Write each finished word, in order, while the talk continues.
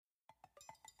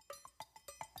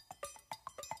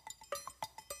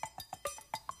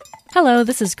Hello,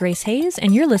 this is Grace Hayes,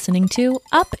 and you're listening to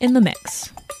Up in the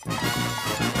Mix.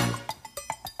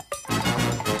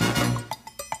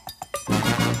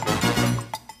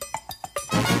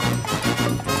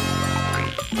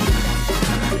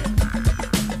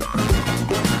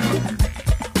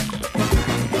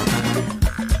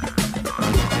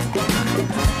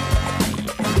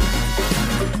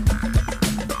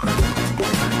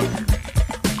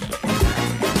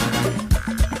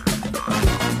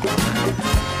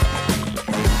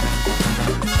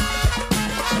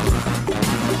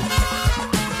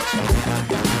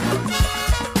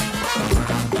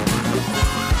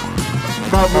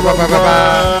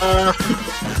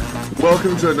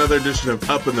 Welcome to another edition of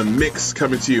Up in the Mix,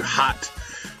 coming to you hot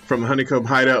from the Honeycomb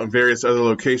Hideout and various other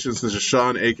locations. This is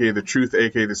Sean, a.k.a. The Truth,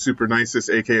 a.k.a. The Super Nicest,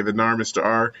 a.k.a. The Nar Mr.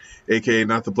 R, a.k.a.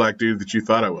 Not the Black Dude that you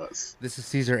thought I was. This is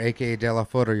Caesar, a.k.a. De La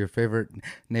Foto, your favorite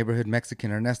neighborhood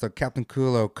Mexican. Ernesto, Captain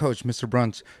Culo, Coach, Mr.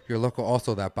 Brunch, your local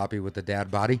also that papi with the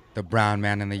dad body, the brown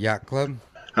man in the yacht club.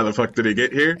 How the fuck did he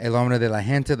get here? El hombre de la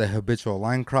gente, the habitual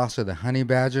line crosser, the honey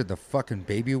badger, the fucking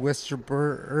baby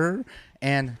whisperer,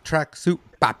 and tracksuit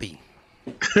papi.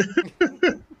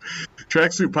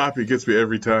 Tracksuit Poppy gets me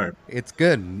every time. It's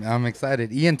good. I'm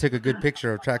excited. Ian took a good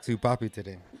picture of Tracksuit Poppy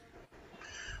today.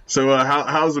 So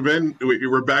how's it been?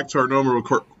 We're back to our normal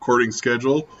recording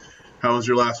schedule. How was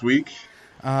your last week?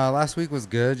 Last week was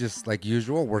good, just like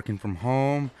usual, working from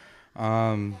home,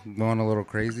 going a little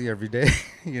crazy every day,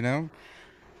 you know,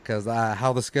 because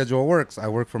how the schedule works. I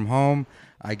work from home.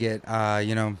 I get, my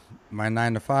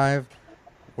 9 to 5,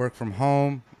 work from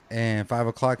home. And 5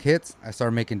 o'clock hits, I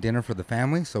start making dinner for the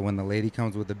family. So when the lady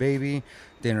comes with the baby,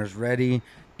 dinner's ready,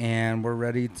 and we're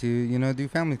ready to, do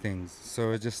family things.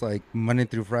 So it's just like Monday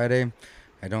through Friday,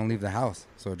 I don't leave the house.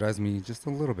 So it drives me just a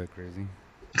little bit crazy.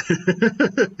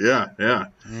 Yeah.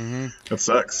 Mm-hmm. That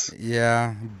sucks.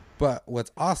 Yeah, but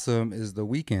what's awesome is the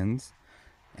weekends.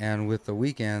 And with the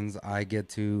weekends, I get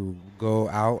to go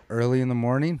out early in the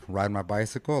morning, ride my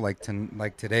bicycle, like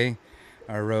today.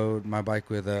 I rode my bike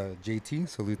with JT,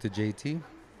 salute to JT,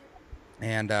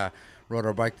 and rode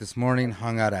our bike this morning,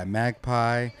 hung out at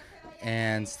Magpie,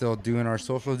 and still doing our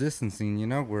social distancing,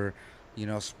 we're,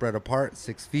 spread apart,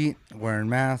 6 feet, wearing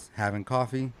masks, having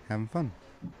coffee, having fun.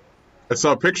 I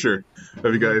saw a picture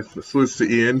of you guys, salutes to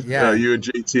Ian, yeah. You and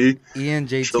JT. Ian,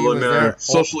 JT chilling, was there.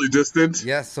 Socially distant.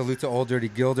 Yes, salute to Old Dirty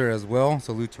Gilder as well,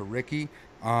 salute to Ricky.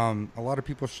 A lot of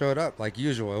people showed up, like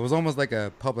usual. It was almost like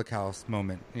a public house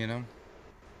moment,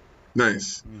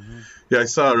 Nice. Mm-hmm. Yeah, I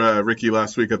saw Ricky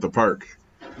last week at the park.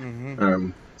 Mm-hmm.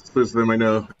 Suppose them I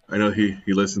know he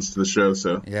listens to the show.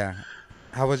 So yeah.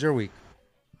 How was your week?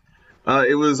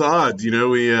 It was odd. We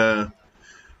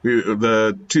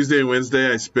the Tuesday and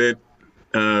Wednesday I spent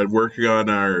working on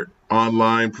our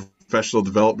online professional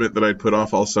development that I'd put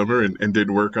off all summer and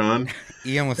didn't work on.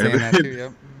 Ian was saying that too.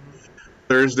 Yep.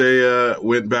 Thursday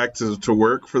went back to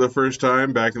work for the first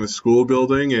time back in the school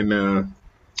building and.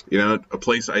 A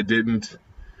place I didn't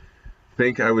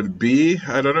think I would be.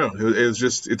 I don't know. It was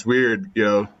just, it's weird,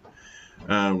 with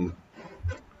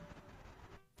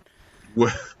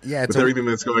everything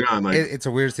that's going on. Like, it's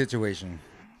a weird situation.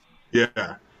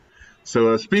 Yeah.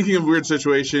 So speaking of weird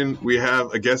situation, we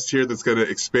have a guest here that's going to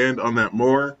expand on that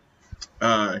more.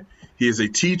 He is a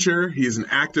teacher. He is an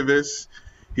activist.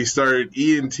 He started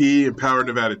ENT, Empower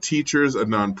Nevada Teachers, a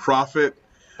nonprofit.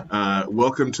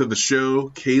 Welcome to the show,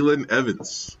 Kaylin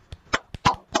Evans.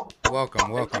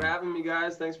 Welcome. Thanks for having me,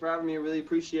 guys. Thanks for having me. I really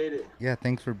appreciate it. Yeah,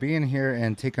 thanks for being here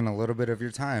and taking a little bit of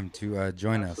your time to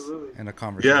join Absolutely. us in a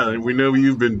conversation. Yeah, we know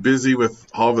you've been busy with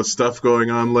all the stuff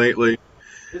going on lately.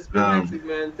 It's been hectic,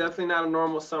 man. Definitely not a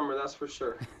normal summer, that's for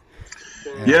sure.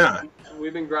 Yeah.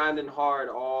 We've been grinding hard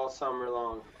all summer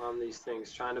long on these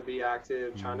things, trying to be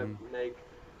active, trying to make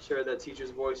sure that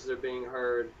teachers' voices are being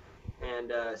heard.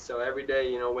 And so every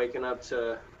day, waking up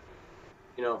to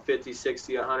 50,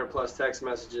 60, 100 plus text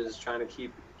messages, trying to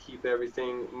keep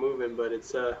everything moving. But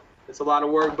it's a lot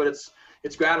of work, but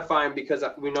it's gratifying because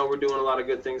we know we're doing a lot of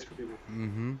good things for people.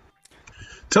 Mm-hmm.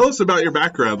 Tell us about your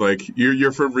background. Like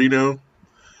you're from Reno.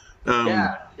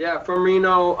 Yeah, from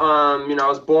Reno. I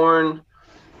was born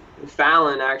in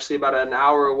Fallon, actually, about an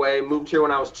hour away. Moved here when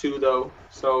I was 2, though.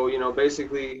 So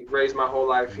basically raised my whole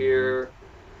life here.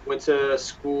 Went to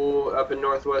school up in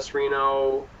Northwest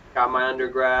Reno. Got my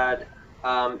undergrad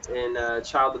in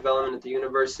child development at the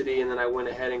university, and then I went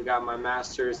ahead and got my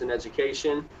master's in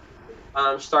education.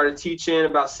 Started teaching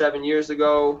about 7 years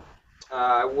ago.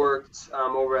 I worked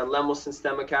over at Lemelson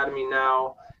STEM Academy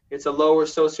now. It's a lower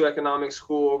socioeconomic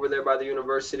school over there by the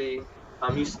university.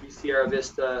 Used to be Sierra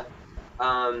Vista.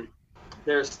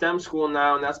 They're a STEM school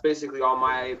now, and that's basically all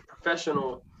my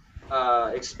professional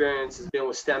experience has been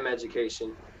with STEM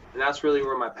education. And that's really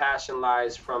where my passion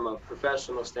lies from a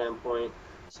professional standpoint.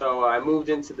 So I moved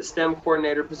into the STEM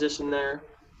coordinator position there.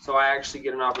 So I actually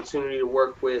get an opportunity to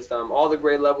work with all the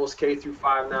grade levels, K through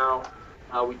 5 now.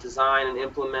 We design and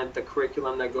implement the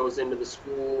curriculum that goes into the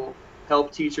school,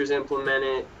 help teachers implement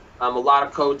it, a lot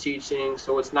of co-teaching.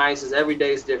 So what's nice is every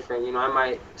day is different. You know, I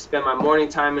might spend my morning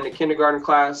time in a kindergarten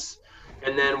class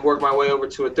and then work my way over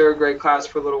to a 3rd grade class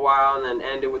for a little while and then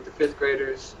end it with the 5th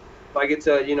graders. So I get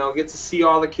to see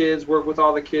all the kids, work with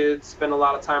all the kids, spend a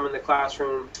lot of time in the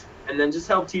classroom, and then just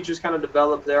help teachers kind of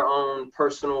develop their own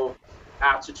personal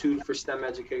aptitude for STEM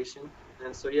education.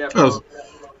 And so, yeah.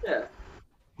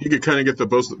 You could kind of get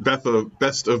the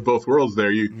best of both worlds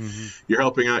there. You're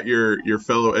helping out your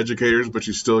fellow educators, but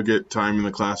you still get time in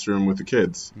the classroom with the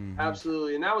kids.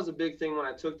 Absolutely. And that was a big thing when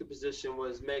I took the position,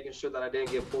 was making sure that I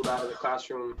didn't get pulled out of the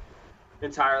classroom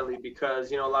entirely,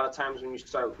 because, you know, a lot of times when you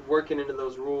start working into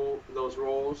those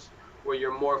roles where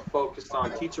you're more focused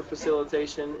on teacher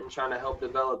facilitation and trying to help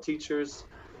develop teachers,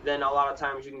 then a lot of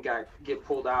times you can get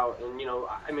pulled out. And, you know,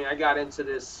 I mean, I got into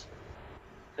this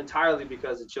entirely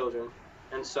because of children.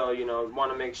 And so, you know, want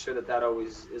to make sure that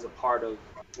always is a part of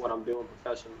what I'm doing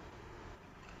professionally.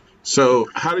 So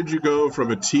how did you go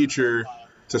from a teacher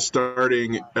to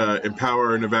starting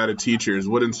Empower Nevada Teachers?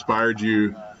 What inspired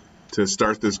you to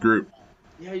start this group?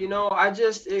 Yeah, you know, I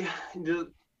think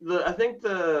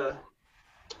the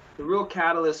real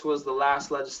catalyst was the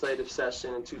last legislative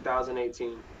session in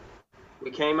 2018.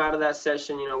 We came out of that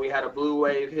session, you know, we had a blue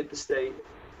wave hit the state.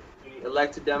 We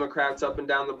elected Democrats up and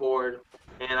down the board.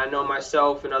 And I know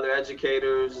myself and other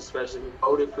educators, especially who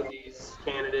voted for these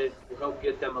candidates who helped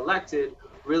get them elected,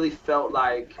 really felt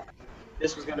like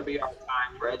this was going to be our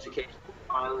time for education to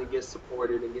finally get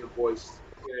supported and get voiced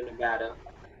here in Nevada.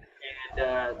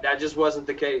 And that just wasn't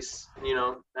the case, you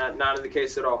know, not the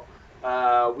case at all.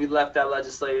 We left that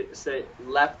legislative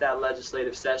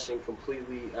session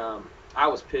completely. I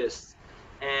was pissed.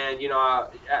 And, you know,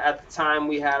 at the time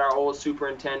we had our old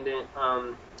superintendent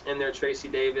in there, Tracy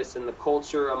Davis, and the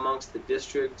culture amongst the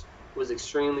district was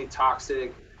extremely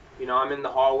toxic. You know, I'm in the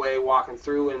hallway walking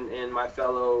through and my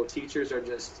fellow teachers are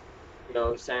just, you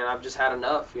know, saying, I've just had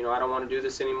enough. You know, I don't want to do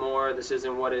this anymore. This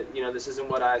isn't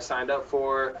what I signed up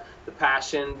for. The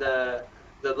passion, the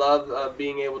love of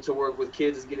being able to work with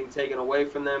kids is getting taken away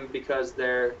from them because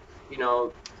their, you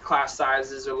know, class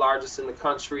sizes are largest in the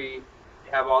country.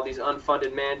 They have all these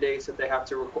unfunded mandates that they have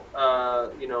to,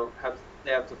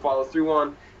 they have to follow through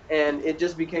on. And it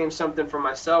just became something for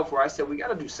myself where I said, we got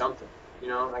to do something, you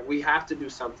know, like we have to do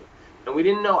something. And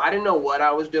I didn't know what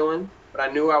I was doing, but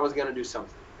I knew I was going to do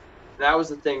something. And that was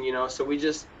the thing, you know. So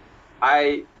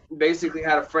I basically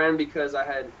had a friend because I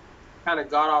had kind of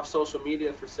got off social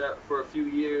media for a few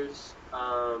years.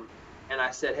 And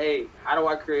I said, hey, how do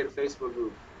I create a Facebook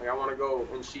group? Like, I want to go.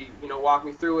 And she, you know, walked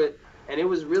me through it. And it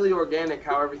was really organic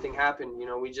how everything happened. You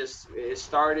know, we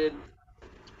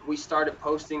started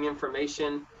posting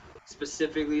information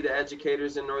specifically to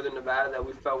educators in Northern Nevada that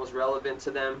we felt was relevant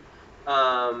to them,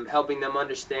 helping them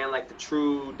understand like the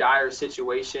true dire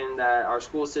situation that our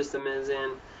school system is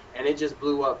in. And it just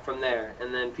blew up from there.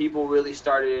 And then people really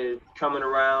started coming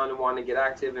around and wanting to get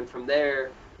active. And from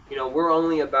there, you know, we're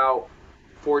only about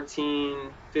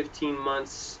 14, 15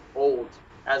 months old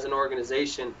as an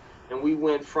organization. And we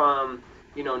went from,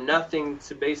 you know, nothing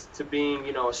to being,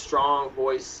 you know, a strong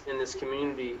voice in this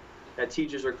community that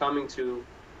teachers are coming to,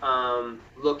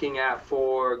 looking at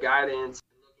for guidance,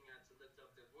 and looking at to lift up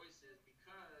their voices,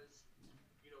 because,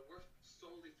 you know, we're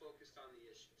solely focused on the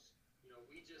issues. You know,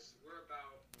 we're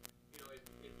about, you know, if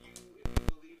you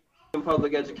believe in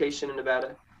public education in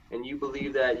Nevada and you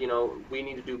believe that, you know, we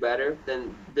need to do better,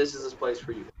 then this is this place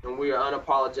for you. And we are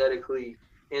unapologetically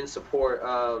in support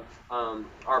of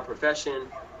our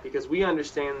profession, because we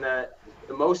understand that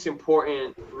the most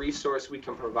important resource we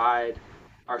can provide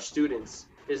our students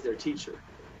is their teacher.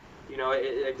 You know,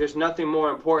 there's nothing more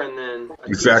important than a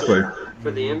teacher for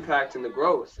the impact and the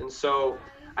growth. And so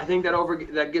I think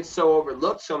that gets so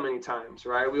overlooked so many times,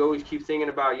 right? We always keep thinking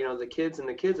about, you know, the kids,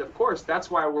 of course, that's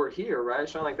why we're here, right?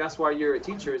 Sean, like, that's why you're a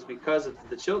teacher, is because of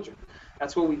the children.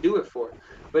 That's what we do it for.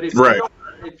 But if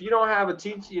you don't have a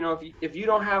teacher, you know, if you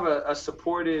don't have a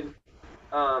supported,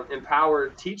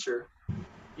 empowered teacher,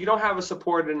 you don't have a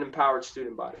supported and empowered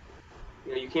student body.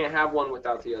 You know, you can't have one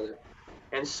without the other.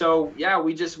 And so, yeah,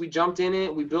 we jumped in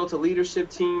it. We built a leadership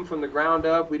team from the ground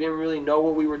up. We didn't really know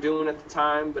what we were doing at the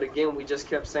time. But again, we just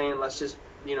kept saying, let's just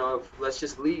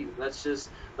lead.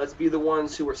 Let's be the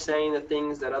ones who are saying the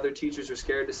things that other teachers are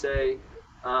scared to say.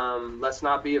 Let's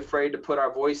not be afraid to put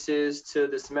our voices to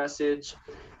this message.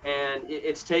 And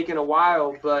it's taken a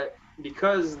while, but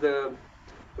because the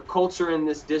culture in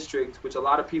this district, which a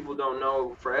lot of people don't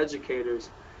know, for educators,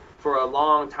 for a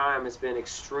long time has been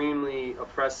extremely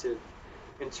oppressive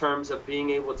in terms of being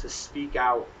able to speak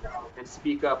out and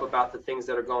speak up about the things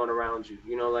that are going around you.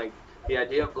 You know, like the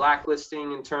idea of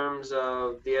blacklisting in terms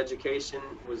of the education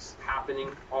was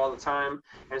happening all the time.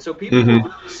 And so people were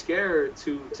really scared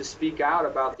to speak out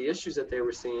about the issues that they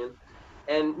were seeing.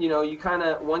 And, you know, you kind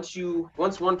of, once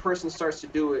one person starts to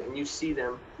do it and you see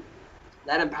them,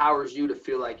 that empowers you to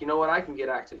feel like, you know what, I can get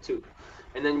active too.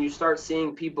 And then you start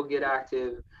seeing people get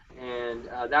active, and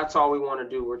that's all we want to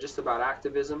do. We're just about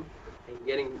activism and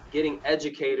getting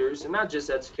educators, and not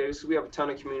just educators. We have a ton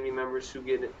of community members who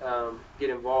get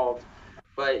involved,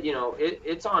 but you know,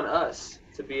 it's on us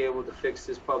to be able to fix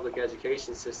this public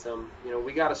education system. You know,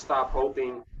 we got to stop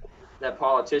hoping that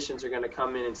politicians are going to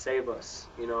come in and save us.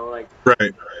 You know, like,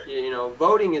 Right. you know,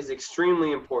 voting is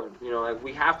extremely important. You know, like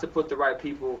we have to put the right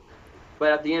people.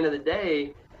 But at the end of the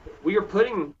day, we are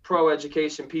putting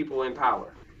pro-education people in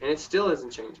power, and it still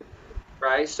isn't changing,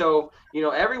 right? So, you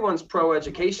know, everyone's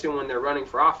pro-education when they're running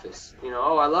for office. You know,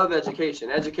 oh, I love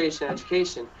education, education,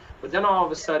 education. But then all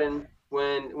of a sudden,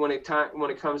 when it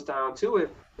comes down to it,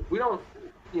 we don't,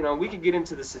 you know, we could get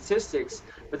into the statistics,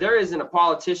 but there isn't a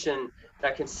politician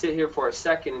that can sit here for a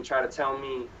second and try to tell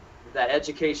me that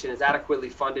education is adequately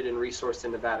funded and resourced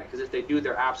in Nevada. Because if they do,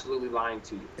 they're absolutely lying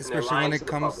to you. Especially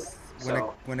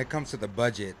when it comes to the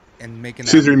budget and making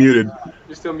that. Caesar muted.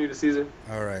 You're still muted, Caesar.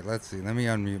 All right, let's see. Let me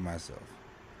unmute myself.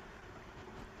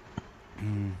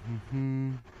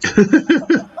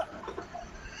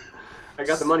 I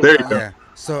got the money. There you go. Yeah.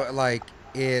 So like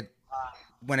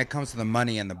when it comes to the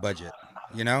money and the budget,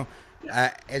 you know,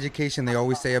 education, they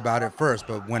always say about it first,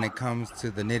 but when it comes to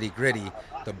the nitty gritty,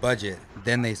 the budget,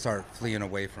 then they start fleeing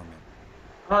away from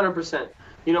it. 100%.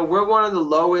 You know, we're one of the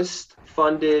lowest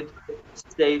funded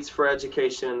states for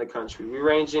education in the country. We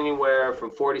range anywhere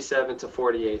from 47 to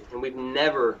 48, and we've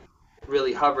never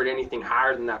really hovered anything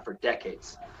higher than that for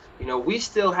decades. You know, we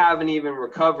still haven't even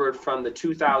recovered from the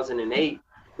 2008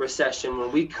 recession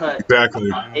when we cut Exactly.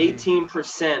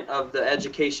 18% of the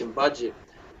education budget.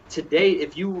 To date,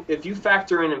 if you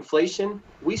factor in inflation,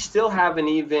 we still haven't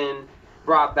even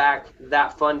brought back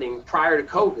that funding prior to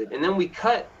COVID. And then we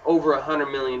cut over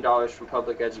 $100 million from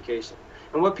public education.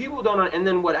 And what people don't, and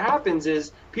then what happens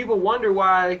is people wonder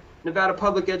why Nevada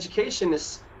public education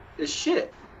is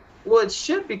shit. Well, it's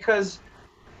shit because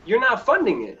you're not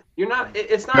funding it.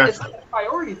 It's not a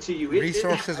priority to you.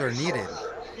 Resources are needed.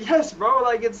 Yes, bro.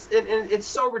 Like it's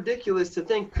so ridiculous to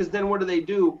think, because then what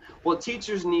do? Well,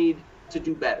 teachers need to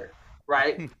do better,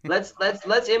 right?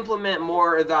 let's implement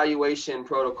more evaluation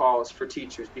protocols for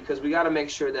teachers, because we got to make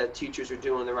sure that teachers are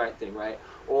doing the right thing, right?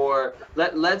 Or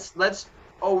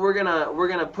we're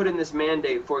gonna put in this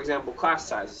mandate, for example, class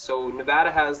sizes. So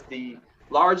Nevada has the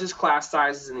largest class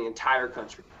sizes in the entire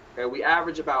country. Okay, we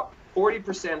average about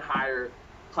 40% higher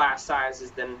class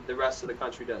sizes than the rest of the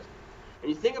country does. And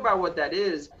you think about what that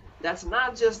is, that's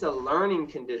not just a learning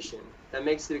condition that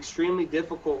makes it extremely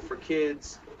difficult for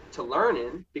kids to learn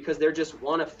in, because they're just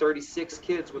one of 36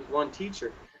 kids with one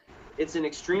teacher. It's an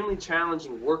extremely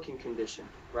challenging working condition,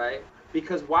 right?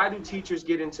 Because why do teachers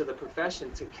get into the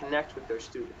profession? To connect with their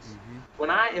students.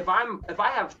 If I'm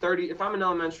in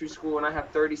elementary school and I have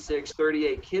 36,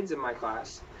 38 kids in my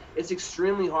class, it's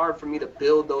extremely hard for me to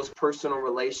build those personal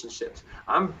relationships.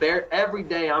 Every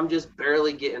day I'm just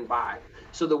barely getting by.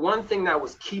 So the one thing that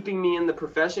was keeping me in the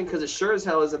profession, because it sure as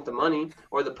hell isn't the money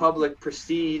or the public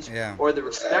prestige or the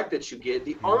respect that you get.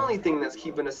 The only thing that's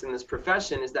keeping us in this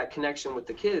profession is that connection with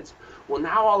the kids. Well,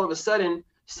 now all of a sudden,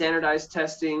 standardized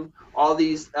testing, all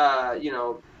these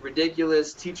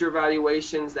ridiculous teacher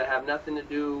evaluations that have nothing to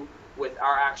do with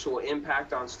our actual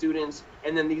impact on students,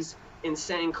 and then these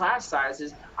insane class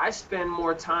sizes. I spend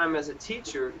more time as a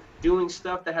teacher doing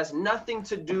stuff that has nothing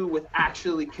to do with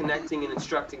actually connecting and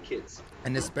instructing kids.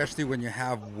 And especially when you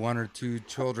have one or two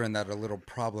children that are a little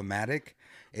problematic,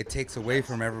 it takes away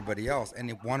from everybody else. And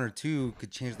if one or two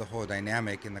could change the whole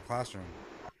dynamic in the classroom.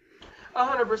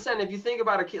 100%. If you think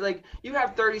about a kid, like you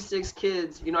have 36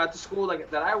 kids, at the school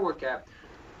that I work at,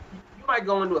 you might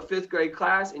go into a 5th grade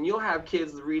class and you'll have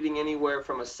kids reading anywhere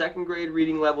from a 2nd grade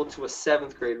reading level to a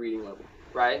 7th grade reading level,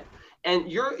 right?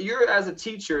 And you're as a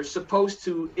teacher supposed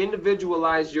to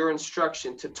individualize your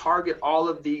instruction to target all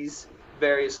of these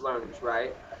various learners,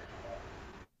 right?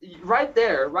 Right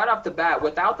there, right off the bat,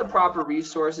 without the proper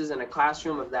resources in a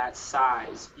classroom of that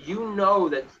size, you know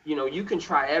that, you can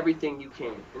try everything you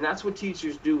can. And that's what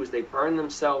teachers do, is they burn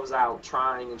themselves out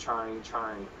trying and trying and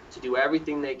trying to do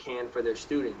everything they can for their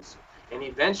students. And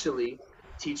eventually,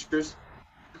 teachers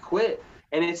quit.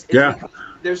 And it's Yeah. because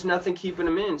there's nothing keeping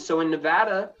them in. So in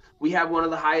Nevada, we have one of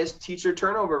the highest teacher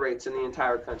turnover rates in the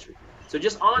entire country. So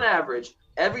just on average,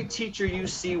 every teacher you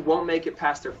see won't make it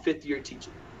past their 5th year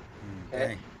teaching. Okay?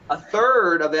 Dang. A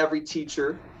third of every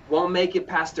teacher won't make it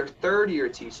past their 3rd year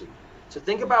teaching. So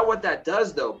think about what that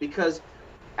does, though, because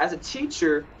as a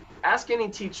teacher, ask any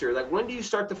teacher, like, when do you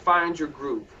start to find your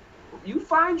groove? You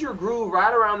find your groove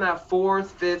right around that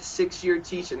 4th, 5th, 6th year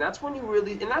teaching. That's when you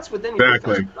really, and that's with any Exactly.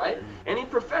 profession, right? Any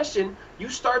profession, you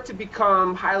start to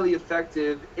become highly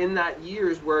effective in that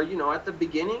years where, you know, at the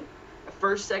beginning, a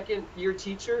 1st, 2nd year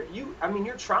teacher,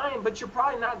 you're trying, but you're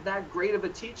probably not that great of a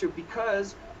teacher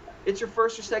because it's your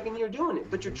 1st or 2nd year doing it,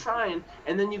 but you're trying.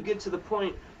 And then you get to the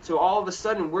point, so all of a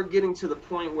sudden we're getting to the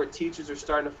point where teachers are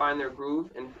starting to find their groove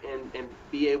and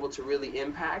be able to really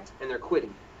impact, and they're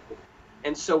quitting.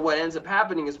 And so what ends up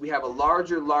happening is we have a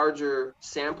larger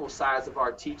sample size of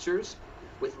our teachers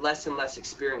with less and less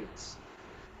experience,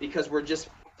 because we're just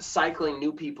cycling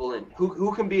new people in.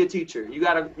 Who can be a teacher? You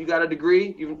got a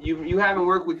degree? You haven't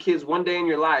worked with kids one day in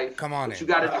your life. Come on but in.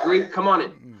 you got a degree? Come on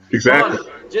in. Exactly. Come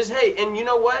on in. Just, hey, and you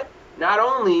know what? Not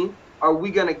only are we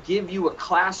gonna give you a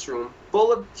classroom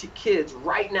full of kids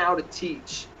right now to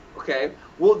teach, okay?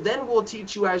 Well, then we'll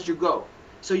teach you as you go.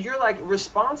 So you're like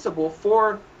responsible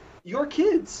for your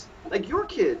kids, like your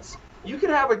kids. You could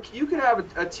have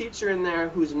a teacher in there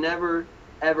who's never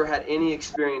ever had any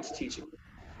experience teaching,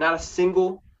 not a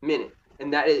single minute,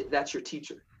 and that's your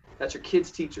teacher. That's your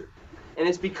kid's teacher. And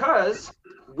it's because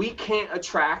we can't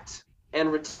attract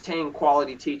and retain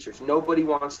quality teachers. Nobody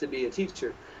wants to be a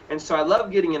teacher. And so I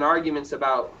love getting in arguments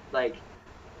about like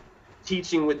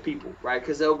teaching with people, right?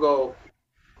 Because they'll go,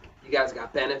 you guys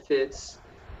got benefits,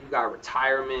 you got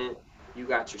retirement, you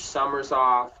got your summers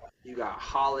off, you got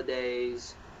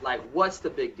holidays, like what's the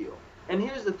big deal? And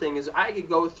here's the thing is, I could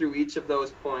go through each of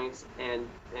those points and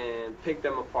pick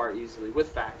them apart easily with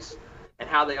facts and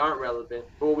how they aren't relevant.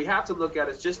 But what we have to look at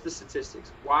is just the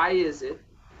statistics. Why is it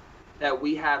that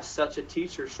we have such a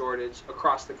teacher shortage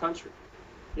across the country?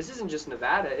 This isn't just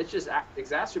Nevada, it's just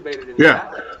exacerbated in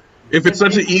Nevada. If it's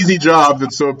such an easy job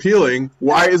that's so appealing,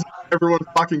 why isn't everyone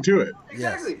flocking to it?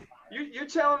 Exactly. Yes. You're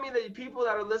telling me that people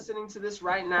that are listening to this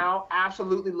right now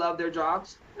absolutely love their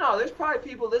jobs? No, there's probably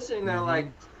people listening that are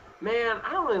like, man,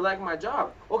 I don't really like my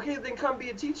job. Okay, then come be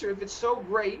a teacher. If it's so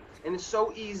great and it's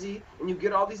so easy and you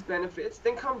get all these benefits,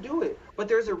 then come do it. But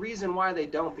there's a reason why they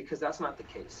don't, because that's not the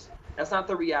case. That's not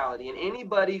the reality. And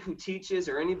anybody who teaches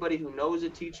or anybody who knows a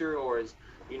teacher or is,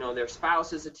 you know, their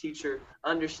spouse is a teacher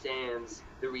understands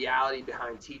the reality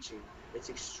behind teaching. It's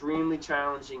extremely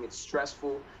challenging. It's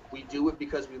stressful. We do it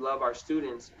because we love our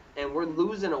students, and we're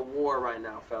losing a war right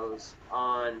now, fellas,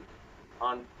 on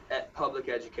public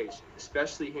education,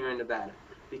 especially here in Nevada,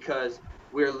 because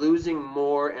we're losing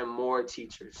more and more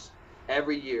teachers.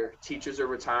 Every year, teachers are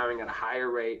retiring at a higher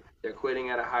rate. They're quitting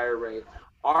at a higher rate.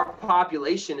 Our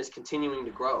population is continuing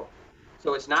to grow.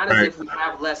 So it's not as if we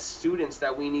have less students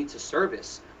that we need to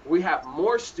service. We have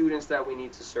more students that we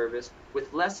need to service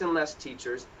with less and less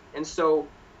teachers. And so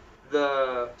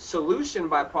the solution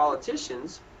by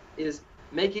politicians is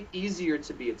make it easier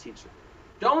to be a teacher.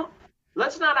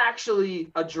 Let's not actually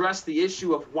address the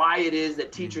issue of why it is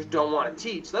that teachers don't want to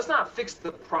teach. Let's not fix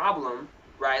the problem,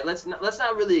 right? Let's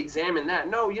not really examine that.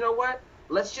 No, you know what?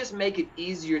 Let's just make it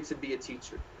easier to be a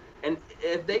teacher. And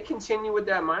if they continue with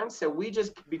that mindset,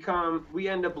 we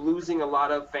end up losing a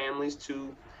lot of families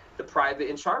to the private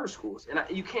and charter schools. And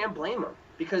you can't blame them,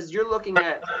 because you're looking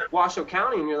at Washoe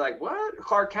County and you're like, what?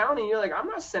 Clark County, you're like, I'm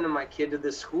not sending my kid to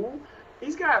this school.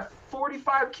 He's got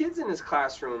 45 kids in his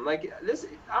classroom. Like this,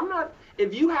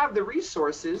 if you have the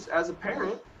resources as a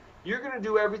parent, you're going to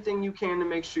do everything you can to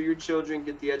make sure your children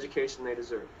get the education they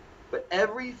deserve. But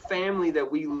every family that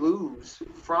we lose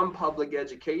from public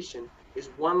education is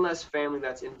one less family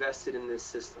that's invested in this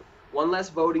system. One less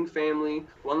voting family,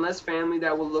 one less family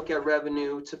that will look at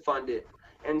revenue to fund it.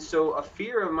 And so a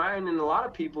fear of mine and a lot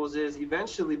of people's is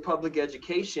eventually public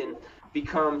education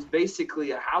becomes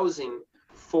basically a housing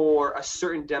for a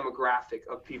certain demographic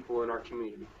of people in our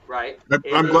community, right?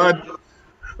 I'm glad you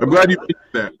mentioned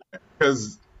that,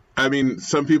 because I mean,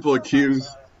 some people accuse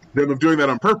them of doing that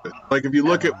on purpose. Like if you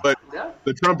look at what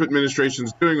the Trump administration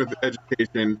is doing with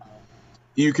education,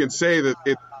 you can say that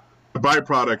it's a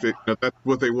byproduct. That's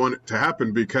what they want it to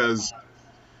happen, because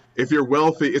if you're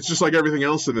wealthy, it's just like everything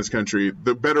else in this country.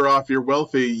 The better off you're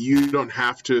wealthy, you don't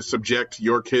have to subject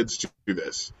your kids to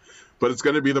this. But it's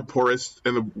going to be the poorest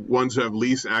and the ones who have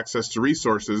least access to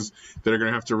resources that are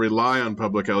going to have to rely on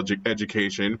public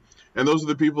education. And those are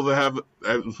the people that have,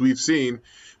 as we've seen,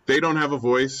 they don't have a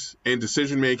voice in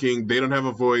decision making. They don't have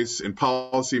a voice in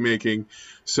policy making.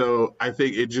 So I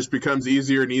think it just becomes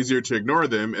easier and easier to ignore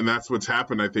them. And that's what's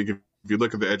happened. I think if you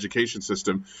look at the education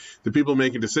system, the people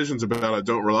making decisions about it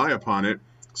don't rely upon it.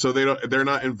 So they're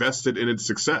not invested in its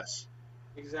success.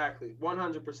 Exactly.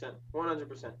 100%.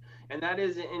 100%. And that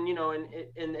is, and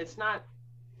it's not,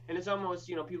 and it's almost,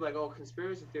 people like, oh,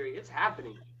 conspiracy theory. It's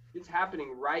happening. It's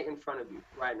happening right in front of you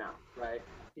right now, right?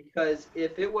 Because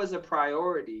if it was a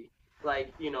priority,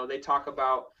 like, they talk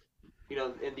about,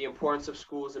 in the importance of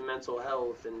schools and mental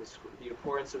health, and the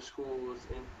importance of schools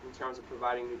in terms of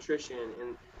providing nutrition.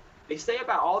 And they say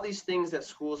about all these things that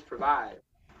schools provide,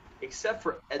 except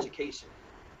for education.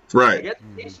 Right. Like,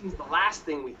 education is the last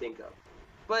thing we think of.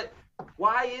 But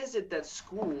why is it that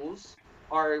schools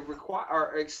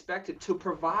are expected to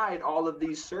provide all of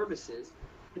these services?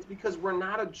 It's because we're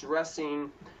not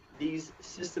addressing these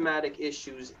systematic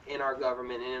issues in our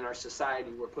government and in our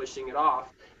society. We're pushing it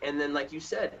off. And then, like you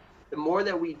said, the more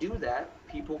that we do that,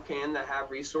 people that have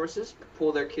resources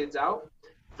pull their kids out.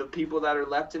 The people that are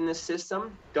left in this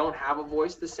system don't have a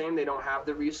voice the same. They don't have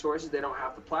the resources. They don't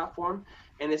have the platform.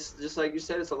 And it's just like you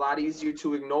said, it's a lot easier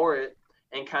to ignore it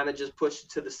and kind of just push it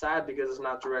to the side because it's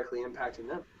not directly impacting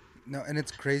them. No, and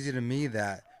it's crazy to me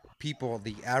that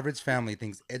the average family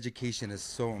thinks education is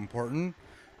so important,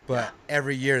 but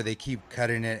every year they keep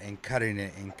cutting it and cutting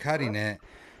it and cutting it.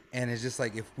 And it's just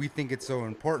like, if we think it's so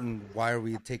important, why are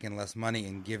we taking less money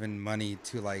and giving money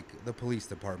to like the police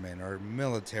department or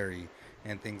military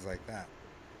and things like that?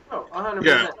 Oh, 100%.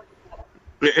 Yeah.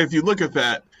 If you look at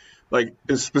that, like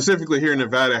specifically here in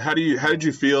Nevada, how did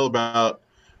you feel about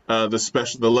let's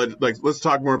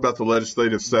talk more about the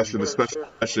legislative session, the special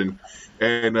session,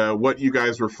 and what you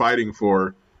guys were fighting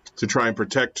for to try and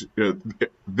protect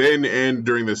then and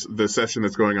during the session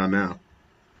that's going on now.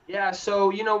 Yeah, so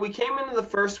we came into the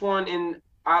first one, and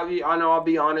I'll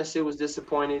be honest, it was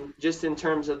disappointing just in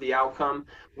terms of the outcome.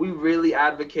 We really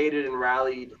advocated and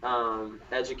rallied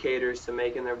educators to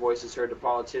making their voices heard to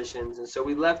politicians, and so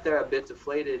we left there a bit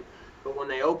deflated. But when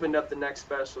they opened up the next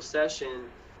special session,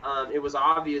 it was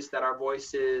obvious that our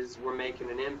voices were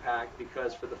making an impact,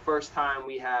 because for the first time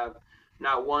we have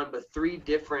not one but 3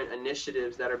 different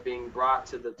initiatives that are being brought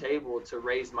to the table to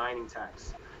raise mining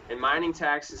tax. And mining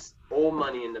tax is old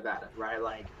money in Nevada, right?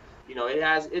 Like,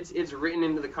 it's written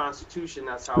into the Constitution.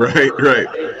 That's how. Right.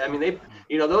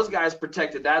 Those guys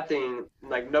protected that thing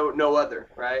like no other,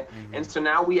 right? Mm-hmm. And so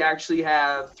now we actually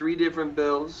have 3 different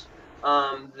bills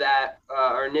that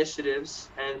are initiatives,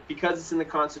 and because it's in the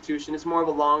Constitution, it's more of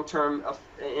a long-term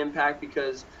impact,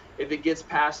 because if it gets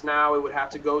passed now, it would have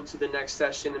to go to the next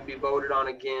session and be voted on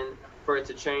again for it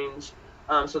to change.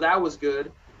 So that was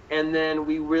good. And then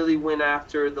we really went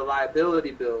after the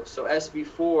liability bill. So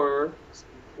SB4,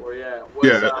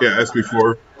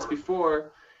 SB4. SB4,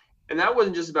 and that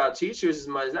wasn't just about teachers as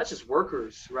much. That's just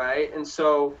workers, right? And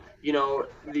so,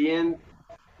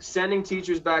 sending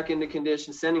teachers back into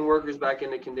condition, sending workers back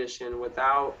into condition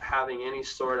without having any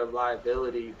sort of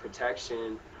liability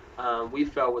protection, we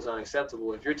felt was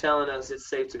unacceptable. If you're telling us it's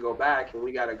safe to go back and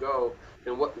we got to go,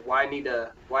 then why need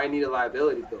a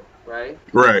liability bill, right?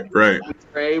 Right. We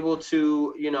were able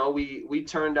to, we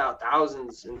turned out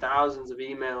thousands and thousands of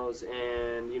emails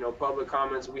and, public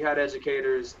comments. We had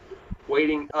educators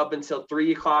waiting up until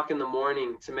 3:00 in the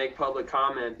morning to make public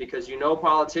comment, because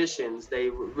politicians, they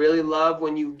really love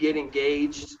when you get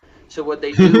engaged. So what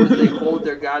they do is they hold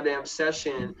their goddamn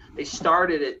session. They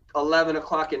start it at 11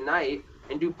 o'clock at night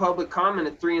and do public comment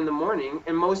at 3 a.m.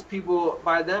 And most people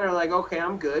by then are like, okay,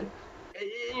 I'm good.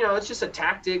 It's just a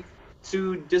tactic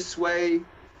to dissuade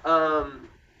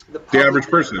the average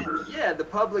person. Yeah, the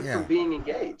public from being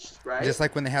engaged, right? Just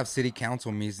like when they have city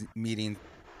council meeting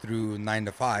through 9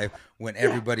 to 5 when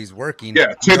everybody's working.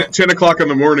 Yeah, 10 o'clock in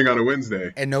the morning on a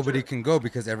Wednesday. And nobody can go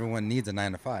because everyone needs a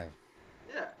 9 to 5.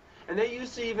 Yeah, and they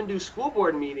used to even do school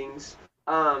board meetings.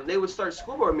 They would start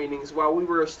school board meetings while we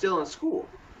were still in school.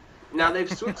 Now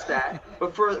they've switched that,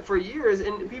 but for years,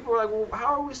 and people were like, well,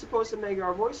 how are we supposed to make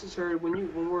our voices heard when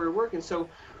we're working? So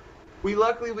we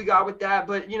got with that,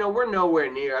 but we're nowhere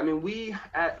near. I mean,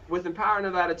 with Empower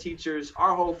Nevada Teachers,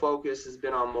 our whole focus has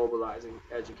been on mobilizing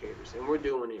educators, and we're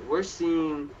doing it. We're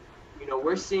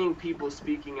seeing people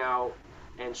speaking out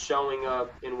and showing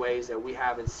up in ways that we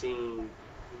haven't seen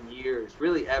in years,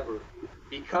 really ever,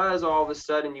 because all of a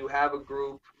sudden you have a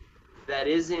group that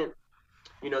isn't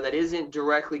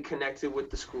directly connected with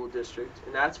the school district,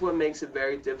 and that's what makes it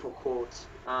very difficult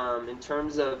in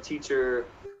terms of teacher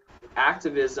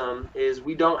activism. Is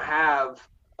we don't have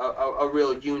a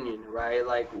real union, right?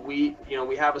 Like we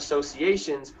have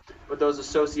associations, but those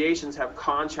associations have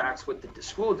contracts with the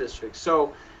school district.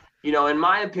 So you know, in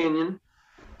my opinion,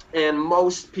 and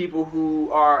most people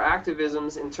who are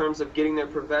activisms in terms of getting their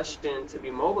profession to be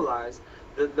mobilized,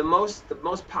 the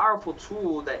most powerful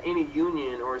tool that any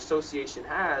union or association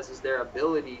has is their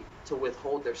ability to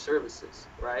withhold their services,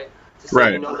 right? To say,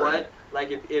 Right. you know what, like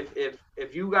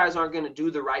if you guys aren't going to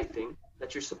do the right thing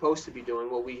that you're supposed to be doing,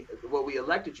 what we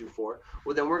elected you for,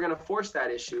 well, then we're going to force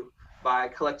that issue by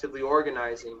collectively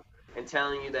organizing and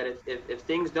telling you that if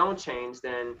things don't change,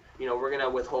 then, you know, we're going to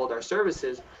withhold our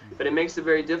services. But it makes it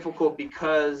very difficult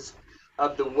because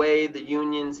of the way the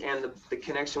unions and the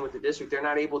connection with the district, they're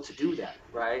not able to do that,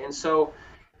 right? And so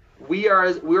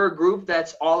we're a group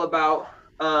that's all about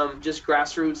just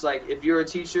grassroots. Like, if you're a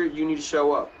teacher, you need to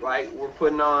show up, right? We're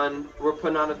putting on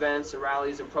events and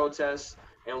rallies and protests,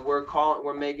 and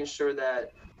we're making sure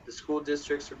that the school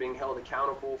districts are being held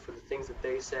accountable for the things that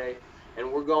they say. And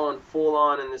we're going full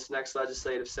on in this next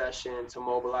legislative session to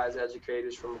mobilize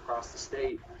educators from across the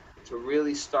state to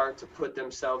really start to put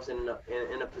themselves in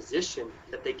a position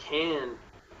that they can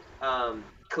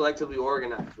collectively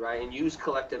organize, right? And use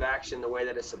collective action the way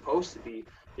that it's supposed to be,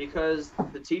 because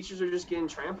the teachers are just getting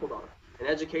trampled on, and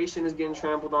education is getting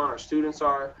trampled on, our students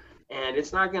are, and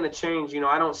it's not going to change. You know,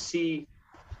 I don't see,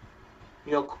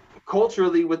 you know,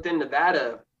 culturally within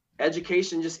Nevada,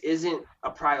 education just isn't a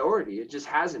priority. It just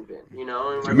hasn't been, you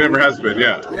know. And It never has been,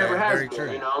 yeah. It never has very been,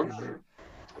 true. you know.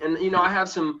 And, you know, I have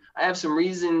some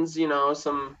reasons, you know,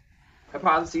 some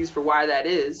hypotheses for why that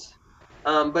is,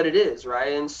 but it is,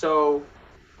 right? And so,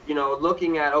 you know,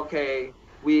 looking at, okay,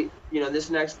 you know,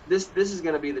 this is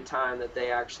going to be the time that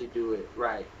they actually do it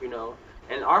right, you know.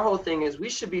 And our whole thing is we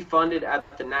should be funded at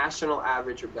the national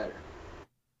average or better.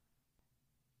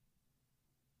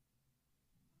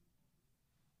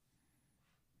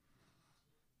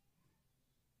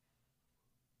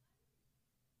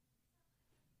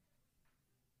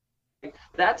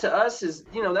 That to us is,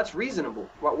 you know, that's reasonable.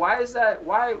 Why is that?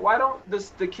 Why don't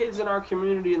the kids in our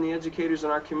community and the educators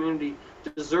in our community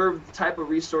deserve the type of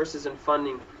resources and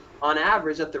funding on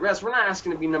average that the rest? We're not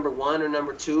asking to be number 1 or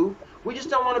number 2. We just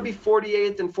don't want to be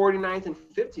 48th and 49th and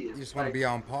 50th. You just want to be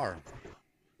on par.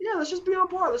 Yeah, let's just be on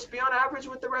par. Let's be on average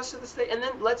with the rest of the state, and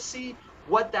then let's see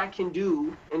what that can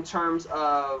do in terms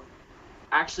of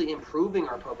actually improving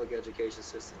our public education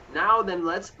system. Now then,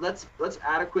 let's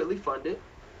adequately fund it.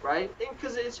 Right?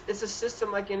 Because it's a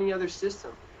system like any other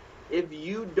system. If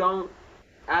you don't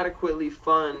adequately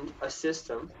fund a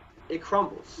system, it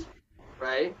crumbles,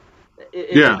 right?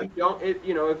 If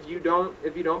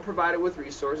you don't provide it with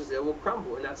resources, it will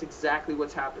crumble, and that's exactly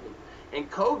what's happening. And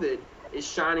COVID is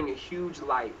shining a huge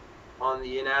light on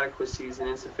the inadequacies and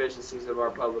insufficiencies of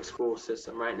our public school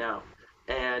system right now.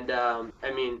 And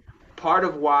I mean, part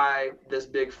of why this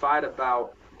big fight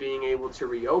about being able to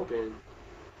reopen.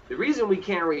 The reason we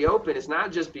can't reopen is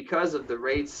not just because of the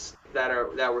rates that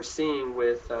we're seeing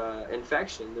with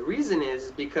infection. The reason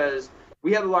is because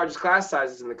we have the largest class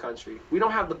sizes in the country. We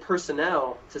don't have the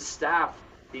personnel to staff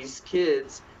these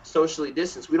kids socially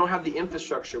distanced. We don't have the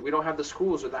infrastructure. We don't have the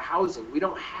schools or the housing. We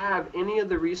don't have any of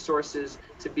the resources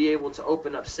to be able to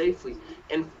open up safely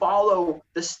and follow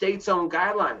the state's own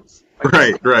guidelines.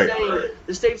 Like right.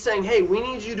 The state's saying, hey, we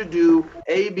need you to do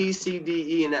A, B, C,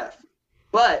 D, E, and F.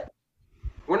 But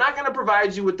we're not going to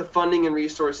provide you with the funding and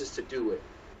resources to do it.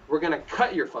 We're going to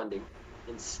cut your funding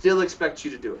and still expect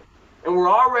you to do it. And we're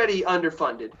already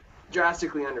underfunded,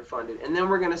 drastically underfunded. And then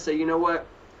we're going to say, you know what?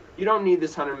 You don't need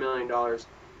this $100 million.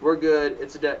 We're good.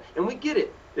 It's a debt. And we get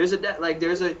it. There's a debt. Like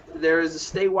there is a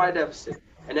statewide deficit,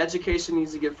 and education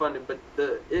needs to get funded. But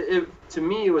to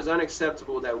me, it was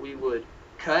unacceptable that we would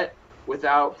cut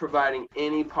without providing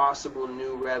any possible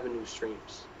new revenue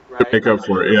streams. Right? To make up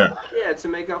for it, yeah. Yeah, to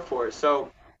make up for it. So,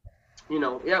 you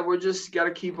know, yeah, we're just got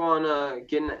to keep on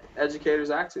getting educators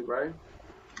active, right?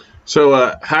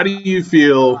 So, how do you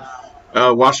feel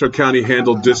Washoe County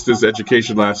handled distance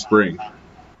education last spring?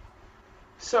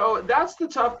 So that's the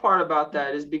tough part about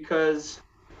that, is because,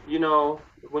 you know,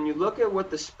 when you look at what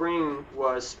the spring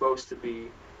was supposed to be,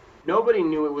 nobody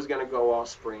knew it was going to go all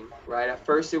spring, right? At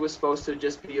first, it was supposed to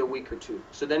just be a week or two.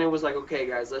 So then it was like, okay,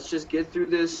 guys, let's just get through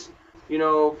this, you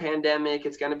know, pandemic.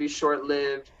 It's going to be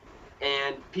short-lived.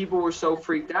 And people were so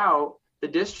freaked out, the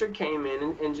district came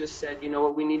in and just said, you know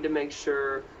what, we need to make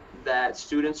sure that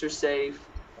students are safe.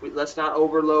 Let's not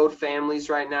overload families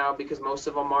right now, because most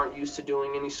of them aren't used to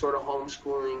doing any sort of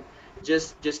homeschooling.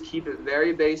 Just keep it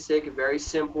very basic, very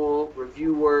simple,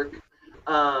 review work.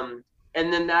 And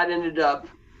then that ended up,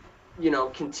 you know,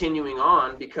 continuing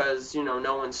on because, you know,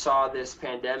 no one saw this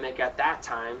pandemic at that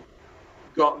time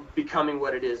becoming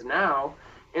what it is now.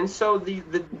 And so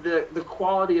the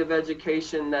quality of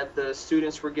education that the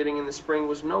students were getting in the spring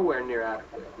was nowhere near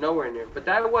adequate, nowhere near. But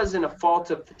that wasn't a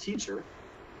fault of the teacher.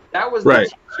 That was the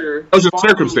teacher. It was a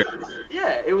circumstance.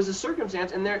 Yeah, it was a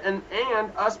circumstance, and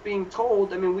us being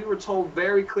told. I mean, we were told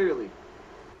very clearly.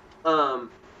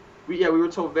 We were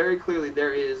told very clearly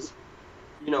there is,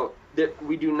 that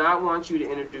we do not want you to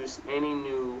introduce any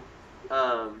new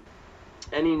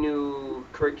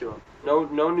curriculum,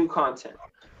 no new content,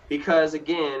 because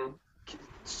again,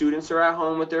 students are at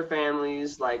home with their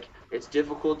families. Like, it's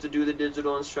difficult to do the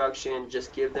digital instruction.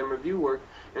 Just give them review work.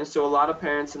 And so a lot of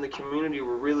parents in the community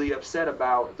were really upset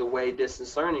about the way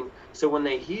distance learning. So when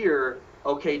they hear,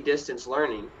 okay, distance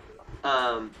learning,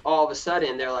 all of a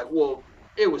sudden they're like, well,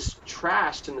 it was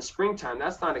trashed in the springtime.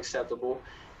 That's not acceptable.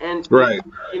 And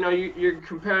you're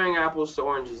comparing apples to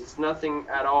oranges. It's nothing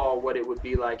at all what it would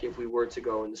be like if we were to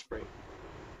go in the spring.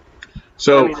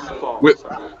 So, in the fall,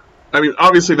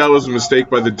 obviously that was a mistake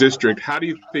by the district. How do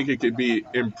you think it could be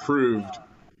improved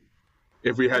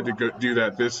if we had to go do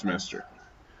that this semester?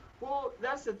 Well,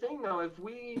 that's the thing, though. If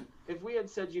we had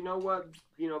said, you know what,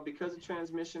 because of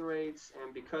transmission rates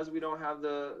and because we don't have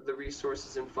the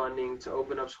resources and funding to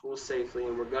open up schools safely,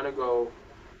 and we're gonna go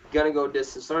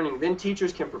distance learning, then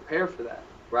teachers can prepare for that,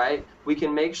 right? We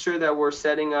can make sure that we're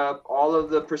setting up all of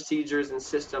the procedures and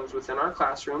systems within our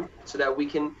classroom so that we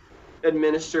can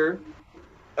administer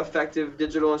effective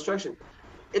digital instruction.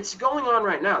 It's going on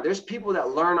right now. There's people that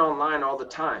learn online all the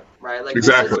time, right? Like,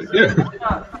 exactly.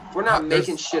 We're not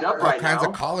making shit up right now. All kinds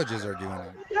of colleges are doing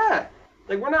it. Yeah.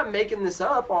 Like, we're not making this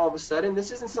up all of a sudden.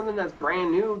 This isn't something that's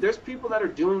brand new. There's people that are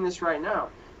doing this right now.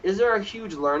 Is there a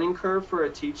huge learning curve for a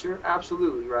teacher?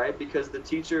 Absolutely, right? Because the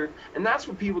teacher, and that's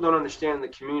what people don't understand in the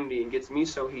community and gets me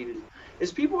so heated,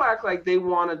 is people act like they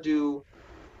want to do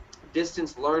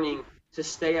distance learning to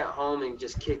stay at home and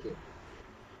just kick it.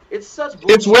 It's such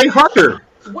bullshit. It's way harder.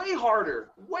 It's way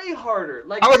harder.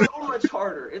 Like, so much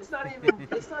harder. It's not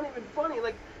even funny.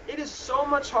 Like, it is so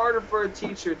much harder for a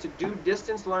teacher to do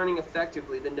distance learning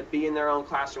effectively than to be in their own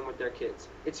classroom with their kids.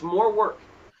 It's more work.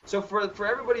 So for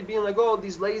everybody being like, oh,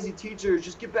 these lazy teachers,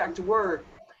 just get back to work.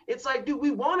 It's like, dude,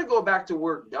 we want to go back to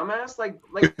work, dumbass. Like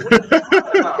what are you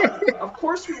talking about? Of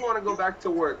course we want to go back to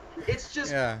work. It's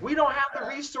just, we don't have the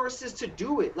resources to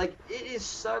do it. Like, it is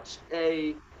such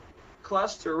a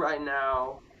cluster right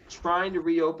now trying to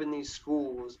reopen these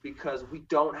schools because we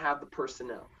don't have the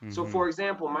personnel. Mm-hmm. So for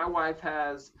example, my wife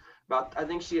has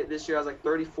this year has like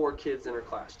 34 kids in her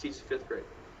class. She teaches 5th grade.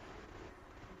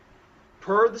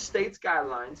 Per the state's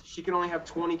guidelines, she can only have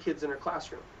 20 kids in her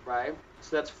classroom, right?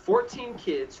 So that's 14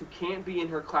 kids who can't be in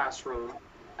her classroom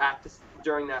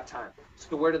during that time.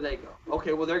 So where do they go?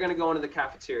 Okay, well, they're going to go into the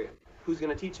cafeteria. Who's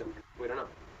going to teach them? We don't know.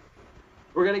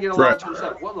 We're going to get a long-term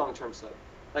sub. What long-term sub?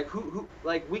 Like, who?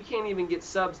 Like, we can't even get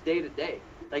subs day to day.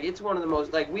 Like, it's one of the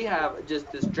most, like, we have just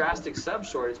this drastic sub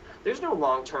shortage. There's no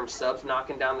long-term subs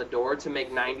knocking down the door to make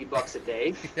 $90 a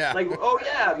day. Yeah. Like, oh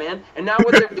yeah, man. And now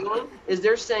what they're doing is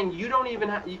they're saying you don't even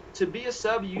have, to be a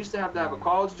sub, you used to have a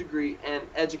college degree and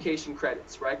education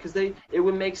credits, right? Because it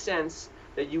would make sense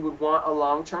that you would want a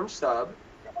long-term sub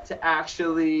to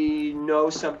actually know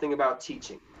something about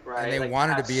teaching, right? And they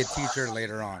wanted to be a teacher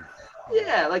later on.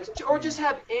 Yeah, like, or just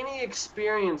have any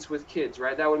experience with kids,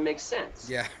 right? That would make sense.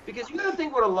 Yeah. Because you gotta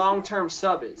think what a long-term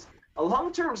sub is. A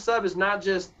long-term sub is not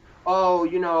just,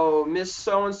 oh, Miss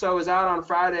So-and-so is out on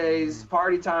Fridays,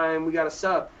 party time, we got a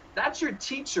sub. That's your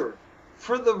teacher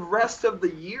for the rest of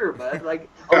the year, bud. Like,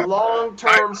 a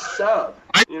long-term sub.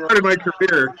 I started my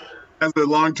career as a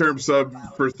long-term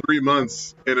sub for 3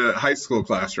 months in a high school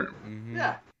classroom. Mm-hmm.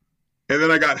 Yeah. And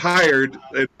then I got hired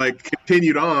and, like,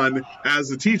 continued on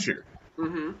as a teacher.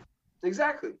 Mm-hmm.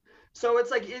 Exactly. So it's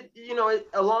like,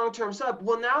 a long-term sub.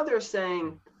 Well, now they're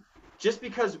saying just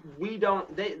because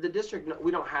the district, we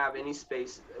don't have any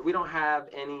space. We don't have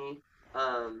any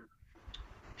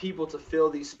people to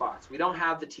fill these spots. We don't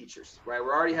have the teachers, right? We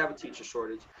already have a teacher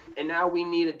shortage. And now we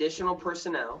need additional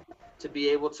personnel to be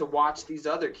able to watch these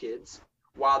other kids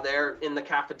while they're in the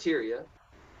cafeteria.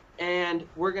 And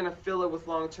we're going to fill it with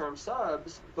long-term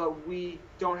subs, but we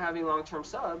don't have any long-term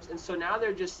subs. And so now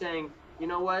they're just saying, you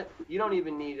know what? You don't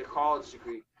even need a college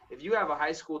degree. If you have a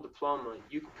high school diploma,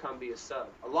 you can come be a sub,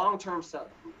 a long-term sub.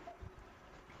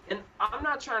 And I'm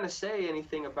not trying to say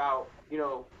anything about,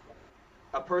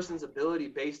 a person's ability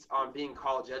based on being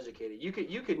college educated. You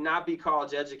could not be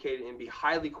college educated and be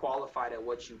highly qualified at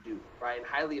what you do, right? And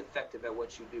highly effective at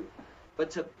what you do. But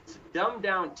to dumb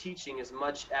down teaching as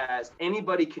much as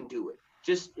anybody can do it.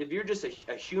 Just if you're just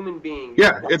a human being.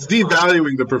 Yeah, it's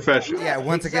devaluing the profession. Yeah,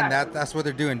 once again, that's what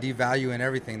they're doing, devaluing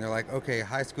everything. They're like, okay,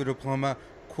 high school diploma,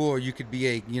 cool you could be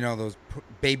a, those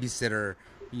babysitter,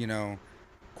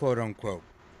 quote unquote.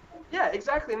 Yeah,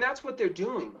 exactly. And that's what they're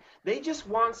doing. They just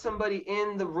want somebody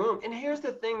in the room. And here's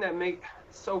the thing that makes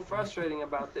so frustrating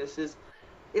about this is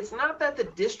it's not that the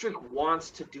district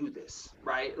wants to do this,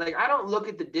 right? Like, I don't look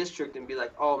at the district and be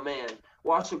like, oh man,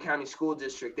 Washoe County School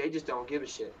District, they just don't give a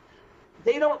shit.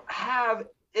 They don't have,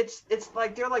 it's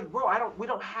like, they're like, bro, we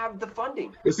don't have the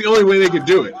funding. It's the only way they could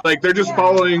do it. Like, they're just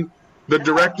following the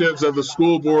directives of the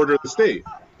school board or the state.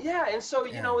 Yeah, and so,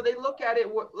 you know, they look at it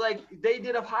like they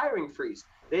did a hiring freeze.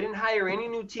 They didn't hire any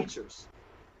new teachers.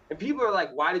 And people are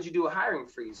like, why did you do a hiring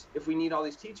freeze if we need all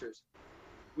these teachers?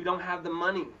 We don't have the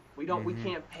money. We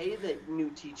can't pay the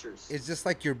new teachers. It's just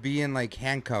like you're being like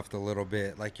handcuffed a little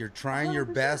bit. Like you're trying your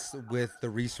 100%. best with the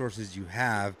resources you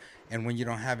have, and when you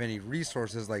don't have any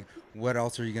resources, like what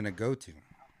else are you going to go to?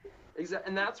 Exactly.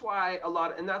 And that's why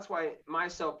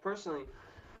myself personally,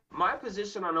 my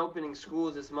position on opening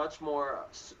schools is much more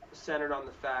centered on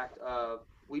the fact of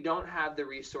we don't have the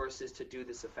resources to do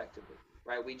this effectively,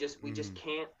 right? We just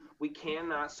can't. We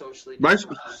cannot socially. My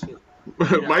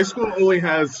school only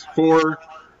has 4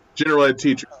 general ed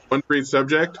teachers, 1 for each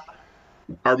subject.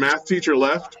 Our math teacher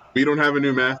left. We don't have a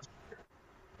new math.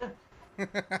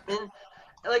 And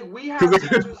like we have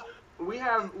teachers, we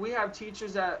have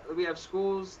teachers we have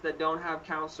schools that don't have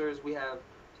counselors. We have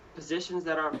positions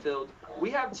that aren't filled. We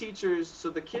have teachers, so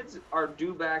the kids are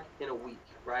due back in a week,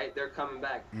 right? They're coming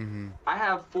back. Mm-hmm. I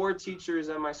have 4 teachers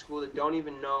at my school that don't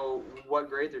even know what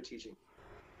grade they're teaching.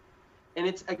 And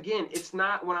it's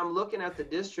not, when I'm looking at the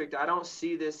district, I don't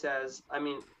see this as, I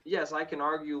mean, yes, I can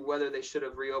argue whether they should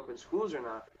have reopened schools or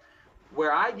not.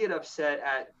 Where I get upset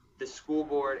at the school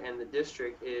board and the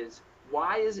district is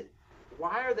why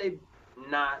are they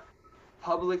not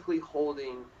publicly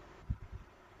holding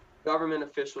government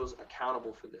officials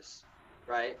accountable for this,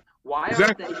 right? Why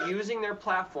aren't they using their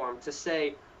platform to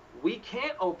say, we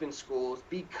can't open schools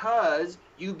because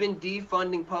you've been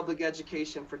defunding public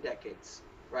education for decades,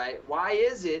 right? Why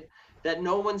is it that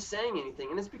no one's saying anything?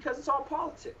 And it's because it's all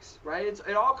politics, right?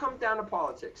 It all comes down to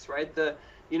politics, right? The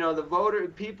voter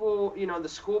people, the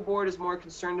school board is more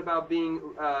concerned about being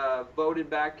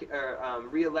voted back or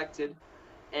reelected.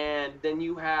 And then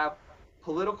you have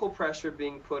political pressure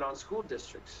being put on school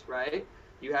districts, right?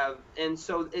 And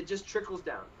so it just trickles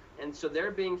down. And so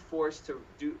they're being forced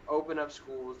to open up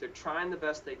schools. They're trying the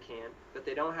best they can, but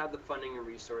they don't have the funding and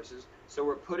resources. So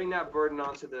we're putting that burden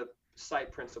onto the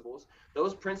site principals.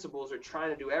 Those principals are trying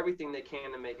to do everything they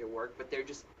can to make it work, but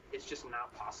it's just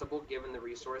not possible given the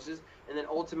resources. And then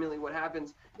ultimately what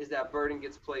happens is that burden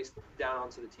gets placed down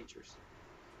onto the teachers.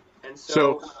 And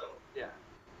so yeah.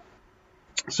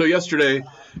 So yesterday,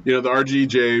 the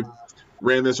RGJ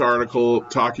ran this article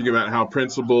talking about how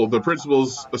the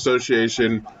Principals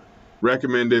Association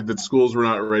recommended that schools were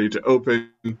not ready to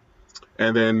open.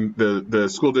 And then the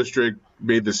school district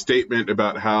made this statement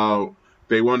about how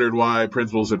they wondered why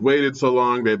principals had waited so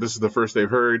long. This is the first they've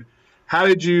heard. How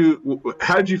did you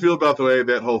feel about the way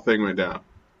that whole thing went down?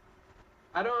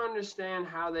 I don't understand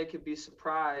how they could be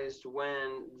surprised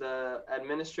when the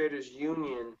administrators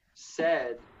union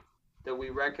said that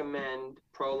we recommend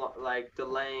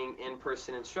delaying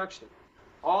in-person instruction.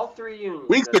 All 3 unions.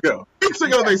 Weeks ago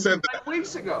they said that. Like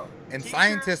weeks ago. And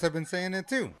scientists have been saying it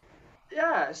too.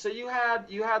 Yeah, so you had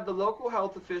the local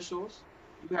health officials,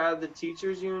 you had the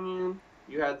teachers union,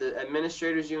 you had the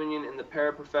administrators union, and the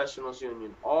paraprofessionals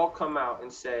union all come out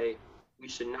and say we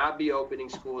should not be opening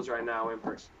schools right now in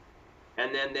person.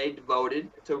 And then they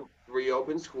voted to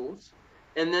reopen schools.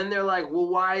 And then they're like, well,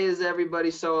 why is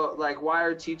everybody why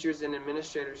are teachers and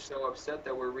administrators so upset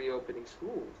that we're reopening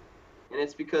schools? And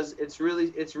it's because it's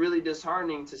really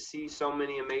disheartening to see so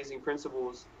many amazing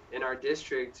principals in our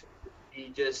district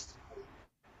be just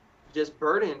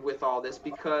burdened with all this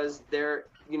because they're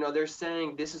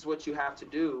saying this is what you have to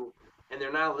do, and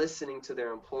they're not listening to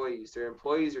their employees. Their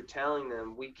employees are telling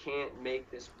them, we can't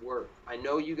make this work. I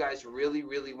know you guys really,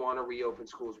 really want to reopen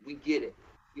schools. We get it.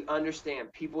 We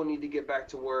understand people need to get back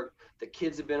to work. The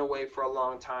kids have been away for a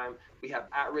long time. We have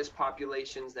at-risk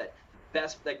populations that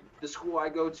like the school I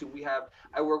go to,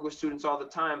 I work with students all the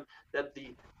time that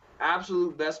the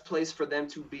absolute best place for them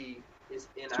to be is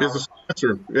in our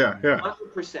classroom. Yeah.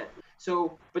 100%.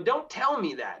 So, but don't tell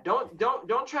me that.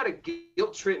 Don't try to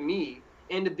guilt trip me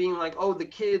into being like, oh, the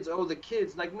kids.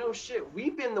 Like, no shit.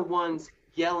 We've been the ones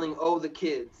yelling, oh, the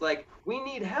kids. Like, we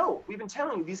need help. We've been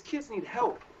telling you, these kids need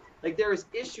help. Like, there is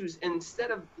issues, and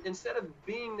instead of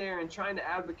being there and trying to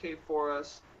advocate for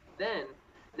us, then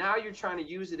now you're trying to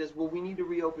use it as, well, we need to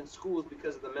reopen schools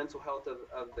because of the mental health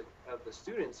of the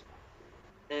students.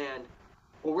 And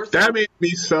what we're saying, that made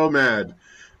me so mad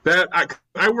That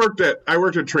I worked at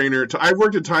trainer. I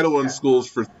worked at Title I schools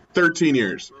for 13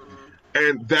 years,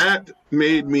 and that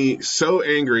made me so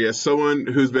angry as someone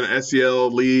who's been an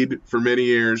SEL lead for many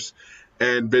years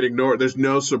and been ignored. There's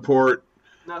no support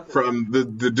from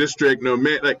the district. No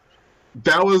man, like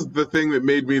that was the thing that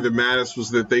made me the maddest,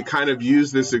 was that they kind of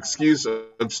used this excuse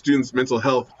of students' mental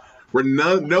health, where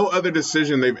no other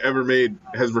decision they've ever made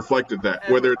has reflected that,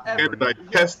 whether it's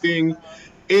standardized testing,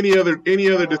 any other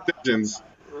decisions.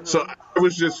 So I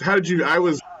was just, I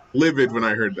was livid when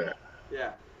I heard that.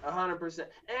 Yeah, 100%.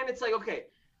 And it's like, okay,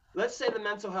 let's say the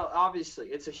mental health, obviously,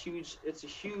 it's a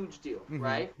huge deal,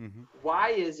 right? Why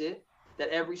is it that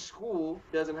every school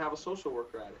doesn't have a social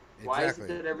worker at it? Why is it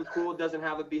that every school doesn't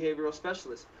have a behavioral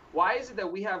specialist? Why is it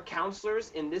that we have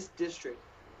counselors in this district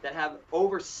that have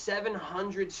over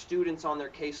 700 students on their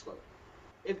caseload?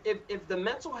 If the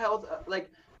mental health,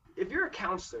 if you're a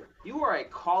counselor, you are a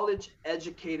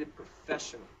college-educated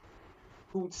professional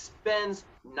who spends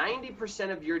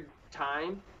 90% of your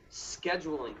time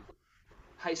scheduling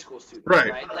high school students,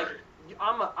 right? Like,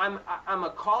 I'm a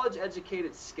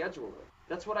college-educated scheduler.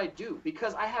 That's what I do,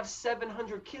 because I have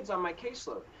 700 kids on my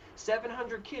caseload.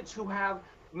 700 kids who have,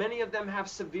 many of them have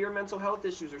severe mental health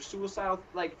issues or suicidal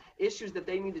issues that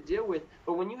they need to deal with.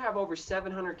 But when you have over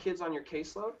 700 kids on your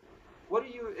caseload, what are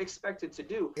you expected to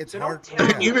do? It's hard.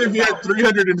 Even if you had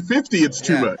 350, it's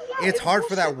too much. It's hard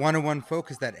for that one-on-one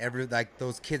focus that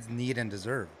those kids need and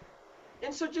deserve.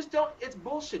 And so just don't. It's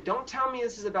bullshit. Don't tell me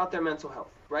this is about their mental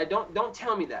health, right? Don't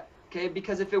tell me that, okay?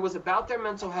 Because if it was about their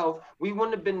mental health, we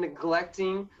wouldn't have been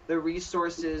neglecting the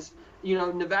resources. You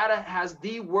know, Nevada has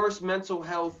the worst mental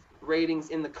health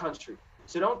ratings in the country.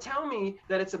 So don't tell me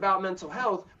that it's about mental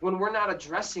health when we're not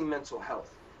addressing mental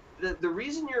health. The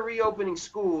reason you're reopening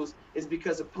schools is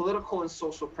because of political and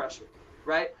social pressure,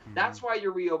 right? That's why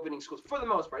you're reopening schools, for the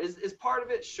most part. Is part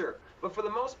of it? Sure. But for the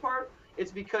most part,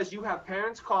 it's because you have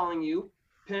parents calling you,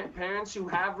 parents who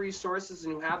have resources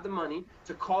and who have the money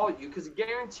to call you, because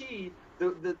guaranteed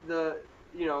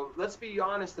let's be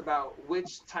honest about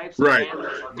which types of families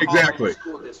are calling the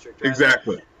school district. Right?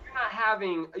 Exactly. You're not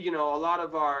having, a lot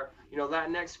of our,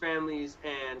 Latinx families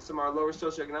and some of our lower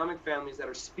socioeconomic families that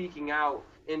are speaking out,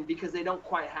 and because they don't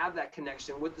quite have that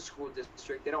connection with the school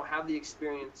district, they don't have the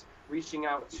experience reaching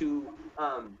out to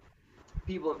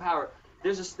people in power.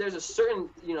 There's a certain,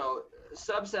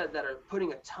 subset that are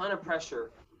putting a ton of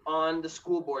pressure on the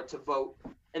school board to vote.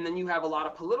 And then you have a lot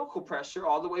of political pressure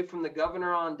all the way from the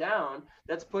governor on down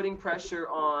that's putting pressure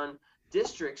on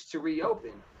districts to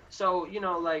reopen. So,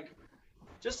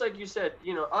 just like you said,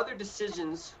 other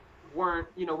decisions weren't,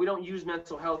 we don't use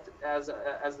mental health as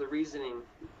the reasoning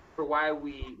for why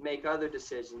we make other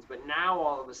decisions. But now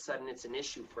all of a sudden it's an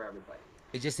issue for everybody.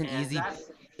 It's just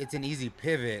it's an easy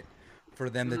pivot for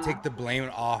them to take the blame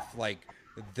off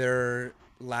their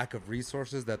lack of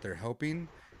resources that they're helping,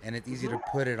 and it's easy to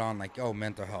put it on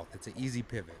mental health. It's an easy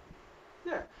pivot.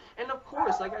 Yeah, and of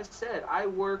course, like I said,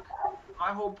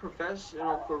 my whole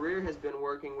professional career has been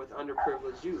working with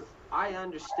underprivileged youth. I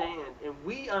understand, and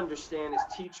we understand as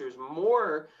teachers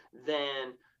more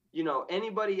than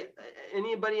anybody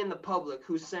in the public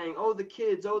who's saying, oh the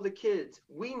kids.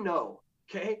 We know,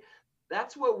 okay?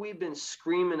 That's what we've been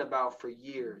screaming about for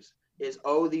years, is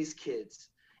these kids.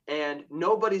 And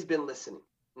nobody's been listening.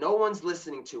 No one's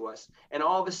listening to us. And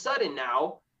all of a sudden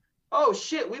now, oh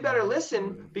shit, we better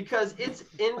listen because it's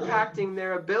impacting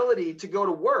their ability to go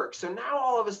to work. So now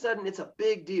all of a sudden it's a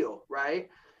big deal, right?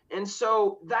 And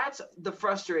so that's the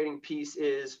frustrating piece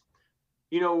is,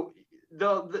 the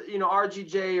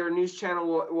RGJ or News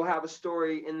Channel will have a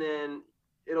story, and then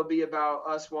it'll be about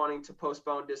us wanting to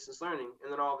postpone distance learning,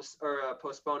 and then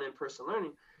postpone in-person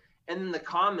learning, and then the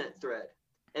comment thread.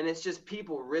 And it's just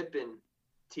people ripping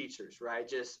teachers, right?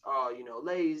 Just,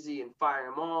 lazy and fire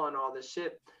them all this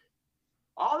shit.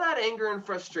 All that anger and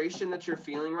frustration that you're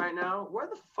feeling right now, where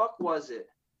the fuck was it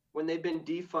when they've been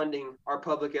defunding our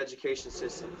public education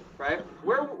system, right?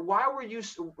 Where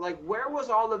was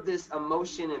all of this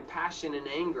emotion and passion and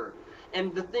anger?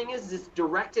 And the thing is, it's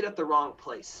directed at the wrong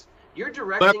place. You're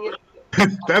directing it.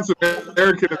 That's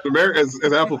American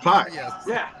as apple pie. Yes.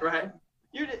 Yeah, right.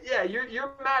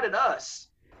 You're mad at us.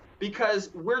 Because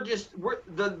the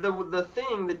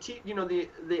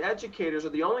educators are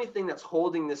the only thing that's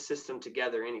holding this system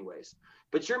together anyways.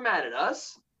 But you're mad at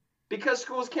us because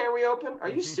schools can't reopen? Are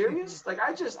you serious? I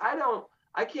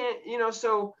can't,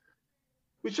 so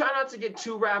we try not to get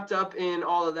too wrapped up in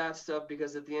all of that stuff,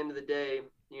 because at the end of the day,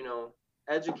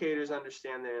 educators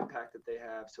understand the impact that they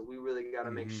have. So we really got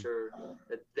to make sure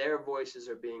that their voices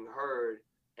are being heard.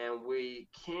 And we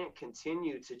can't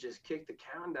continue to just kick the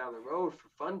can down the road for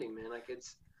funding, man.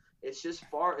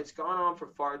 It's gone on for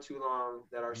far too long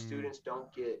that our students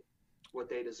don't get what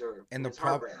they deserve. And it's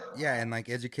heartbreaking. and like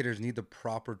educators need the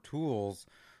proper tools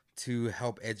to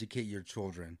help educate your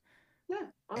children. Yeah.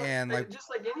 And like just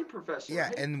like any profession. Yeah,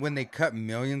 right? and when they cut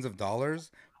millions of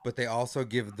dollars, but they also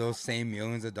give those same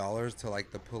millions of dollars to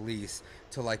like the police,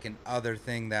 to like an other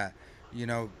thing that, you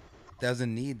know,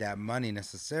 doesn't need that money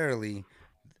necessarily,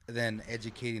 than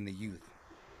educating the youth.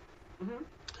 Mm-hmm.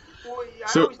 Well, yeah,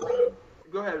 So- I always think,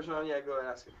 go ahead, Sean. Yeah, go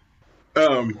ahead, ask it.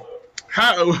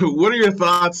 What are your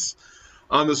thoughts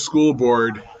on the school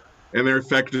board and their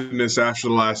effectiveness after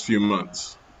the last few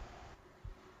months?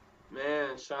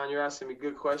 Man, Sean, you're asking me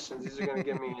good questions. These are gonna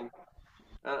get me.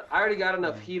 I already got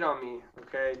enough heat on me.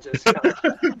 Okay, just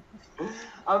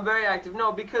I'm very active.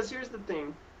 No, because here's the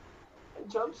thing. Hey,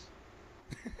 Jumps.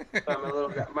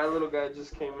 Sorry, my little guy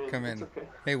just came in. Come It's in. okay.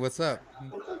 Hey, what's up?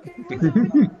 It's okay.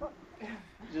 What's up?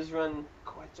 Just run.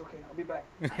 Oh, it's okay. I'll be back.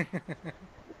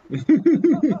 He's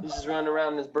just running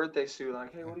around in his birthday suit,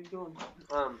 like, hey, what are you doing?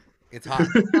 It's hot.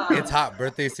 It's hot.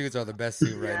 Birthday suits are the best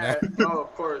suit right Yeah. now. Oh,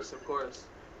 of course.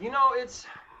 You know, it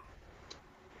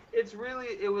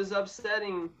was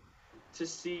upsetting to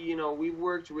see, you know, we've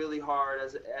worked really hard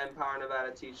as Empower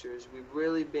Nevada teachers. We've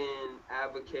really been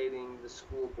advocating the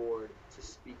school board to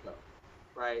speak up,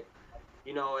 right?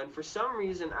 You know, and for some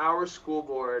reason, our school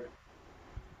board,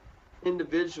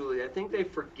 individually, I think they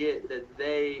forget that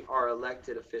they are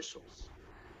elected officials,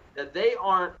 that they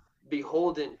aren't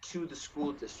beholden to the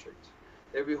school district.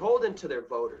 They're beholden to their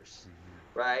voters,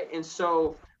 right? And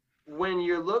so when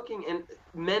you're looking, and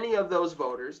many of those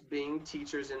voters being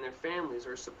teachers and their families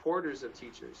or supporters of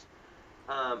teachers,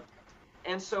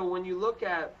 and so when you look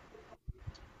at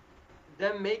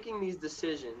them making these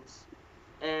decisions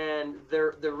and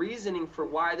the reasoning for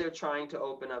why they're trying to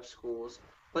open up schools,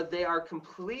 but they are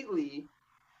completely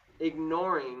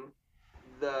ignoring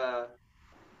the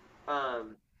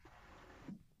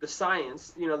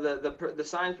science, you know, the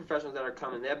science professionals that are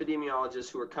coming, the epidemiologists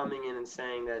who are coming in and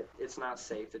saying that it's not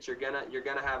safe, that you're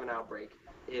gonna have an outbreak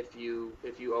if you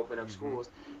open up schools.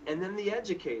 And then the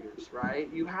educators, right?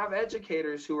 You have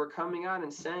educators who are coming out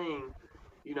and saying,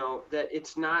 you know, that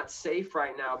it's not safe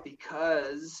right now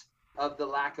because of the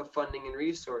lack of funding and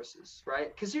resources,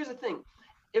 right? Because here's the thing,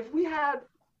 if we had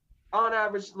on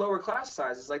average lower class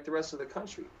sizes like the rest of the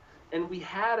country, and we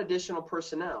had additional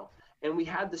personnel, and we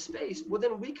had the space, well,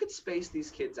 then we could space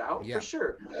these kids out for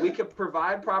sure. We could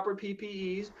provide proper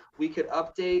PPEs. We could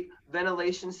update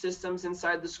ventilation systems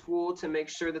inside the school to make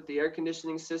sure that the air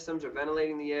conditioning systems are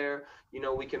ventilating the air. You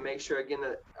know, we can make sure, again,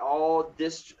 that all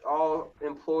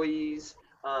employees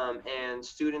and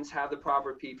students have the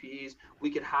proper PPEs. We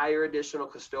could hire additional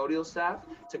custodial staff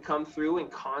to come through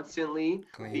and constantly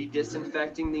be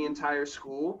disinfecting the entire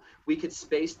school. We could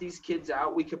space these kids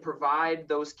out. We could provide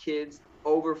those kids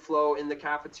overflow in the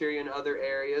cafeteria and other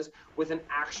areas with an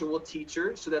actual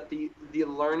teacher, so that the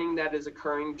learning that is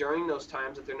occurring during those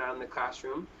times that they're not in the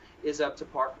classroom is up to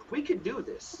par. We could do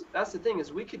this. That's the thing,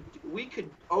 is we could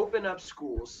open up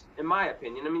schools, in my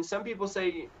opinion. I mean, some people say,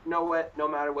 you know what, no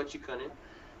matter what, you couldn't.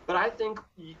 But I think,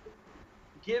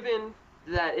 given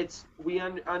that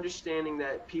understanding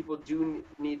that people do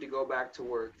need to go back to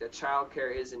work, that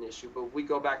childcare is an issue, but we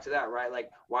go back to that, right?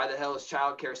 Like, why the hell is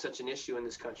childcare such an issue in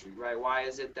this country, right? Why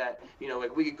is it that, you know,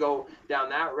 like, we could go down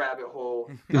that rabbit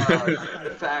hole,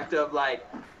 the fact of, like,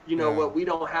 you know what, we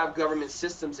don't have government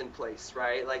systems in place,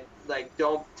 right? Like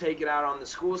don't take it out on the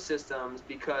school systems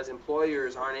because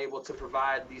employers aren't able to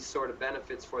provide these sort of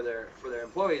benefits for their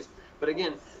employees. But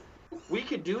again, we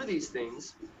could do these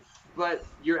things, but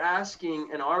you're asking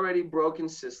an already broken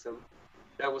system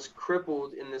that was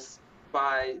crippled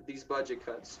by these budget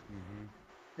cuts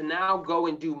to now go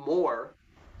and do more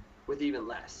with even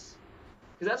less.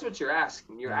 Because that's what you're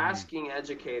asking. You're asking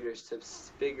educators to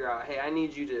figure out, hey, I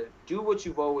need you to do what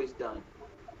you've always done,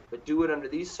 but do it under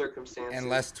these circumstances. And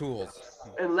less tools.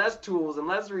 And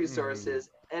less resources.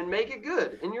 And make it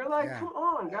good. And you're like, come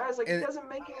on, guys. Like, it doesn't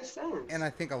make any sense. And I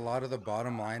think a lot of the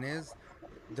bottom line is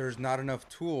there's not enough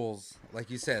tools. Like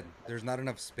you said, there's not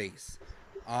enough space.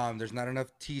 There's not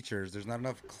enough teachers. There's not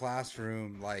enough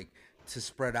classroom, like, to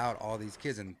spread out all these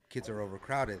kids, and kids are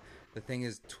overcrowded. The thing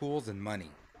is tools and money.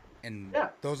 And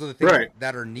those are the things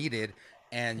that are needed,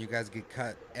 and you guys get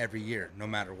cut every year, no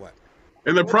matter what.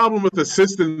 And the problem with the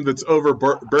system that's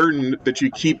overburdened, that you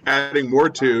keep adding more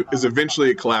to, is eventually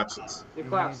it collapses. It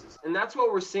collapses. And that's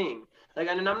what we're seeing. Like,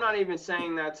 and I'm not even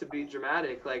saying that to be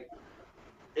dramatic. Like,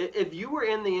 if you were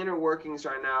in the inner workings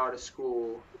right now at a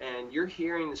school and you're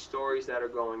hearing the stories that are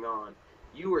going on,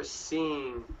 you are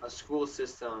seeing a school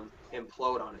system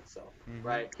implode on itself,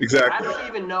 right? Exactly. I don't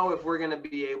even know if we're going to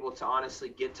be able to honestly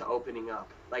get to opening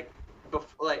up. Like,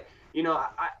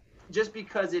 just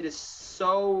because it is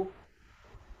so,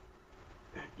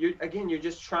 you're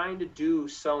just trying to do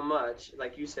so much,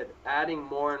 like you said, adding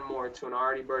more and more to an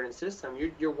already burdened system.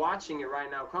 You're watching it right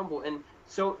now crumble. And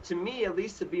so to me, at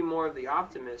least, to be more of the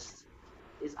optimist,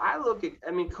 is I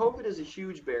mean, COVID is a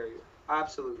huge barrier,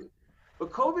 absolutely. But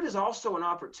COVID is also an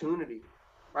opportunity,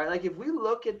 right? Like, if we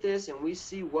look at this and we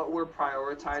see what we're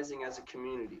prioritizing as a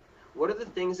community, what are the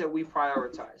things that we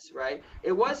prioritize, right?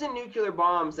 It wasn't nuclear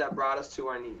bombs that brought us to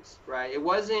our knees, right? It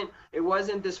wasn't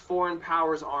this foreign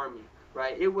powers army,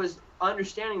 right? It was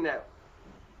understanding that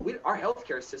our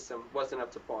healthcare system wasn't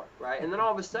up to par, right? And then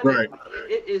all of a sudden, Right.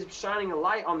 it is shining a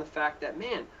light on the fact that,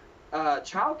 man,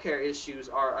 childcare issues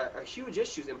are huge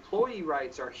issues. Employee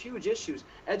rights are huge issues.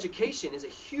 Education is a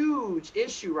huge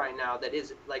issue right now. That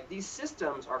is, like, these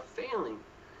systems are failing.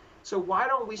 So why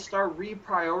don't we start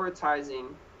reprioritizing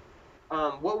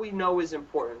what we know is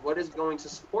important, what is going to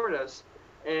support us,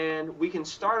 and we can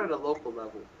start at a local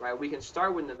level, right? We can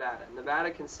start with Nevada.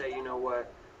 Nevada can say, you know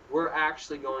what, we're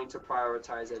actually going to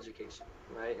prioritize education,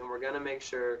 right? And we're going to make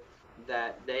sure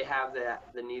that they have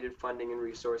the needed funding and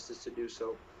resources to do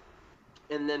so.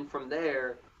 And then from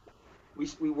there,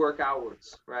 we work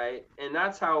outwards, right? And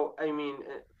that's how, I mean,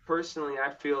 personally,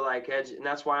 I feel like and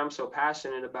that's why I'm so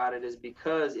passionate about it, is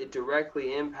because it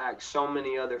directly impacts so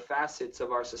many other facets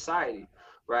of our society,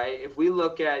 right? If we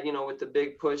look at, with the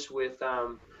big push with,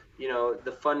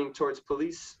 the funding towards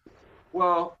police,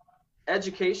 well,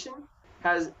 education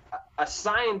has a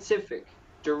scientific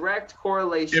direct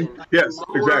correlation Yes, to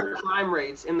lower exactly. crime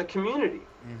rates in the community.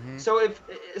 So if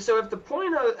the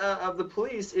point of the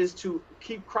police is to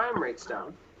keep crime rates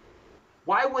down,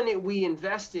 why wouldn't we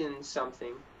invest in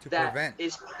something that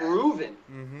is proven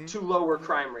to lower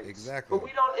crime rates? Exactly. But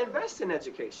we don't invest in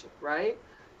education, right?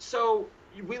 So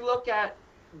we look at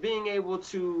being able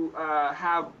to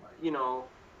have,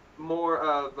 more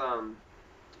of,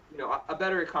 a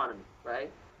better economy,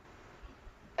 right?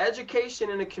 Education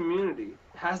in a community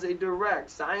has a direct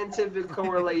scientific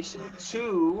correlation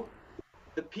to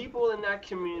the people in that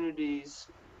community's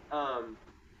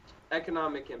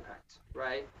economic impact,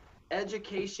 right?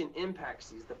 Education impacts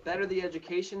these. The better the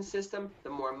education system, the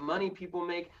more money people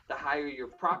make, the higher your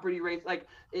property rates. Like,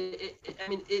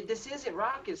 this isn't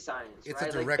rocket science, It's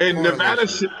right? a direct And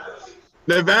correlation.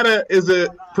 Nevada is a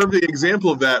perfect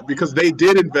example of that, because they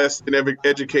did invest in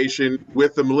education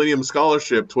with the Millennium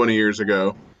Scholarship 20 years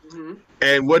ago.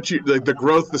 And the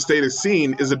growth the state has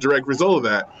seen is a direct result of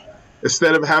that.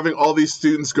 Instead of having all these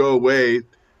students go away,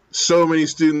 so many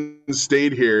students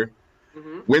stayed here,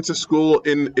 went to school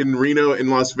in Reno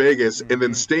and Las Vegas, and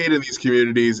then stayed in these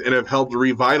communities and have helped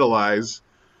revitalize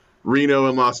Reno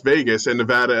and Las Vegas and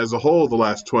Nevada as a whole the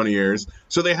last 20 years.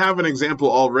 So they have an example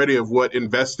already of what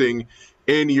investing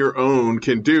in your own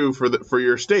can do for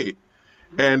your state.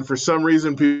 And for some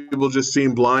reason, people just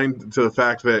seem blind to the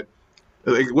fact that,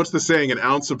 like, what's the saying? An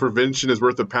ounce of prevention is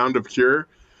worth a pound of cure.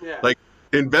 Yeah. Like,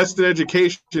 invest in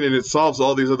education and it solves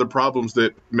all these other problems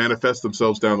that manifest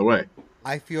themselves down the way.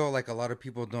 I feel like a lot of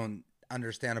people don't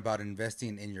understand about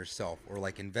investing in yourself, or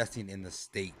like investing in the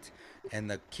state and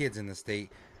the kids in the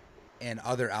state, and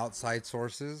other outside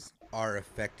sources are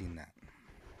affecting that.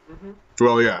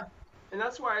 Well, yeah. And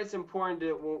that's why it's important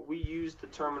that when we use the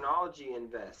terminology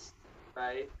invest,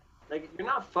 right? Like, you're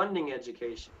not funding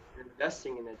education, you're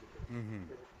investing in education.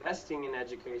 You're investing in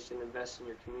education, invest in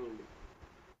your community.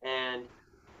 And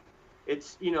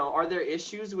it's, are there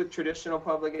issues with traditional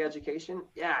public education?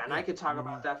 Yeah, and I could talk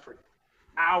about that for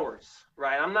hours,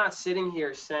 right? I'm not sitting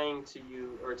here saying to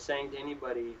you or saying to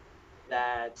anybody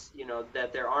that,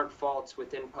 that there aren't faults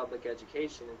within public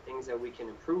education and things that we can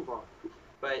improve on.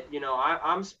 But,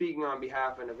 I'm speaking on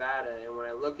behalf of Nevada, and when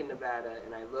I look in Nevada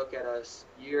and I look at us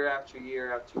year after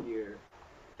year after year,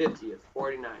 50th,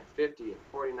 49th, 50th,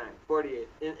 49th,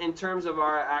 48th, in terms of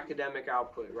our academic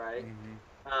output, right?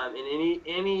 In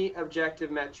any objective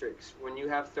metrics, when you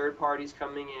have third parties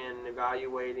coming in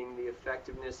evaluating the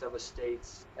effectiveness of a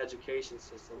state's education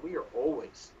system, we are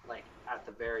always, like, at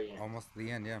the very end. Almost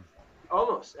the end, yeah.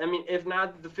 Almost. I mean, if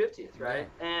not the 50th, right?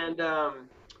 Yeah.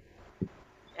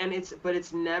 And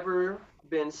it's never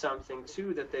been something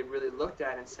too that they've really looked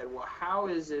at and said, well, how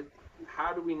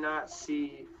do we not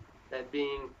see that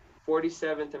being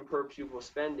 47th in per pupil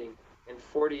spending and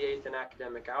 48th in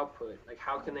academic output? Like,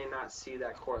 how can they not see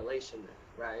that correlation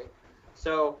there, right?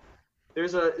 So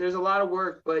there's a lot of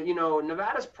work, but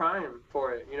Nevada's prime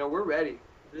for it. We're ready.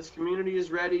 This community is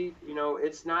ready.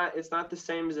 It's not the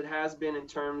same as it has been in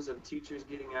terms of teachers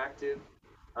getting active.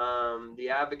 the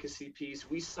advocacy piece.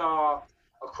 We saw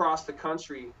across the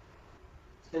country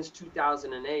since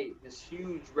 2008 this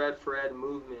huge Red for Ed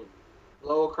movement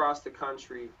blow across the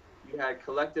country. You had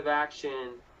collective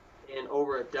action in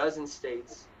over a dozen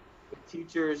states with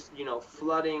teachers,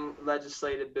 flooding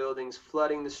legislative buildings,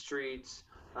 flooding the streets.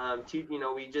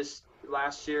 We just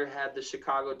last year had the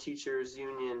Chicago Teachers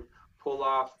Union pull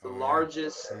off the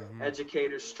largest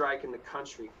educators strike in the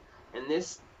country, and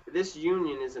this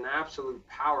union is an absolute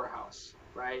powerhouse,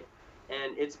 right?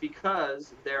 And it's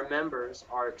because their members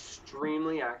are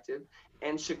extremely active.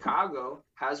 And Chicago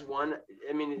has one.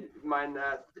 I mean,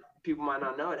 people might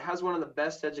not know it has one of the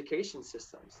best education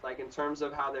systems, like in terms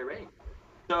of how they rate.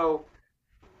 So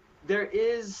there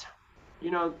is,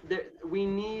 we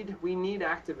need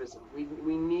activism.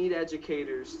 We need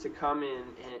educators to come in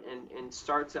and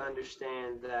start to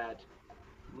understand that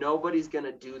nobody's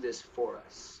gonna do this for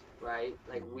us, right?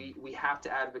 Like we have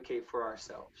to advocate for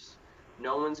ourselves.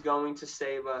 No one's going to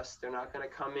save us. They're not going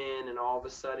to come in and all of a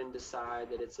sudden decide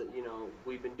that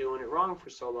we've been doing it wrong for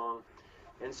so long.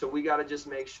 And so we got to just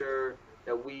make sure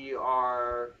that we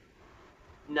are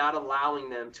not allowing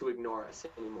them to ignore us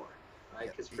anymore, right?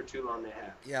 Because for too long they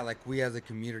have. Yeah, like we as a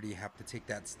community have to take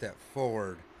that step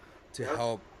forward to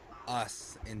help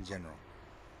us in general.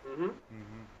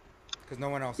 Because no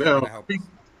one else is going to help us.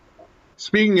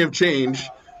 Speaking of change,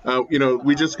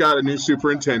 we just got a new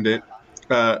superintendent,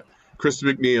 Krista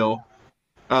McNeil.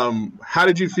 How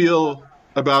did you feel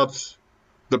about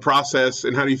the process,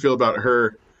 and how do you feel about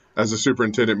her as a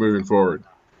superintendent moving forward?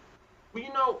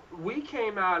 Well, we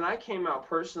came out, and I came out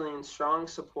personally in strong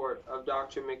support of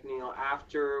Dr. McNeil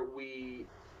after we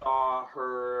saw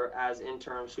her as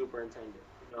interim superintendent.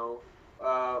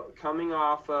 Coming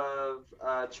off of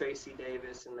Tracy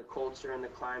Davis and the culture and the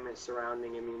climate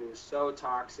surrounding him, it was so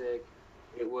toxic.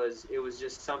 It was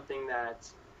just something that,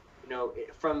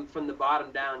 from the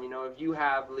bottom down, if you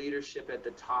have leadership at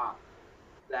the top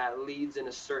that leads in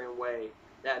a certain way,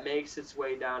 that makes its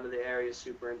way down to the area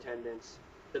superintendents,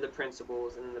 to the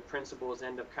principals, and then the principals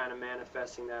end up kind of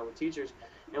manifesting that with teachers.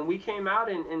 And we came out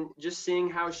and just seeing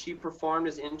how she performed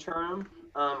as interim,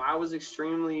 I was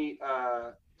extremely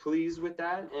pleased with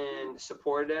that and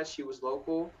supported that. She was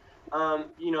local.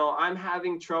 I'm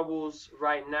having troubles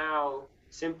right now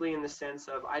simply in the sense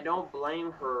of I don't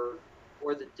blame her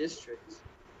or the district,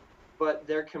 but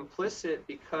they're complicit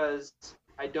because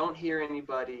I don't hear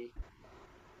anybody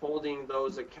holding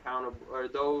those accountable, or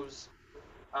those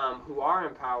who are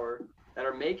in power that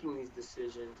are making these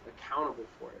decisions accountable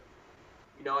for it.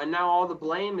 And now all the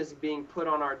blame is being put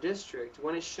on our district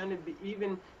when it shouldn't be.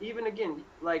 Even again,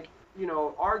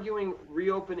 arguing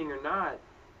reopening or not,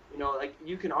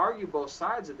 you can argue both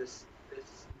sides of this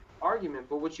argument,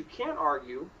 but what you can't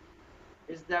argue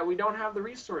is that we don't have the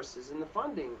resources and the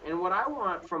funding. And what I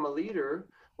want from a leader,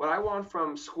 what I want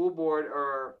from school board,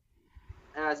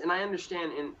 and I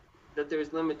understand that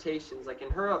there's limitations, like in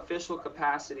her official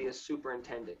capacity as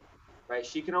superintendent, right?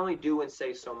 She can only do and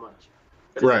say so much.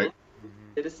 But right.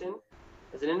 As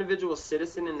an individual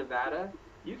citizen in Nevada,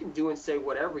 you can do and say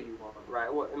whatever you want, right?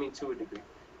 To a degree.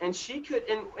 And she could,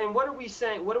 and what are we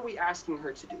saying? What are we asking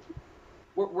her to do?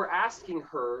 We're asking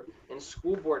her and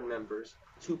school board members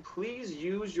to please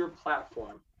use your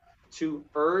platform to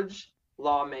urge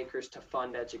lawmakers to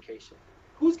fund education.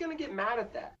 Who's going to get mad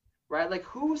at that, right?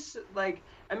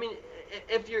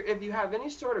 If you have any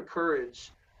sort of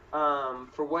courage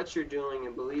for what you're doing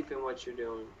and belief in what you're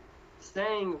doing,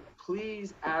 saying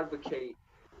please advocate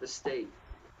the state.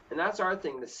 And that's our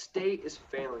thing. The state is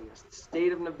failing us. The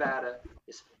state of Nevada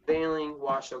is failing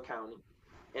Washoe County.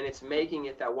 And it's making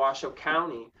it that Washoe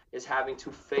County is having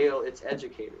to fail its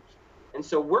educators. And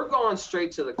so we're going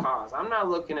straight to the cause. I'm not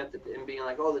looking at and being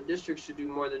like, the district should do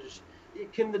more.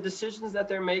 Can the decisions that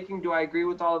they're making, do I agree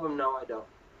with all of them? No, I don't.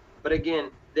 But again,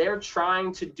 they're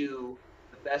trying to do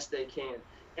the best they can.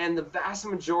 And the vast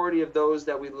majority of those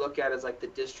that we look at as like the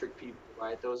district people,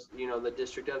 right? Those, the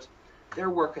district devs, they're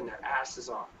working their asses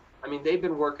off. They've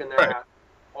been working their ass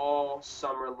all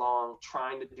summer long,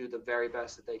 trying to do the very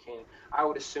best that they can. I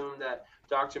would assume that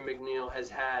Dr. McNeil has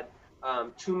had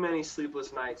too many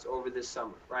sleepless nights over this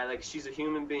summer, right? Like, she's a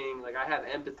human being. Like, I have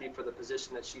empathy for the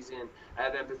position that she's in. I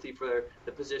have empathy for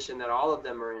the position that all of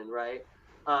them are in, right?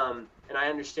 And I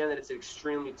understand that it's an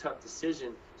extremely tough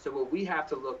decision. So what we have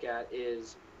to look at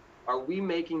is, are we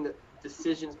making the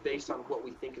decisions based on what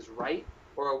we think is right,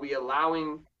 or are we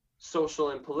allowing social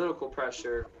and political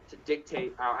pressure to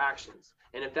dictate our actions?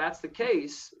 And if that's the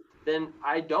case, then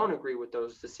I don't agree with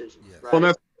those decisions. Yes. Right?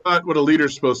 Well, not what a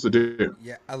leader's supposed to do.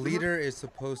 Yeah, a leader is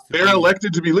supposed to They're be,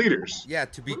 elected to be leaders. yeah,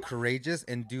 to be courageous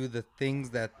and do the things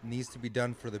that needs to be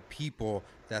done for the people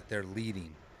that they're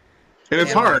leading. And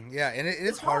it's And, hard. like, yeah, and it is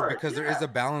It's hard hard, because there yeah. is a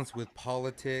balance with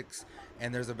politics,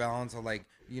 and there's a balance of, like,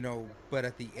 you know, but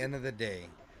at the end of the day,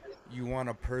 you want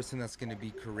a person that's going to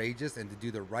be courageous and to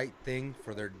do the right thing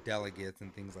for their delegates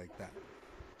and things like that.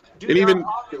 Do And the even-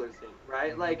 unpopular thing,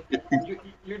 right? Like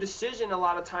your decision a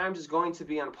lot of times is going to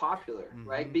be unpopular,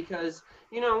 right? Because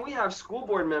we have school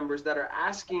board members that are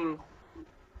asking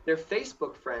their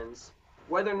Facebook friends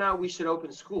whether or not we should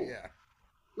open school. Yeah.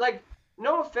 Like,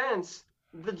 no offense,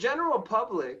 the general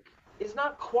public is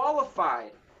not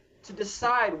qualified to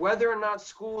decide whether or not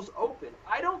schools open.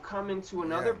 I don't come into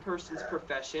another person's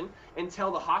profession and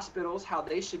tell the hospitals how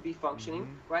they should be functioning,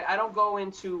 right? I don't go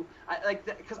into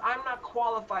because I'm not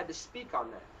qualified to speak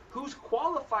on that. Who's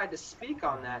qualified to speak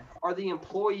on that are the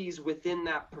employees within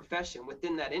that profession,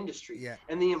 within that industry. Yeah.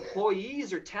 And the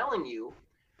employees are telling you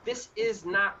this is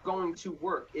not going to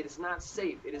work. It is not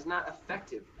safe. It is not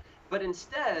effective. But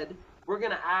instead, we're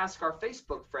going to ask our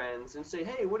Facebook friends and say,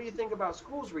 hey, what do you think about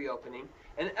schools reopening?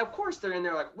 And of course, they're in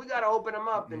there like, we got to open them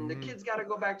up and the kids got to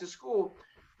go back to school.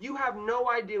 You have no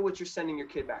idea what you're sending your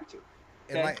kid back to.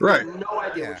 And Okay? like- You have Right. no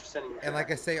idea Yeah. what you're sending your kid And like I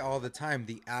back say all the time,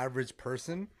 the average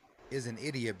person is an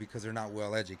idiot because they're not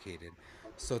well educated.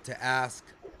 So to ask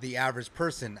the average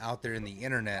person out there in the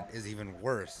internet is even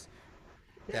worse.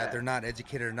 Yeah. That they're not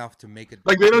educated enough to make it.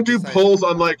 Like they don't do decide- polls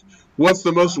on like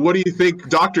what do you think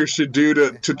doctors should do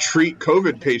to treat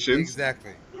COVID patients?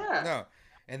 Exactly. Yeah. No.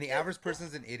 And the average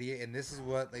person's an idiot, and this is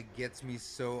what like gets me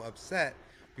so upset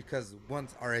because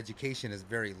once our education is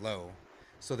very low,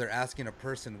 so they're asking a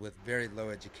person with very low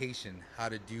education how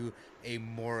to do a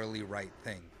morally right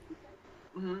thing.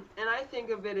 And I think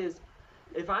of it as,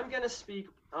 if I'm going to speak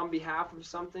on behalf of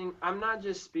something, I'm not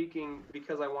just speaking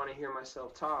because I want to hear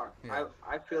myself talk. Yeah.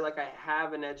 I feel like I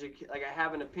have I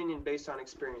have an opinion based on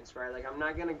experience, right? Like I'm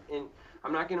not going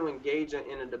to engage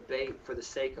in a debate for the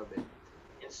sake of it.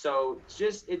 And so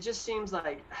it just seems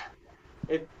like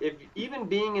if even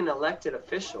being an elected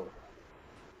official,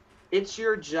 it's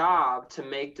your job to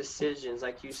make decisions,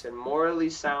 like you said, morally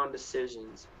sound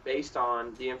decisions based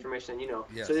on the information you know.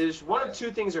 Yes. So there's one of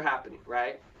two things are happening,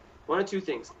 right? One of two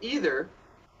things. Either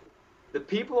the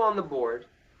people on the board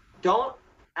don't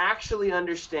actually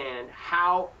understand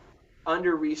how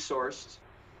under-resourced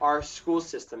our school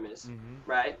system is,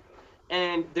 right?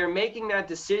 And they're making that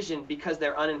decision because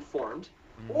they're uninformed,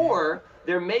 or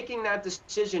they're making that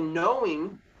decision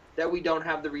knowing that we don't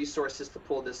have the resources to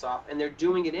pull this off, and they're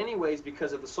doing it anyways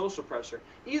because of the social pressure.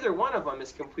 Either one of them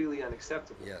is completely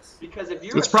unacceptable. Yes. Because if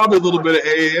you're It's probably a little bit of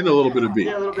A and a little bit of B.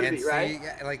 yeah, a little bit And of B, right? see,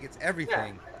 yeah, like it's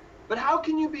everything. But how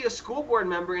can you be a school board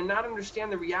member and not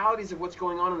understand the realities of what's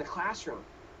going on in the classroom?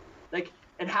 Like,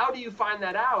 and how do you find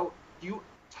that out? You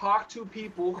talk to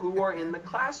people who are in the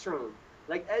classroom.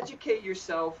 Like, educate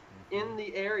yourself in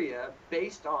the area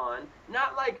based on,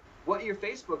 not like what your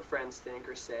Facebook friends think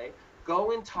or say.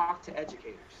 Go and talk to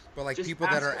educators. But like Just people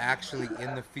that ask are them. actually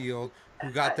in the field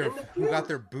who got their In the who got field.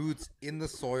 their boots in the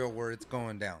soil where it's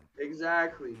going down.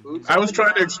 Exactly. Boots I on was the trying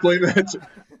to ground. explain that to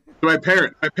my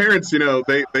parents. My parents,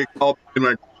 they called in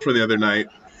my for the other night.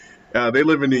 They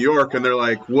live in New York, and they're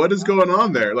like, "What is going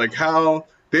on there? Like, how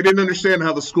they didn't understand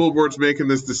how the school board's making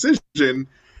this decision." And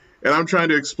I'm trying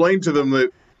to explain to them that,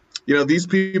 these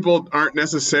people aren't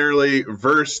necessarily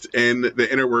versed in the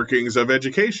inner workings of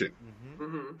education.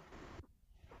 Mm-hmm.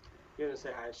 You're gonna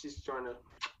say hi. She's trying to.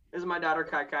 This is my daughter,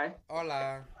 Kai Kai.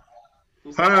 Hola.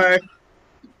 You say Hi.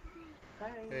 Hi.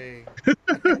 Hey.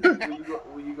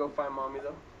 Will you go find mommy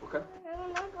though? Okay.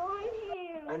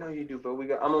 I know you do, but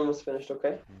I'm almost finished,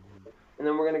 okay? And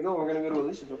then we're gonna go to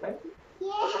Alicia's, okay?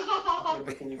 Okay,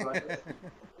 but can you go ahead?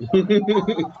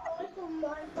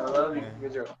 I love you.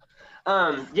 Good job.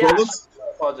 Yeah. Well, let's-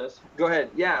 Apologize. Go ahead.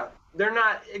 Yeah, they're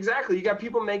not exactly. You got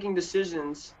people making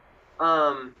decisions,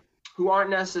 who aren't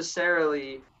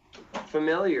necessarily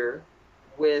familiar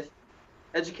with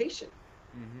education.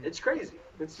 It's crazy.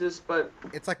 It's just, but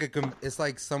It's like it's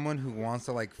like someone who wants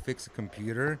to like fix a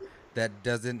computer that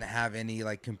doesn't have any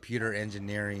like computer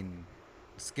engineering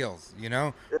skills,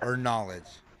 or knowledge.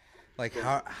 Like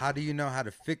how do you know how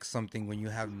to fix something when you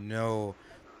have no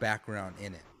background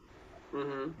in it?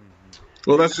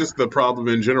 Well, that's just the problem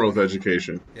in general with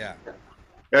education. Yeah.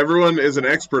 Everyone is an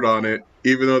expert on it,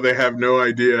 even though they have no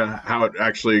idea how it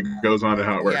actually goes on and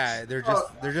how it works. Yeah,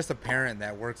 they're just a parent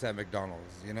that works at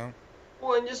McDonald's,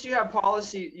 well, and just you have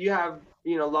policy. You have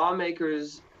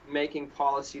lawmakers making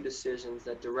policy decisions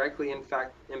that directly, in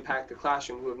fact, impact the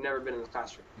classroom who have never been in the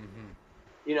classroom.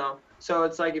 So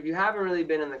it's like if you haven't really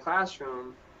been in the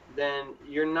classroom, then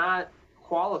you're not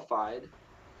qualified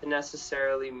to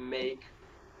necessarily make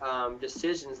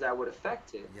decisions that would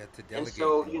affect it. Yeah, to delegate. And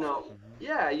so,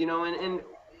 yeah, and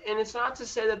it's not to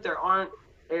say that there aren't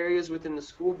areas within the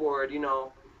school board, we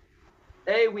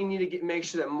need to make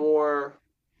sure that more,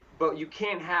 but you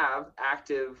can't have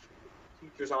active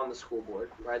teachers on the school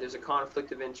board, right? There's a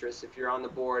conflict of interest if you're on the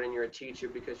board and you're a teacher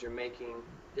because you're making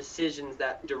decisions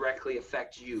that directly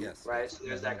affect you, Yes, right? yes. So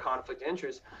there's that conflict of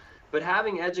interest. But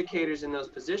having educators in those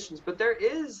positions, but there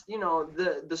is,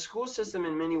 the school system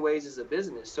in many ways is a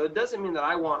business. So it doesn't mean that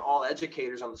I want all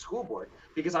educators on the school board,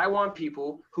 because I want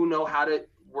people who know how to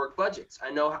work budgets.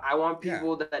 I want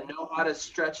people that know how to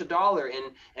stretch a dollar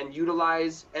and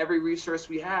utilize every resource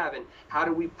we have, and how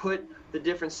do we put the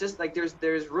different systems, like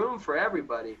there's room for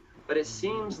everybody. But it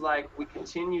seems like we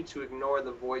continue to ignore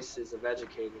the voices of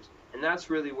educators. And that's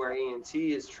really where ENT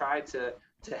has tried to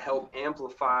help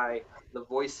amplify the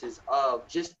voices of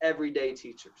just everyday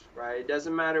teachers, right? It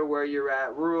doesn't matter where you're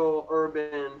at, rural,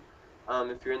 urban,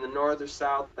 if you're in the north or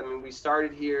south. I mean, we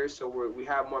started here, so we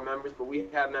have more members, but we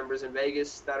have members in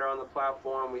Vegas that are on the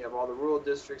platform. We have all the rural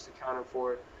districts accounted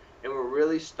for, and we're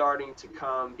really starting to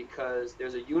come because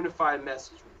there's a unified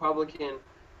message: Republican,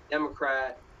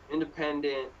 Democrat,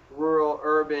 independent, rural,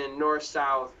 urban, north,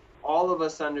 south. All of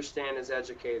us understand as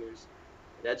educators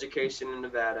that education in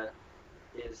Nevada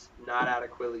is not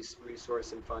adequately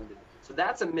resourced and funded. So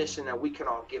that's a mission that we can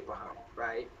all get behind,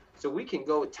 right? So we can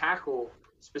go tackle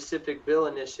specific bill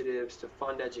initiatives to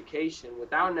fund education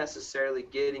without necessarily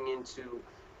getting into,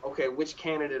 okay, which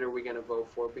candidate are we going to vote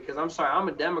for? Because I'm sorry, I'm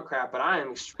a Democrat, but I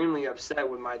am extremely upset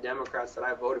with my Democrats that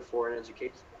I voted for in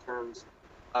education terms.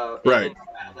 Right.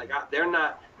 They're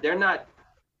not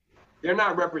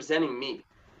representing me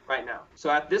right now. So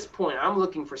at this point, I'm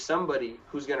looking for somebody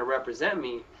who's going to represent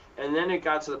me. And then it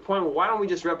got to the point, well, why don't we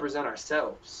just represent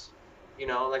ourselves?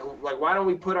 Why don't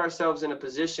we put ourselves in a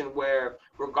position where,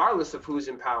 regardless of who's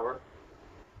in power,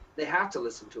 they have to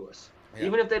listen to us. Yeah.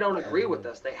 Even if they don't agree with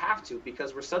us, they have to,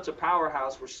 because we're such a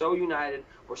powerhouse. We're so united.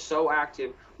 We're so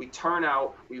active. We turn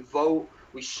out, we vote,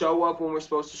 we show up when we're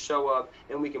supposed to show up,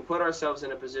 and we can put ourselves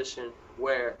in a position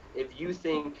where if you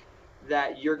think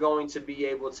that you're going to be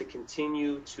able to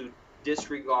continue to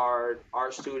disregard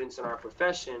our students and our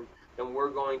profession, then we're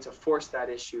going to force that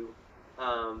issue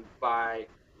by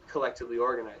collectively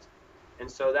organizing. And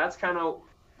so that's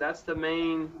the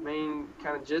main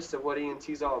kind of gist of what ENT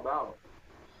is all about.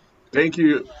 Thank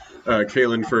you,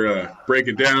 Kaylin, for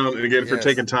breaking down, and again for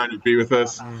taking time to be with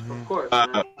us. Of course,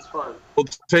 it's fun. We'll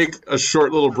take a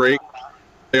short little break.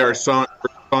 Our song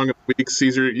of the week.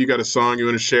 Caesar, you got a song you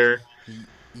want to share?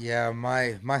 Yeah,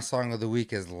 my song of the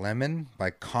week is "Lemon" by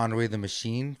Conway the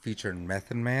Machine, featuring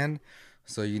Method Man.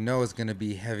 So it's going to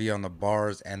be heavy on the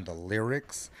bars and the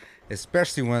lyrics,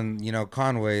 especially when,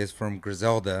 Conway is from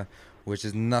Griselda, which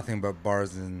is nothing but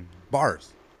bars and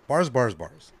bars.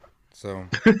 So,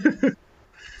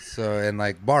 and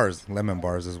like bars, lemon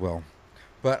bars as well.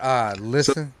 But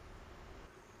listen.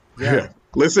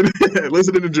 Listen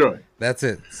and enjoy. That's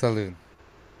it. Salud.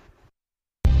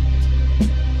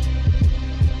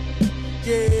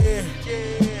 Yeah.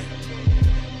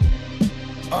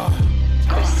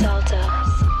 Griselda.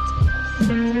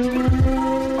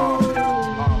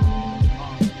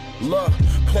 Look,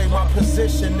 play my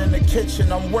position in the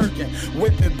kitchen, I'm working.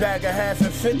 Whip it, bag of half and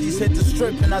 50s, hit the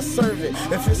strip and I serve it.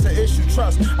 If it's an issue,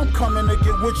 trust, I'm coming to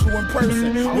get with you in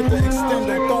person. With the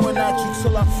extender throwing at you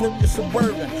till I flip your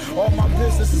Suburban. All my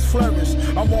businesses flourish,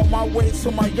 I'm on my way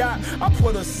to my yacht. I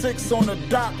put a 6 on the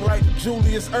dock like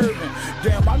Julius Erving.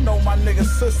 Damn, I know my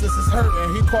nigga's sisters is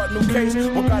hurting. He caught new case,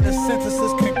 but got his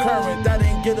sentences concurrent. That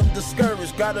ain't get him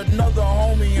discouraged. Got another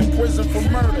homie in prison for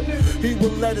murder. He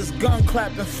would let his gun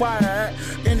clap and fire at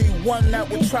anyone that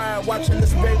would try. Watching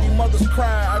this baby mother's cry,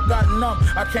 I got numb,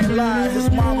 I can't lie. His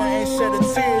mama ain't shed a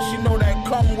tear, she know that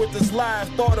come with his life.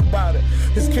 Thought about it,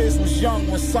 his kids was young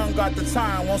when son got the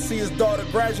time. Won't see his daughter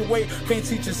graduate, can't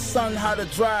teach his son how to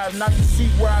drive. Not to see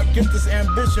where I get this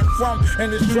ambition from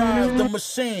and this drive, the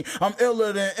machine. I'm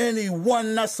iller than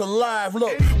anyone that's alive.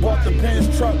 Look, bought the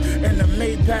Benz truck and the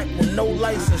Maybach with no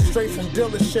license. Straight from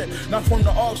dealership, not from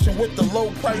the auction with the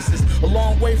low prices. A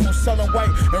long way from selling white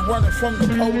and running from the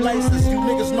polices. You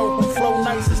niggas know who flow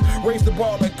nicest. Raise the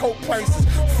ball like coke prices.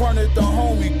 Fronted the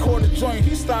homie, caught a joint,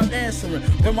 he stopped answering.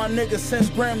 Been my nigga since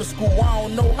grammar school, I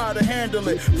don't know how to handle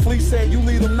it. Flea said you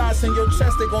leave them knots in your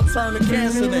chest, they gon' turn to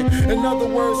cancer then. In other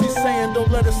words, he's saying don't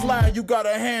let it slide, you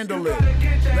gotta handle it.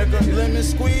 Nigga, lemon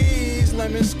squeeze,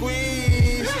 lemon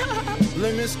squeeze.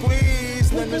 Lemon squeeze,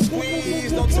 squeeze, lemon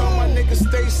squeeze. Don't tell my niggas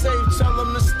stay safe, tell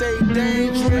them to stay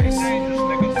dangerous.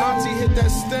 Auntie hit that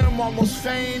stem, almost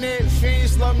fainted.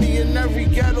 Fiends love me in every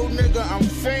ghetto, nigga, I'm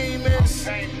famous.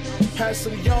 Had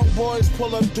some young boys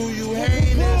pull up, do you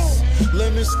heinous?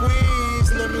 Lemon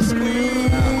squeeze, lemon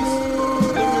squeeze.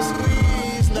 Lemon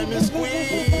squeeze, lemon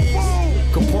squeeze.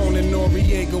 Capone and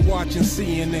Noriega watching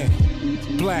CNN.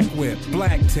 Black whip,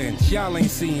 black tints, y'all ain't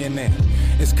seeing that.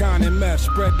 It's Con and Meth,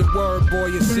 spread the word, boy,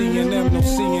 you're seeing them. No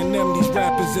seeing them, these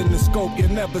rappers in the scope, you're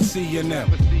never seeing them.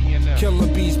 Killer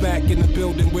bees back in the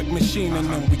building with machining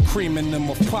them. We creaming them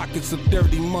of pockets of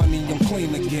dirty money, I'm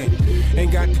clean again.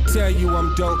 Ain't got to tell you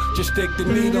I'm dope, just stick the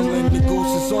needle in. The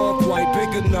goose is all quite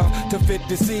big enough to fit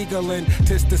the seagull in.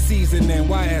 Tis the seasoning,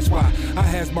 why ask why? I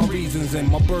has my reasons and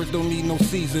my birds don't need no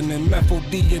seasoning. Methyl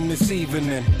D in this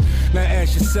evening. Now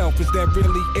ask yourself, is that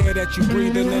really air that you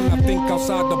breathing in? I think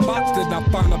outside the box, did I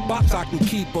find a box I can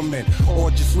keep them in?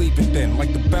 Or just leave it then,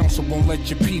 like the bouncer won't let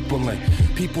your people in.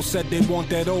 People said they want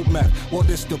that old map, well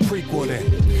this the prequel then.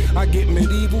 I get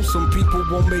medieval, some people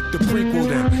won't make the prequel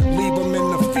then. Leave them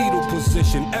in the fetal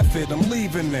position, F it, I'm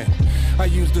leaving it. I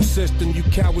use the system, you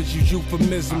cowards use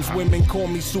euphemisms. Women call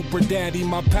me super daddy,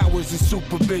 my powers is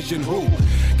supervision. Who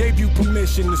gave you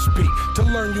permission to speak? To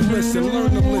learn you listen,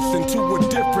 learn to listen to a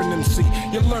different MC.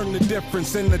 You learn the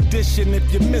difference in addition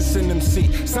if you're missing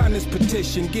MC. Sign this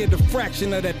petition, get a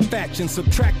fraction of that faction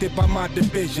subtracted by my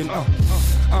division.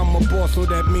 I'm a boss, so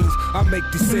that means I make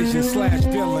decisions /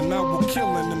 villain. I will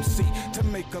kill an MC to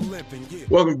make a living. Yeah.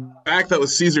 Welcome back. That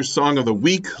was Caesar's Song of the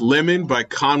Week, Lemon by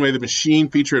Conway the Machine,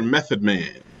 featuring Method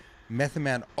Man. Method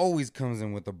Man always comes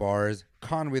in with the bars.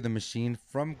 Conway the Machine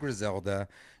from Griselda.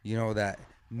 You know, that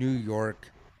New York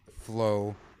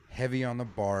flow, heavy on the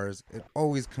bars. It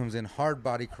always comes in hard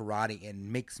body karate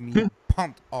and makes me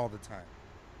pumped all the time.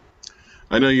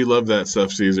 I know you love that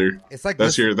stuff, Caesar. It's like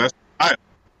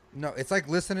No, it's like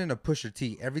listening to Pusha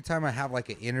T. Every time I have like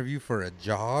an interview for a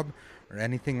job or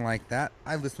anything like that,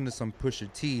 I listen to some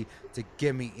Pusha T to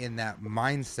get me in that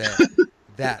mindset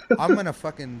that I'm going to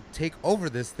fucking take over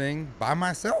this thing by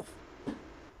myself.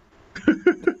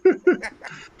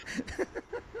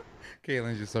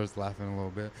 Caitlin just starts laughing a little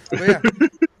bit. But yeah,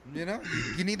 you know,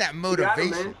 you need that motivation.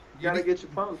 You got it, man. You gotta get your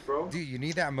pumps, bro. Dude, you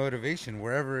need that motivation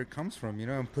wherever it comes from, you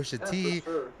know, and Pusha T,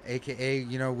 aka,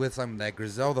 you know, with some that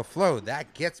Griselda flow,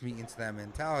 that gets me into that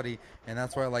mentality, and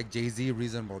that's why I like Jay-Z,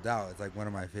 Reasonable Doubt. It's like one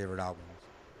of my favorite albums.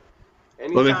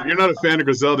 Well, if you're not a fan of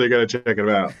Griselda, you gotta check it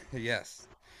out. Yes.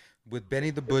 With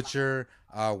Benny the Butcher,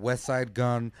 West Side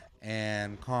Gun,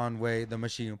 and Conway the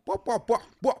Machine.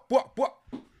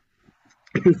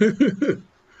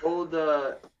 Old,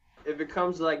 if it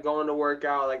comes to like going to work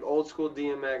out, like old school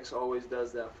DMX always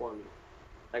does that for me.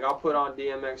 Like I'll put on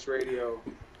DMX radio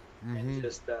and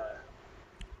just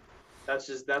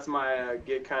that's my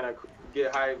get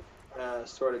high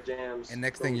sort of jams. And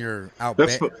next thing you're out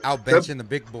benching the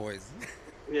big boys.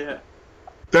 Yeah.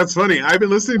 That's funny. I've been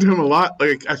listening to him a lot.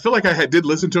 Like I feel like I did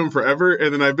listen to him forever,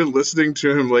 and then I've been listening to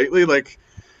him lately. Like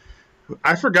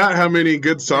I forgot how many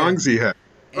good songs he had.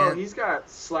 Bro, he's got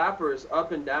slappers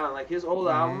up and down. Like his old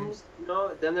albums, you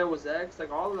know. Then there was X.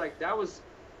 Like all like that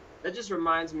just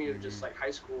reminds me of just like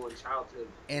high school and childhood.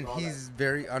 And he's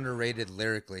very underrated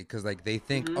lyrically because like they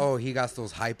think, oh, he got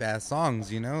those hype ass songs,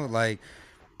 you know, like,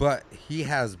 but he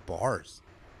has bars.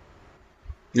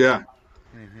 Yeah.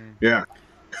 Yeah.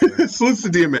 Salutes to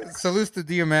DMX. Salutes to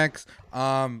DMX.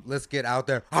 Let's get out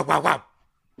there. Wow.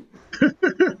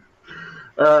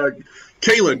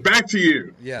 Kaylin, back to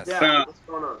you. Yes. Yeah, what's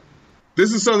going on?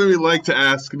 This is something we like to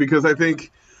ask because I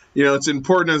think, you know, it's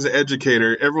important as an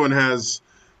educator. Everyone has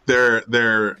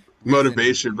their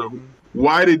motivation, but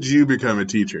why did you become a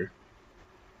teacher?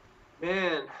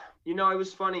 Man, you know, it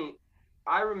was funny.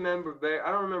 I don't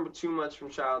remember too much from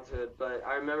childhood, but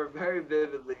I remember very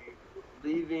vividly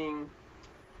leaving.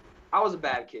 I was a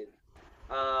bad kid.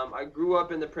 I grew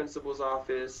up in the principal's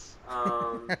office,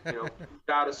 you know,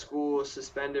 out of school,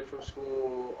 suspended from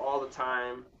school all the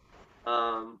time.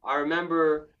 I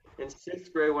remember in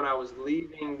 6th grade when I was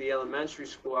leaving the elementary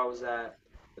school I was at,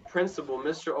 the principal,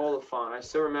 Mr. Oliphant, I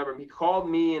still remember him. He called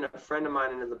me and a friend of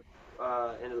mine into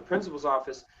the principal's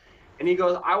office, and he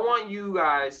goes, I want you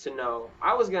guys to know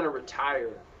I was going to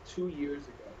retire 2 years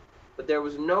ago, but there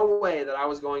was no way that I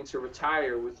was going to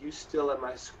retire with you still at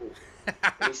my school.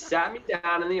 And he sat me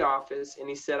down in the office and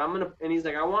he said, he's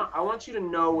like, I want you to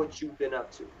know what you've been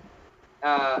up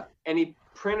to. And he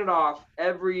printed off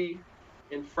every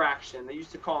infraction. They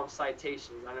used to call them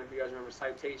citations. I don't know if you guys remember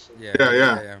citations.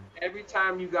 Yeah. Every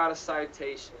time you got a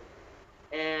citation.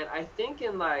 And I think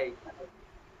in like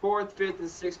fourth, fifth, and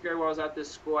sixth grade while I was at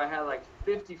this school, I had like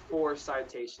 54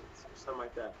 citations or something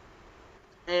like that.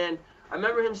 And I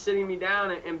remember him sitting me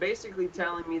down and basically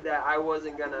telling me that I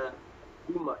wasn't gonna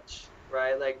do much,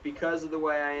 right? Like, because of the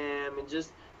way I am, and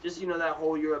just that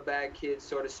whole "you're a bad kid"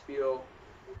 sort of spiel.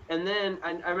 And then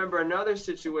I remember another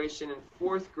situation in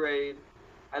fourth grade.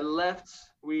 I left.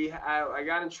 I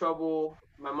got in trouble.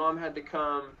 My mom had to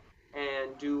come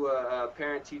and do a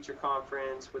parent-teacher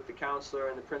conference with the counselor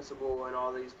and the principal and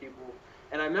all these people.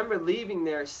 And I remember leaving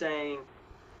there saying,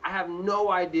 I have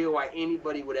no idea why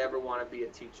anybody would ever want to be a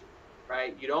teacher,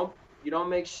 right? You don't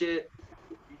make shit.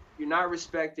 You're not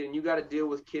respected, and you got to deal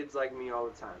with kids like me all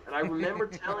the time. And I remember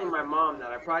telling my mom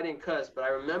that. I probably didn't cuss, but I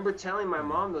remember telling my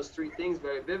mom those three things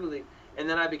very vividly, and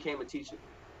then I became a teacher.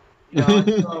 And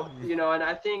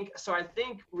I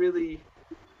think really,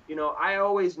 I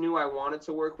always knew I wanted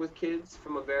to work with kids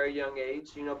from a very young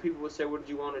age. People would say, what did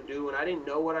you want to do? And I didn't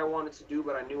know what I wanted to do,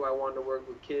 but I knew I wanted to work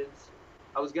with kids.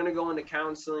 I was going to go into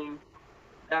counseling.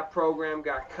 That program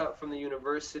got cut from the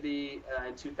university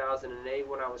in 2008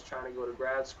 when I was trying to go to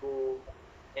grad school.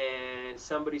 And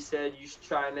somebody said, you should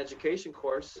try an education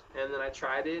course. And then I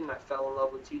tried it, and I fell in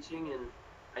love with teaching, and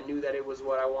I knew that it was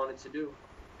what I wanted to do.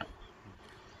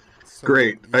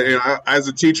 Great. As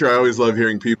a teacher, I always love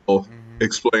hearing people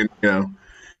explain,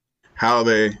 how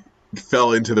they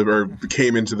fell into or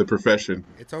came into the profession.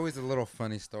 It's always a little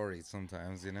funny story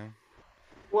sometimes,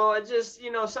 Well, it just,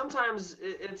 sometimes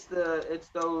it's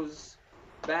those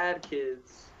bad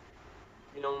kids,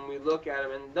 when we look at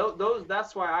them, and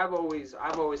that's why I've always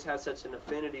had such an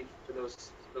affinity for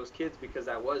those kids, because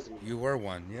I was me. You were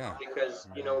one, yeah. Because,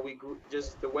 we grew,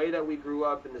 just the way that we grew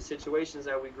up and the situations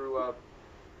that we grew up,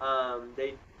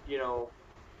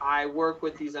 I work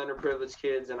with these underprivileged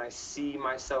kids, and I see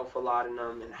myself a lot in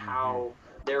them and how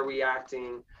they're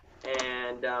reacting,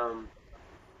 and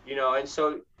and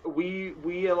so we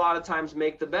a lot of times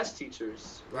make the best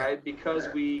teachers, right? Because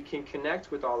we can connect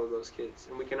with all of those kids,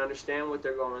 and we can understand what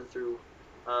they're going through.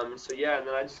 And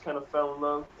then I just kind of fell in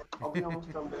love. I'll be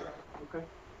almost done there. Okay.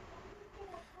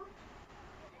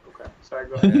 Sorry,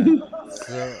 go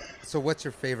ahead. So what's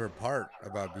your favorite part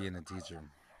about being a teacher?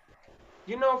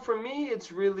 For me,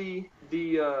 it's really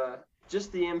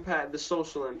just the impact, the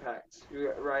social impact,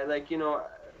 right? Like,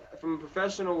 from a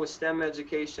professional with STEM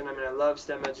education, I love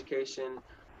STEM education,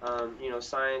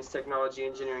 science, technology,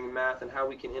 engineering, and math, and how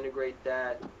we can integrate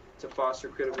that to foster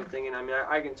critical thinking.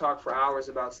 I can talk for hours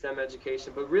about STEM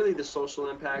education, but really the social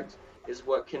impact is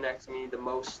what connects me the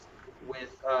most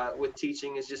with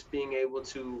teaching, is just being able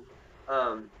to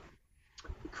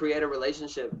create a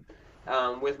relationship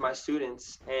with my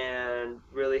students and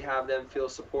really have them feel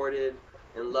supported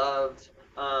and loved.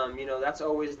 That's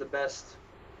always the best.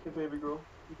 Hey, baby girl,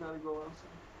 you gotta go outside.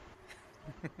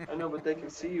 I know, but they can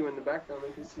see you in the background.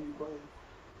 They can see you playing.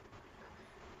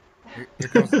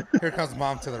 Here comes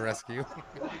mom to the rescue.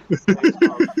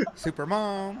 Super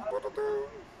mom.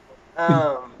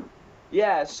 So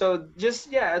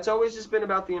it's always just been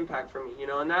about the impact for me,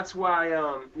 and that's why,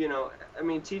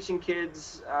 teaching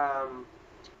kids,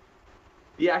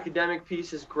 the academic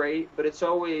piece is great, but it's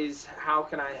always, how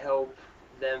can I help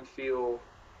them feel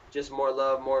just more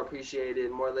loved, more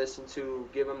appreciated, more listened to,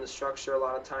 give them the structure a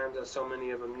lot of times that so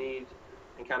many of them need,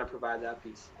 and kind of provide that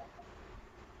piece.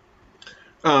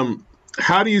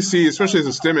 How do you see, especially as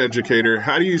a STEM educator,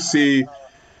 how do you see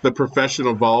the profession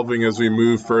evolving as we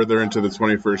move further into the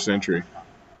 21st century?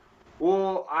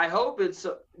 Well, I hope it's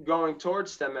going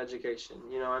towards STEM education.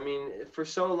 For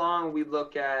so long we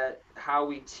look at how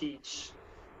we teach,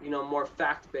 more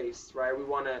fact-based, right? We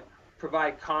want to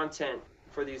provide content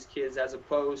for these kids as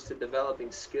opposed to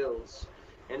developing skills.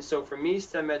 And so for me,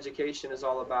 STEM education is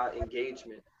all about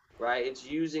engagement, right? It's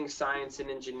using science and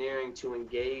engineering to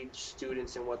engage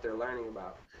students in what they're learning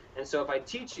about. And so if I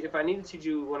need to teach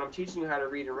you, when I'm teaching you how to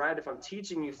read and write, if I'm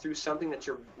teaching you through something that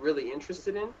you're really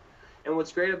interested in, and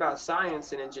what's great about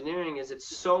science and engineering is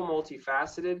it's so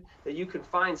multifaceted that you can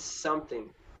find something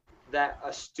that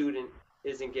a student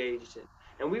is engaged in.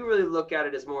 And we really look at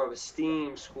it as more of a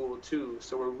STEAM school too.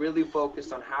 So we're really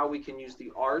focused on how we can use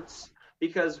the arts,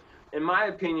 because in my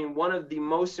opinion, one of the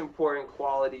most important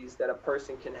qualities that a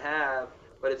person can have,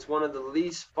 but it's one of the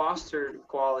least fostered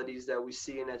qualities that we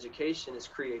see in education, is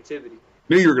creativity.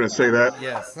 Knew you were going to say that.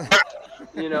 Yes.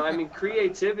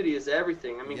 Creativity is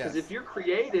everything. Because if you're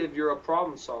creative, you're a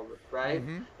problem solver, right?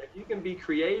 Mm-hmm. If you can be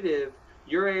creative,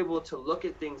 you're able to look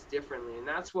at things differently, and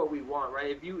that's what we want,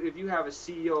 right? If you have a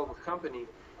CEO of a company,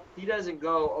 he doesn't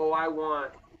go, oh, I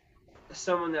want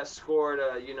someone that scored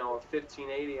a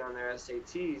 1580 on their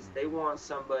SATs. They want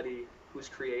somebody who's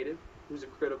creative, who's a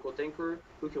critical thinker,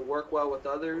 who can work well with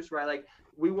others, right? Like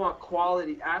we want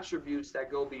quality attributes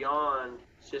that go beyond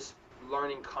just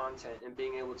learning content and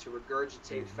being able to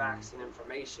regurgitate facts and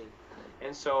information.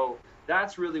 And so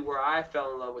that's really where I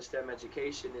fell in love with STEM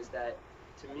education, is that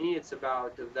to me it's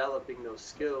about developing those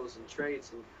skills and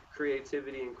traits and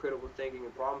creativity and critical thinking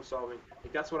and problem solving.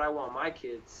 Like that's what I want my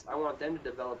kids. I want them to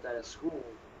develop that at school,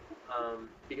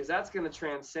 because that's going to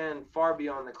transcend far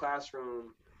beyond the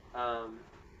classroom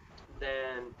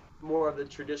than more of the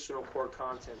traditional core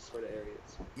content sort of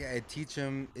areas. Yeah, it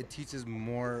teaches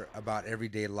more about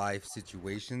everyday life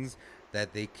situations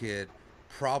that they could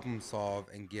problem solve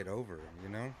and get over, you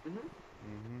know?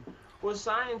 Well,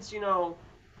 science, you know,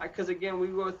 because again, we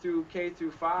go through K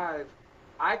through 5,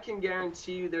 I can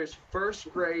guarantee you there's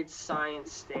first grade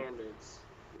science standards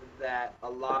that a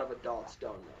lot of adults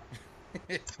don't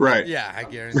know. Right. Yeah, I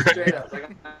guarantee. Straight up. Like,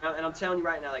 and I'm telling you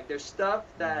right now, like there's stuff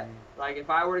that, like if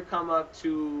I were to come up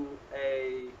to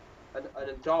an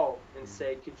adult and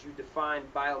say, could you define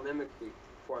biomimicry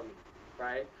for me,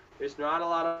 right? There's not a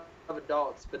lot of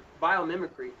adults, but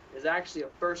biomimicry is actually a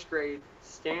first grade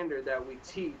standard that we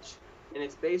teach, and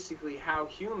it's basically how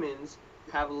humans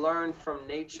have learned from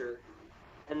nature,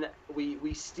 and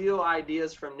we steal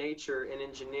ideas from nature and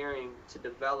engineering to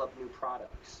develop new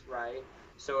products, right?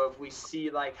 So if we see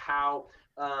like how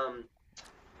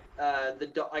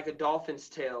like a dolphin's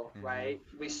tail, right?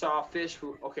 We saw a fish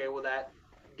who, okay, well that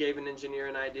gave an engineer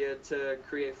an idea to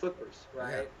create flippers,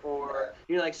 right? Yeah. Or,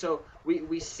 you know, like, so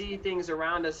we see things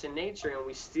around us in nature and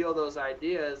we steal those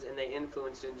ideas and they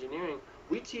influence engineering.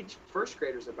 We teach first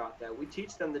graders about that. We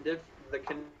teach them the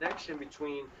connection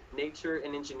between nature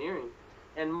and engineering.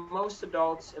 And most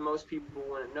adults and most people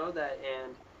wouldn't know that.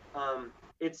 And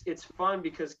it's fun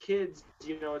because kids,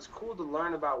 you know, it's cool to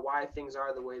learn about why things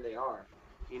are the way they are.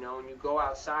 You know, when you go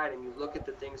outside and you look at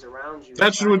the things around you.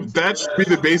 That should be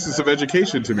the basis of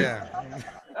education to me. Yeah,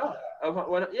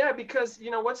 because,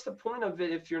 you know, what's the point of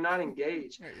it if you're not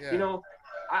engaged? Yeah. You know,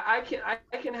 I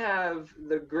can have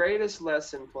the greatest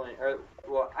lesson plan, or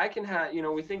well, I can have, you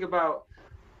know, we think about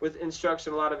with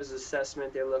instruction, a lot of it is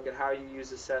assessment. They look at how you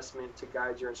use assessment to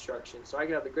guide your instruction. So I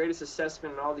can have the greatest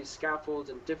assessment and all these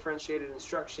scaffolds and differentiated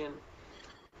instruction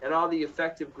and all the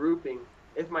effective grouping.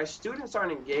 If my students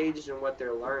aren't engaged in what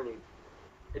they're learning,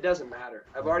 it doesn't matter.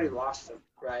 I've already lost them,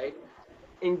 right?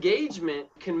 Engagement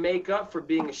can make up for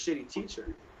being a shitty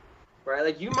teacher, right?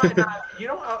 Like you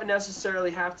don't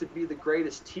necessarily have to be the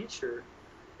greatest teacher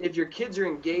if your kids are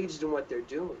engaged in what they're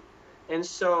doing. And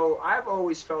so I've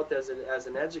always felt as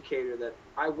an educator that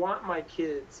I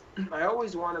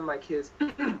always wanted my kids,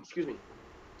 excuse me,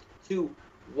 to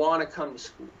want to come to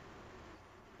school.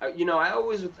 You know, I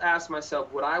always would ask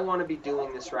myself, would I want to be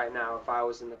doing this right now if I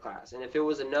was in the class? And if it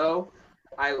was a no,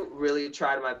 I really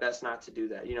tried my best not to do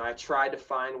that. You know, I tried to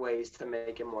find ways to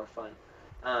make it more fun.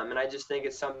 And I just think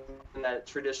it's something that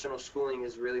traditional schooling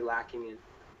is really lacking in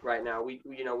right now. We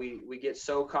get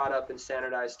so caught up in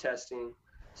standardized testing.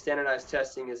 Standardized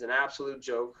testing is an absolute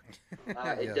joke.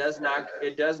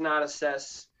 It does not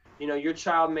assess, you know, your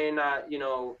child may not, you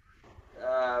know,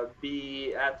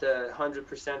 be at the 100th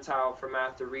percentile for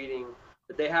math or reading,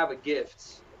 but they have a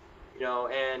gift, you know,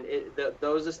 and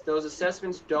those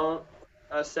assessments don't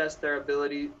assess their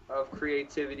ability of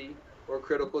creativity or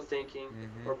critical thinking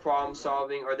or problem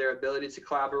solving or their ability to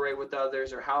collaborate with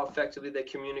others or how effectively they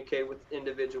communicate with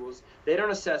individuals. They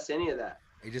don't assess any of that.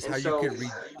 It's just how you could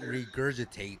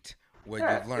regurgitate what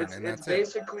you've learned, and that's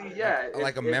basically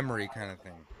like a memory kind of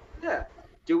thing. Yeah.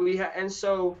 And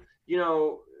so, you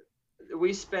know,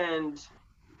 we spend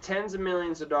tens of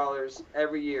millions of dollars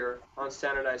every year on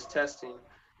standardized testing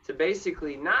to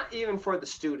basically, not even for the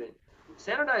student.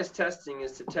 Standardized testing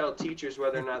is to tell teachers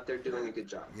whether or not they're doing a good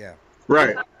job. Yeah.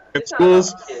 Right.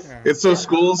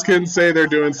 Schools can say they're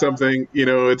doing something, you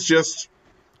know, it's just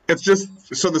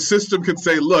so the system can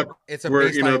say, look, this is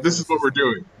what we're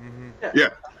doing.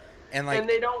 Yeah. And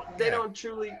they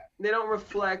don't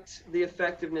reflect the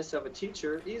effectiveness of a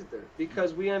teacher either,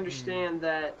 because we understand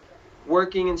that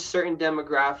working in certain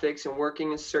demographics and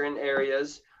working in certain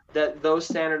areas, that those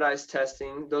standardized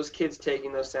testing, those kids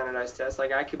taking those standardized tests,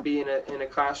 like I could be in a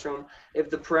classroom, if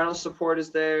the parental support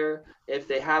is there, if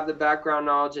they have the background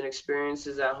knowledge and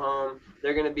experiences at home,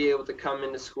 they're going to be able to come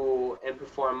into school and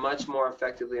perform much more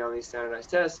effectively on these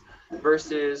standardized tests,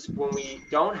 versus when we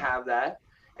don't have that.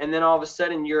 And then all of a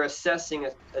sudden you're assessing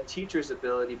a teacher's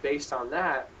ability based on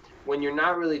that, when you're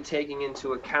not really taking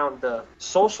into account the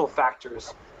social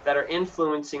factors that are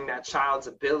influencing that child's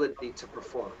ability to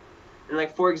perform. And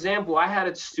like, for example, I had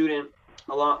a student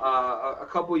a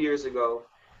couple years ago,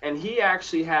 And he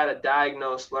actually had a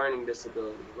diagnosed learning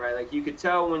disability, right? Like you could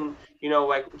tell when,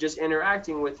 like just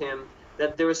interacting with him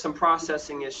that there was some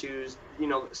processing issues,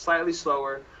 slightly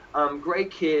slower.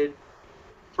 Great kid,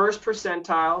 first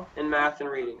percentile in math and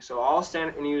reading. So all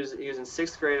standard, and he was in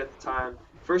 6th grade at the time,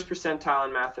 first percentile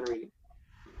in math and reading.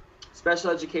 Special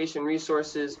education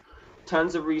resources,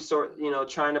 tons of resource,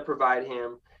 trying to provide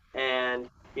him. And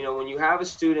when you have a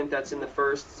student that's in the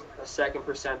first, second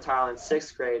percentile in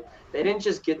 6th grade, they didn't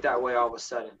just get that way all of a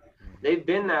sudden. They've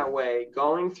been that way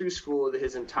going through school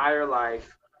his entire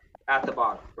life at the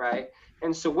bottom, right?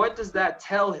 And so what does that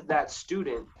tell that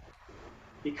student?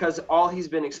 Because all he's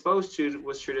been exposed to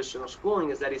was traditional schooling,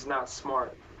 is that he's not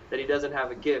smart, that he doesn't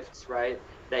have a gift, right?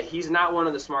 That he's not one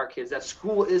of the smart kids, that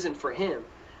school isn't for him.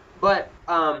 But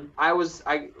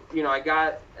I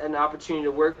got an opportunity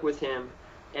to work with him,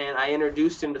 and I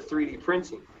introduced him to 3D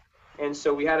printing. And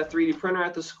so we had a 3D printer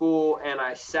at the school, and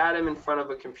I sat him in front of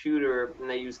a computer, and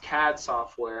they use CAD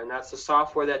software, and that's the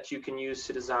software that you can use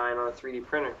to design on a 3D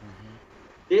printer. Mm-hmm.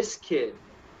 This kid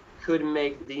could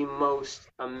make the most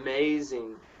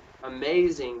amazing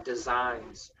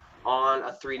designs on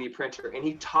a 3D printer, and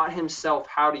he taught himself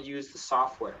how to use the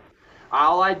software.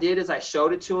 All I did is I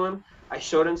showed it to him. I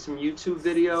showed him some YouTube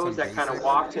videos that kind of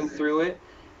walked him through it.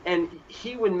 And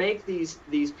he would make these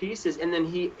pieces, and then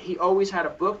he always had a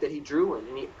book that he drew in,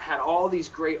 and he had all these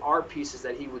great art pieces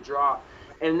that he would draw,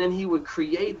 and then he would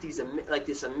create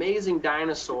this amazing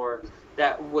dinosaur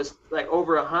that was like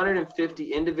over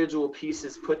 150 individual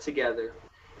pieces put together.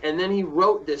 And then he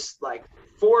wrote this like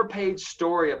 4-page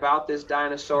story about this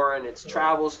dinosaur and its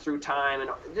travels through time, and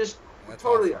just That's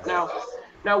totally awesome.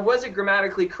 Now was it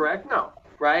grammatically correct? No.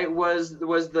 Right? Was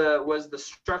the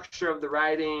structure of the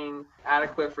writing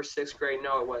adequate for 6th grade?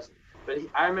 No, it wasn't. But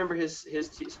I remember his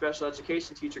special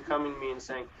education teacher coming to me and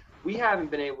saying, we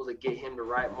haven't been able to get him to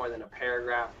write more than a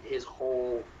paragraph his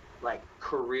whole like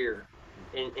career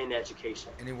in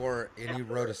education. And he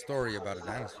wrote a story about a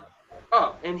dinosaur.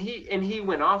 Oh, and he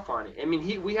went off on it. I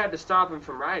mean, we had to stop him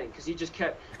from writing because he just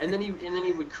kept. And then he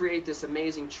would create this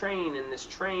amazing train, and this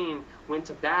train went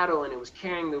to battle, and it was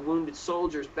carrying the wounded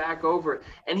soldiers back over.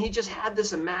 And he just had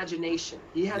this imagination.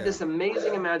 He had this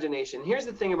amazing imagination. Here's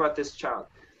the thing about this child: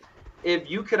 if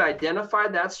you could identify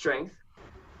that strength,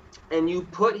 and you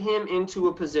put him into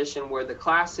a position where the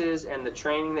classes and the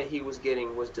training that he was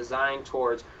getting was designed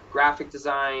towards graphic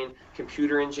design,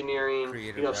 computer engineering,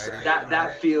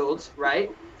 that field, right?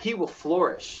 He will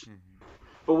flourish. Mm-hmm.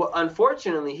 But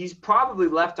unfortunately, he's probably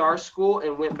left our school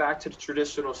and went back to the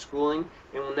traditional schooling,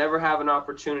 and will never have an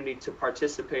opportunity to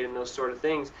participate in those sort of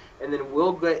things. And then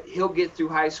he'll get through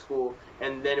high school,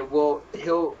 and then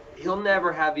he'll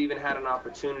never have even had an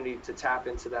opportunity to tap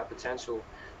into that potential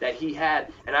that he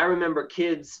had. And I remember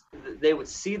kids, they would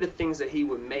see the things that he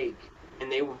would make,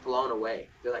 and they were blown away.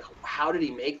 They're like, how did he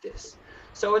make this?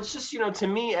 So it's just, to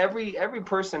me, every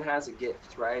person has a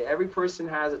gift, right? Every person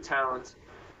has a talent.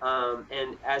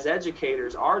 And as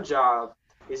educators, our job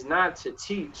is not to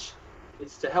teach,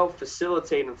 it's to help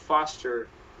facilitate and foster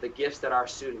the gifts that our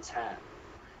students have.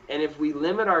 And if we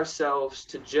limit ourselves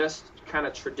to just kind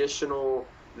of traditional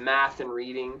math and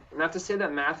reading, not to say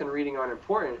that math and reading aren't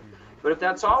important, but if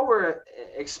that's all we're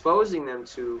exposing them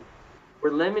to, we're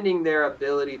limiting their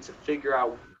ability to figure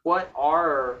out what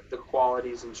are the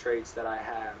qualities and traits that I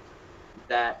have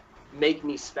that make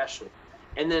me special.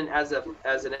 And then as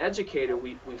an educator,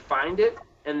 we find it,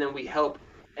 and then we help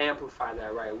amplify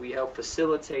that, right? We help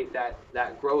facilitate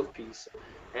that growth piece.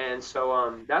 And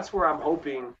so that's where I'm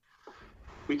hoping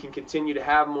we can continue to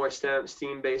have more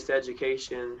STEAM-based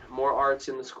education, more arts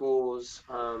in the schools,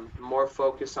 more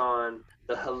focus on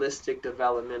the holistic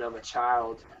development of a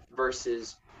child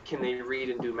versus can they read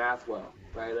and do math well,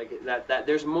 right? Like that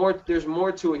there's more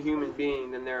to a human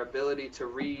being than their ability to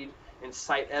read and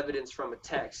cite evidence from a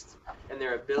text and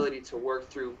their ability to work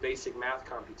through basic math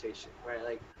computation, right?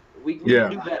 Like we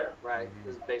can do better, right?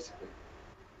 This is basically.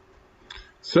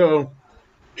 So,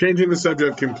 changing the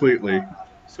subject completely.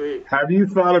 Sweet. Have you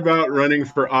thought about running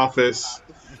for office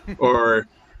or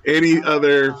any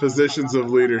other positions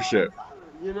of leadership?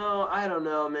 I don't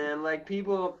know, man. Like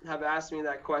people have asked me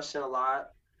that question a lot.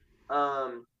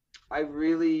 I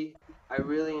really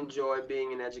enjoy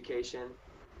being in education,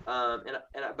 but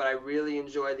I really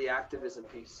enjoy the activism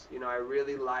piece. I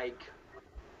really like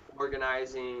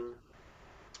organizing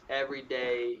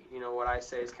everyday. What I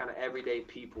say is kind of everyday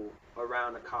people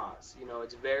around a cause.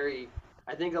 It's very.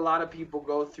 I think a lot of people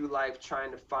go through life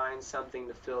trying to find something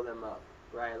to fill them up,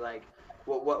 right? Like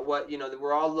what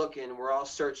we're all looking, we're all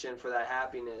searching for that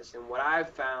happiness. And what I've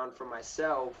found for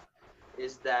myself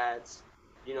is that,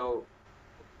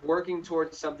 working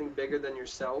towards something bigger than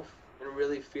yourself and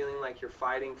really feeling like you're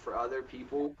fighting for other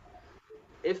people,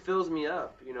 it fills me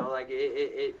up, you know, like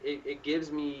it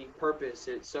gives me purpose.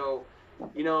 So,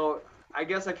 you know, I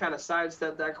guess I kind of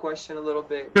sidestepped that question a little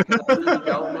bit because I really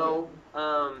don't know.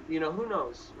 You know, who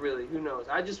knows, really, who knows?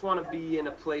 I just want to be in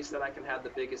a place that I can have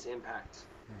the biggest impact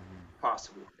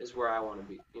possible is where I want to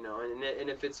be, you know, and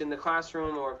if it's in the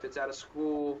classroom or if it's at a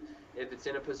school, if it's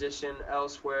in a position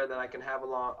elsewhere that I can have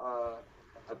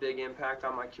a big impact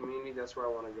on my community, that's where I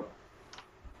want to go.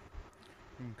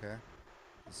 Okay.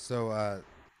 So,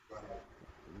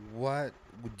 what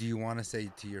do you want to say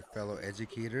to your fellow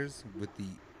educators with the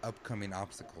upcoming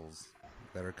obstacles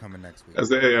that are coming next week? As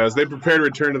they prepare to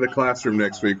return to the classroom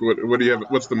next week, what do you have?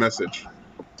 What's the message?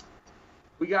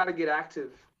 We got to get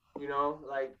active, you know,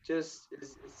 like just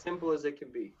as simple as it can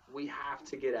be. We have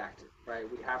to get active, right?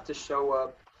 We have to show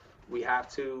up. We have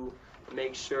to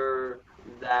make sure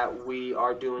that we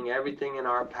are doing everything in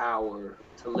our power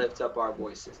to lift up our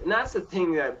voices. And that's the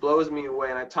thing that blows me away.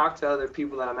 And I talk to other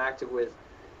people that I'm active with.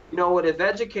 You know what, if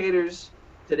educators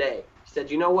today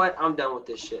said, you know what, I'm done with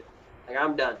this shit. Like,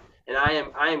 I'm done. And I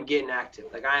am getting active.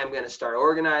 Like, I am going to start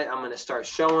organizing. I'm going to start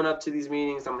showing up to these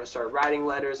meetings. I'm going to start writing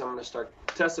letters. I'm going to start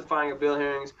testifying at bill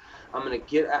hearings. I'm going to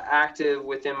get active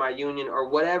within my union or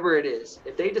whatever it is.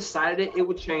 If they decided it, it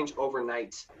would change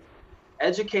overnight.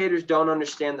 Educators don't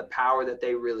understand the power that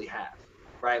they really have,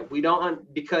 right? We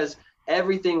don't, because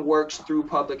everything works through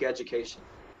public education.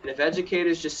 And if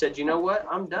educators just said, you know what,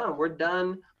 I'm done. We're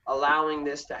done allowing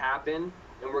this to happen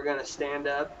and we're going to stand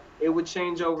up, it would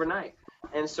change overnight.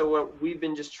 And so what we've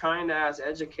been just trying to ask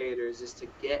educators is to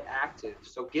get active.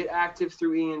 So get active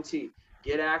through ENT,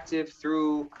 get active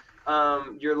through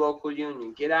your local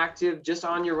union, get active just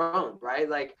on your own, right?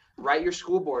 Like, write your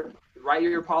school board, write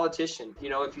your politician. You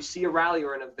know, if you see a rally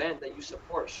or an event that you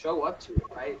support, show up to it,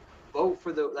 right? Vote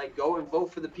for go and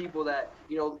vote for the people that,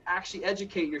 you know, actually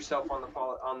educate yourself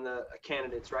on the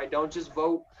candidates, right? Don't just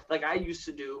vote like I used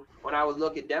to do when I would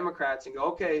look at Democrats and go,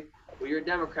 okay, well, you're a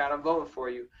Democrat, I'm voting for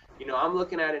you. You know, I'm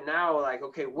looking at it now like,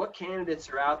 okay, what candidates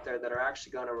are out there that are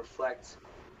actually going to reflect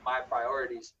my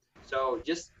priorities? So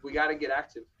just, we got to get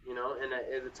active, you know, and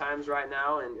at the times right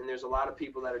now, and there's a lot of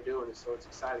people that are doing it, so it's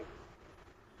exciting.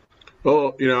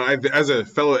 Well, you know, as a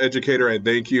fellow educator, I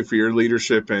thank you for your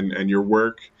leadership and your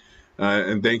work.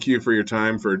 And thank you for your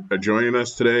time for joining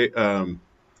us today.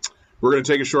 We're going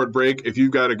to take a short break. If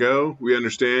you've got to go, we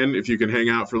understand. If you can hang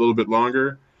out for a little bit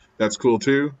longer, that's cool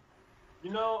too. You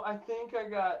know, I think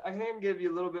I can give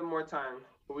you a little bit more time,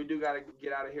 but we do got to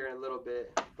get out of here in a little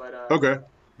bit. But okay.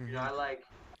 You know, I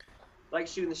like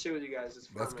shooting the shit with you guys. It's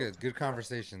fun. That's good. Good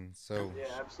conversation. So yeah,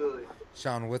 absolutely.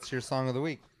 Sean, what's your song of the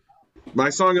week? My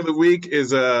song of the week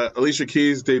is Alicia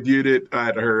Keys debuted it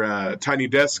at her Tiny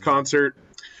Desk concert.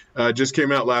 Just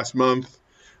came out last month.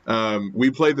 We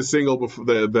played the single before.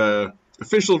 The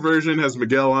official version has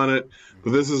Miguel on it,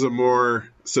 but this is a more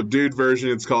subdued version.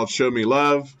 It's called Show Me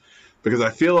Love, because I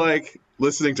feel like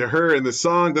listening to her in the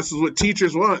song, this is what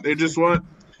teachers want.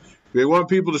 They want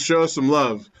people to show us some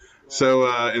love. So,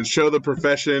 and show the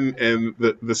profession and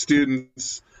the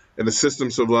students and the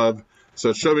systems of love.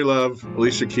 So Show Me Love,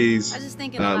 Alicia Keys. I just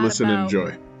thinking a lot listen about and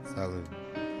enjoy. Salud.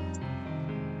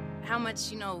 How much,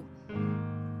 you know,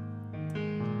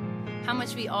 how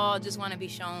much we all just want to be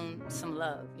shown some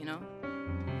love, you know?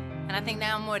 And I think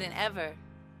now more than ever,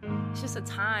 it's just a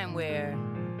time where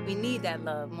we need that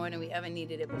love more than we ever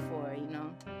needed it before, you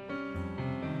know?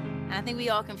 And I think we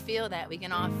all can feel that. We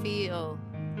can all feel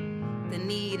the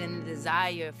need and the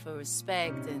desire for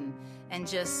respect and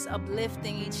just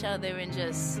uplifting each other and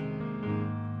just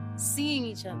seeing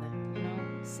each other, you know?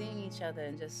 Seeing each other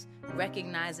and just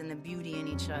recognizing the beauty in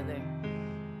each other.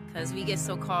 Because we get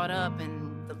so caught up and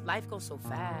life goes so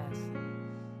fast.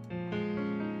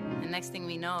 And next thing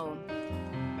we know,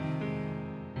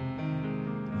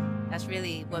 that's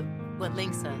really what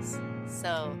links us.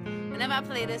 So whenever I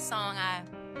play this song, I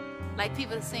like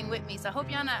people to sing with me. So I hope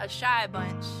y'all not a shy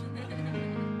bunch.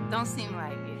 Don't seem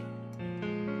like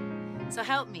it. So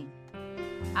help me.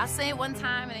 I'll say it one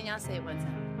time and then y'all say it one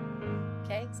time.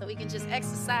 Okay? So we can just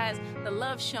exercise the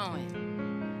love showing.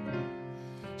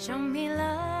 Show me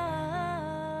love.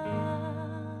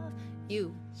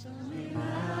 You. Show me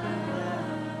love.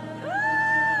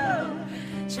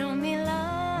 Show me love.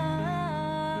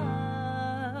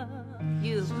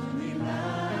 You. Show me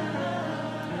love.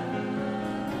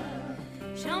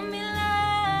 Show me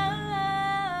love.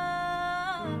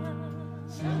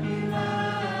 Show me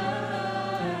love.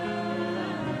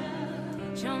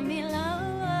 Show me love.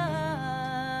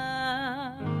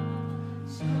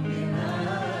 Show me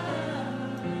love.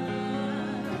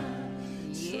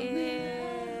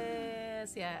 Yeah.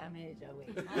 See, I made your way.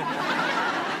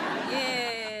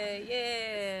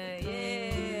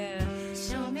 Yeah.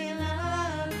 Show me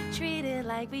love. Treat it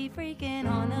like we freaking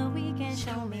on the weekend.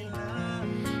 Show me love.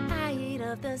 I eat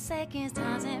up the seconds,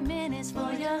 times, and minutes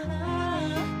for your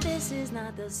love. This is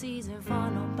not the season for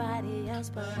nobody else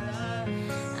but us.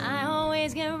 I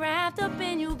always get wrapped up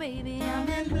in you, baby. I'm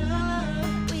in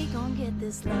love. We gon' get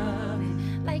this love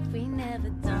like we never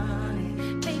done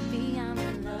it. Baby, I'm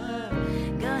in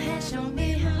love. Go ahead, show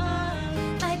me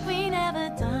love like we never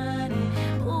done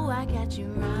it. Ooh, I got you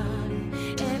running.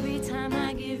 Every time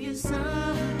I give you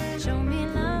some, show me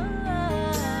love.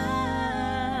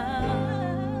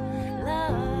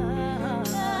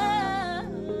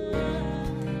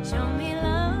 Show me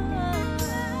love.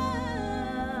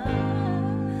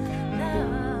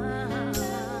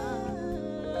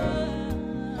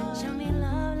 Show me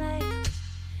love like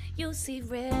you see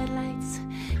red lights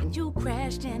and you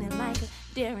crashed in it like a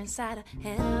deer inside of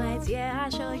headlights. Yeah, I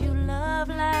show you love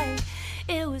like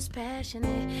it was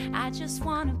passionate. I just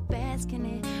wanna bask in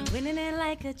it, winning it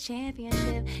like a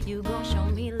championship. You gon' show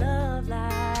me love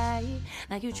like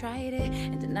you tried it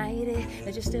and denied it,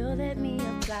 but you still let me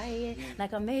apply it.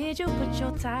 Like I made you put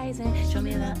your ties in. Show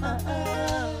me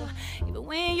love, even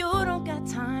when you don't got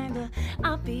time to.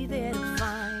 I'll be there to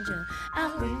find you.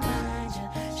 I'll remind you.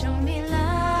 Show me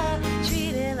love,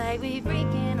 treat it like we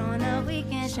freaking on a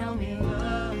weekend. Show me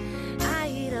love. I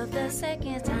eat up the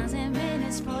seconds, times, and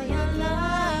minutes for your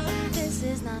love. This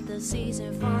is not the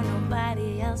season for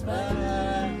nobody else but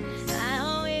us. I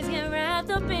always get wrapped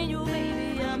up in you,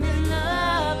 baby. I'm in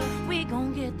love. We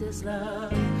gon' get this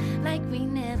love like we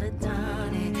never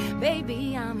done it.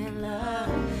 Baby, I'm in love.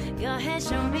 Go ahead,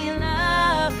 show me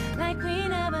love like we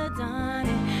never done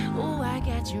it. Ooh, I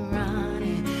got you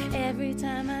running. Every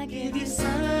time I give you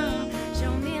some,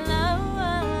 show me love.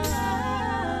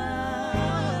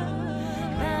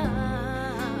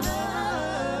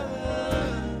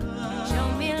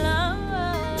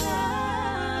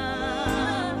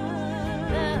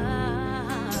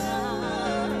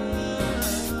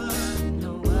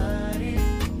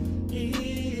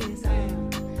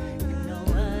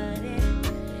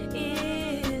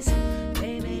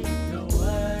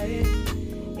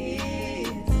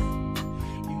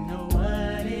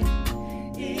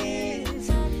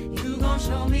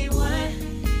 Show me what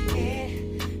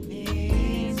it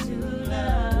means to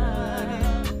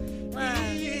love.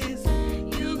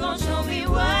 You gon' show me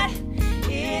what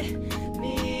it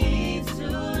means to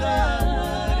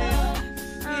love.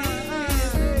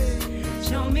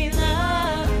 Show me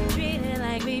love, treat it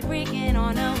like we freaking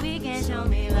on a weekend. Show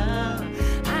me love.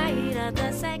 I eat up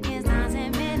the seconds, times,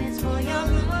 and minutes for your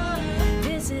love.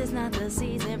 This is not the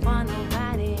season for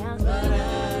nobody else but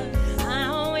us. I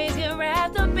always get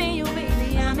wrapped up in you,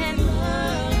 baby. I'm in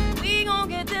love. We gon'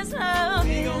 get this love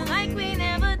like we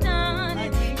never done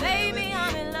it. Baby,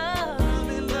 I'm in love.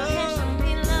 Yeah, show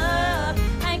me love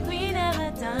like we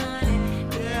never done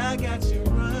it. Yeah, I got you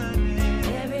running.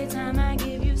 Every time I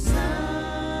give you some.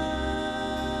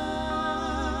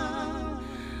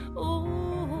 Ooh.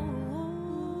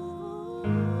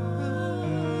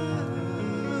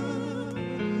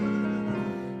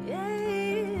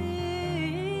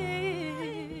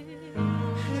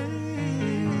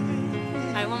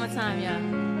 One more time, y'all.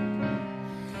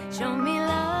 Show me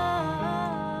love.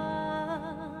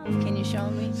 Can you show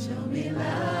me? Show me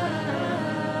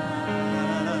love.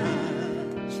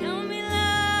 Show me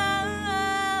love.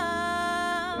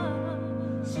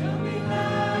 Show me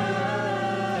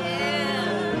love. Yeah.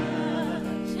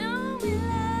 Show me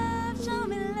love. Show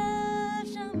me love.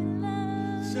 Show me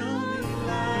love. Show me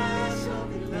love. Show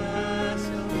me love.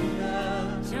 Show me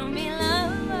love. Show me love.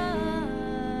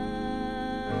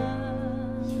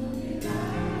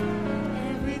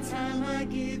 Time I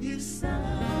give you some,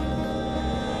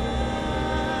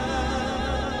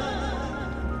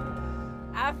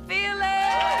 I feel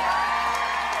it.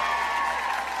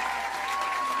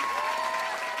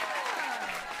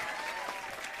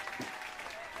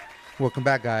 Welcome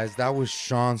back, guys. That was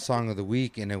Sean's song of the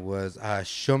week, and it was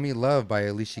 "Show Me Love" by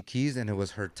Alicia Keys, and it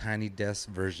was her Tiny Desk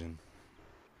version.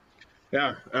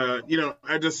 Yeah, I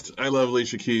love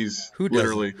Alicia Keys. Who doesn't?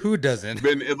 Literally. Who doesn't?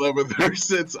 Been in love with her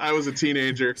since I was a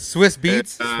teenager. Swiss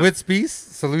Beats, Swiss Beats.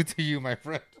 Salute to you, my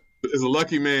friend. Is a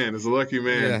lucky man.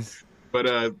 Yes. But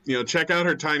check out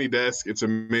her Tiny Desk. It's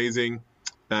amazing.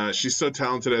 She's so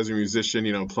talented as a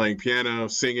musician. Playing piano,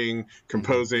 singing,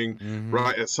 composing,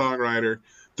 a songwriter,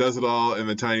 does it all. And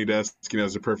the Tiny Desk,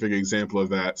 is a perfect example of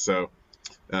that. So,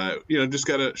 just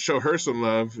gotta show her some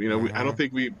love. I don't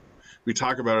think we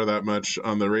talk about her that much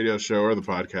on the radio show or the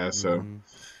podcast. So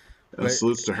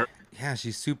salutes to her. Yeah,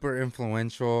 she's super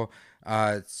influential.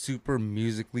 Super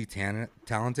musically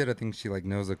talented. I think she like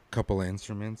knows a couple of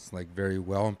instruments like very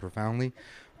well and profoundly.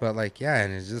 But like, yeah,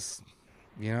 and it's just,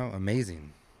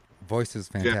 amazing. Voice is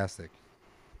fantastic.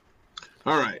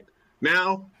 All right.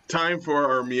 Now, time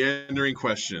for our meandering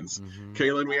questions.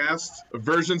 Kaylin, we asked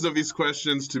versions of these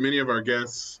questions to many of our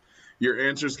guests. Your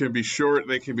answers can be short,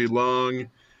 they can be long.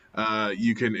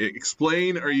 You can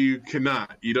explain or you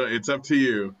cannot. It's up to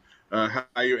you how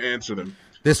you answer them.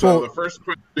 This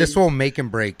will make and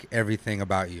break everything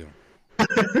about you.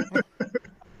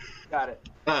 Got it.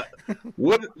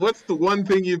 What's the one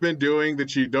thing you've been doing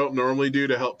that you don't normally do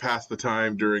to help pass the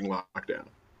time during lockdown?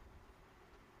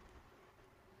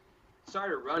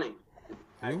 Started running.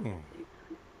 Ooh.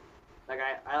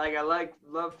 I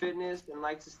love fitness and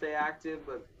like to stay active,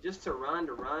 but just to run,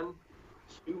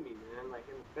 shoot me, man, like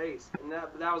in the face. And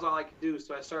that was all I could do,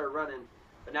 so I started running.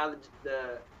 But now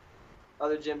the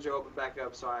other gyms are open back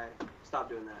up, so I stopped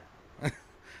doing that.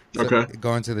 So okay.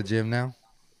 Going to the gym now?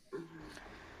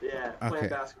 Yeah, playing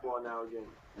basketball now again.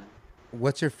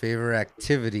 What's your favorite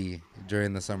activity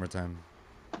during the summertime?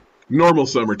 Normal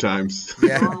summer times.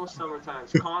 Yeah. Normal summer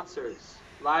times. Concerts.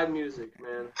 Live music,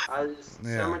 man.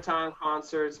 Summertime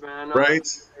concerts, man. I know right?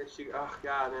 Oh,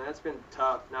 God, man. That's been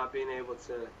tough not being able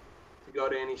to go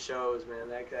to any shows,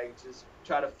 man. I just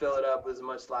try to fill it up with as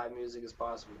much live music as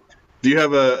possible. Do you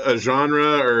have a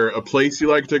genre or a place you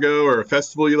like to go or a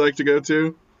festival you like to go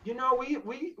to?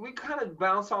 We kind of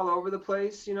bounce all over the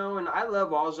place, and I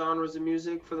love all genres of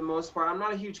music for the most part. I'm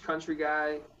not a huge country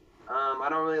guy. I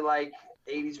don't really like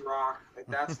 80s rock. Like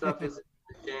that stuff is a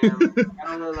jam.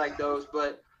 I don't really like those.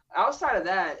 But outside of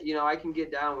that, I can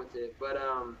get down with it. But,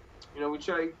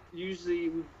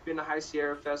 we've been to High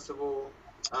Sierra Festival.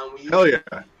 Hell yeah.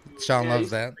 Sean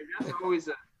loves that.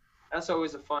 That's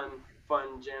always a fun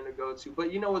jam to go to.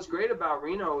 But what's great about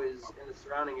Reno is in the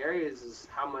surrounding areas is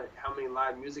how many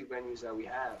live music venues that we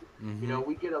have. Mm-hmm.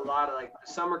 We get a lot of like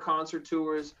summer concert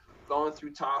tours going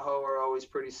through Tahoe are always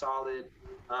pretty solid.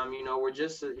 We're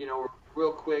just we're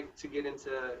real quick to get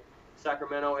into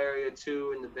Sacramento area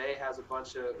too, and the Bay has a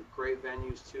bunch of great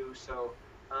venues too. So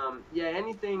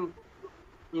anything,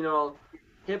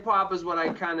 hip hop is what I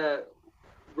kind of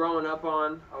growing up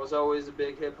on. I was always a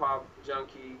big hip hop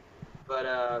junkie. But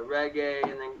reggae,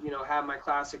 and then have my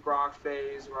classic rock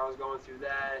phase where I was going through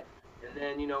that, and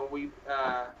then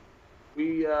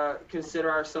we consider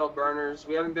ourselves burners.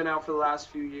 We haven't been out for the last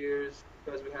few years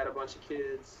because we had a bunch of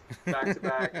kids back to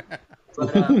back.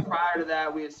 But prior to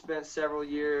that, we had spent several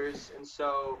years, and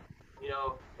so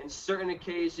in certain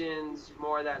occasions,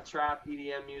 more of that trap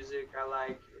EDM music. I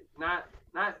like not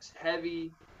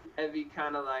heavy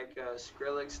kind of like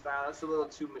Skrillex style. That's a little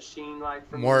too machine-like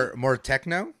for me. More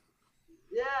techno.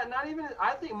 Yeah, not even.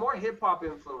 I think more hip hop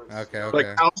influence. Okay.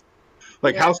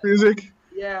 Like house music.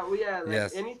 Yeah, well, yeah. Like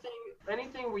yes.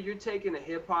 Anything where you're taking a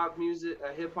hip hop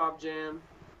jam,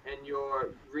 and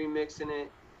you're remixing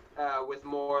it with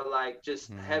more like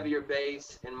just heavier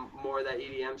bass and more of that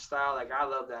EDM style. Like I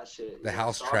love that shit. The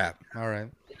house trap. All right.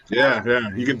 Yeah.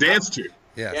 You can dance to.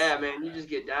 Yes. Yeah, man, you just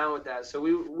get down with that. So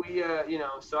we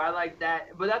so I like that,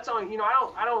 but that's on.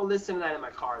 I don't listen to that in my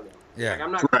car though. Yeah. Like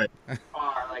I'm not in my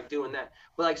car like doing that.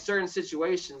 But like certain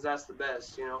situations, that's the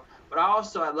best, But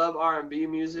I love R&B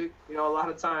music. A lot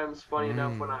of times, funny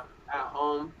enough, when I'm at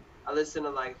home, I listen to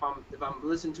like if I'm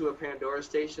listening to a Pandora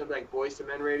station, like Boyz II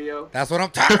Men radio. That's what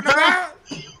I'm talking about.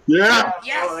 Yeah.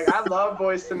 Yes. Bro, like I love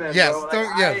Boyz II Men. Yes. Bro.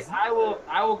 Like, yes. I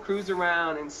will cruise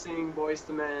around and sing Boyz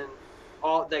II Men.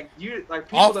 All people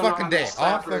all don't fucking know day.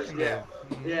 how All fucking day.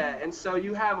 Yeah, and so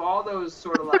you have all those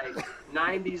sort of like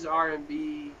 90s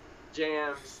R&B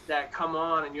jams that come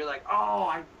on, and you're like, oh,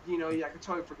 I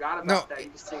totally forgot about that. You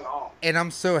just sing all. And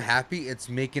I'm so happy it's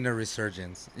making a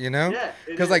resurgence, Yeah.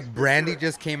 Because like Brandy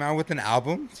just came out with an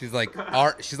album. She's like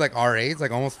our age, like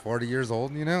almost 40 years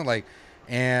old,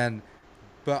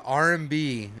 but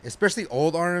R&B, especially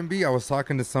old R&B. I was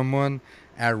talking to someone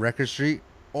at Record Street.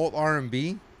 Old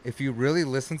R&B, if you really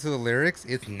listen to the lyrics,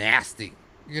 it's nasty,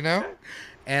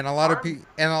 and a lot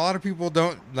of people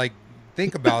don't like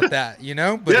think about that, But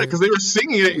yeah, because they were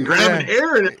singing it and grabbing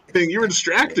air and everything. You were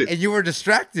distracted. And you were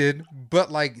distracted,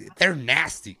 but like they're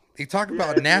nasty. They talk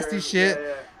about nasty shit,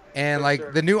 and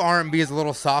like the new R&B is a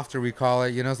little softer. We call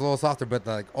it, it's a little softer. But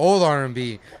like old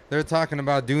R&B, they're talking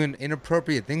about doing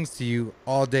inappropriate things to you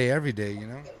all day, every day.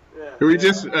 We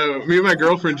just, me and my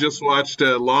girlfriend just watched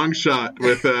Long Shot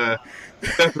with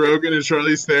Seth Rogen and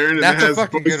Charlize Theron, and That's it has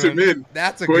Boyz II Men.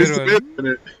 That's a good one. In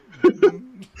it.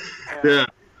 Yeah.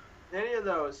 Any of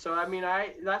those. So I mean,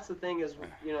 that's the thing is,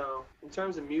 in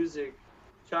terms of music,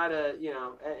 try to,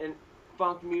 and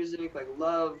funk music, like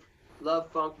love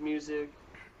funk music.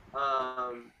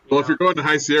 Well, if you're going to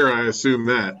High Sierra, I assume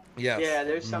that. Yes. Yeah,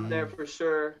 there's some there for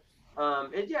sure.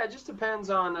 It just depends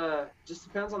on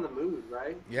the mood,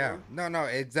 right? Yeah. No,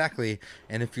 exactly.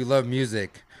 And if you love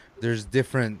music, there's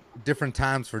different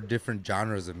times for different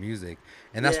genres of music.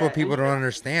 And that's what people don't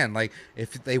understand. Like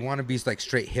if they want to be like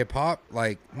straight hip hop,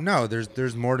 like no,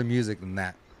 there's more to music than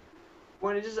that.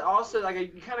 When it just also like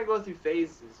you kind of go through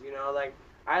phases, you know, like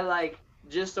I like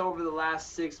just over the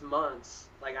last 6 months,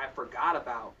 like I forgot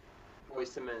about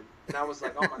Boyz II Men, and I was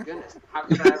like, oh my goodness, how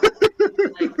could I ever?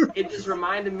 Like it just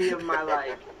reminded me of my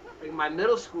like my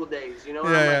middle school days, you know?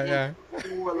 Yeah.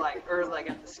 Or like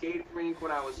at the skating rink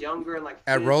when I was younger, and like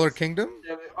At Roller Kingdom.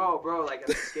 Oh, bro, like at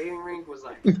the skating rink was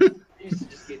like I used to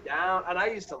just get down, and I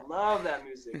used to love that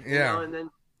music. You know?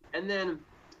 And then,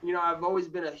 you know, I've always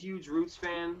been a huge Roots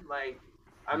fan. Like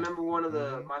I remember one of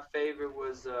my favorite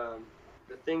was the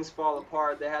Things Fall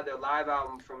Apart. They had their live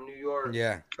album from New York.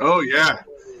 Yeah. Oh yeah.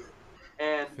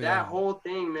 And that whole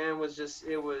thing, man, was just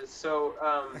it was so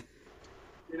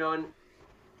you know, and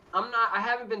I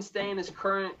haven't been staying as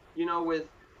current, you know,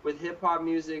 with hip hop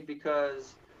music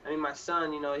because I mean my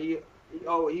son, you know,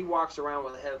 he walks around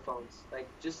with headphones, like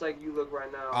just like you look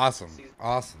right now. Awesome.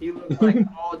 He looks like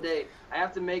all day. I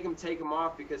have to make him take them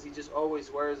off because he just always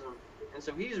wears them, and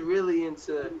so he's really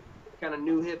into kind of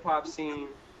new hip hop scene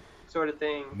sort of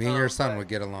thing. Me and your son would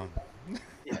get along.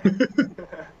 Yeah.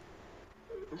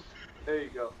 There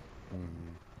you go.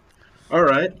 All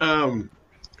right.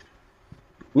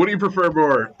 What do you prefer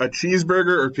more, a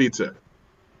cheeseburger or pizza?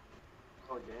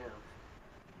 Oh damn.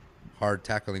 Hard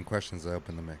tackling questions that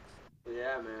open the mix.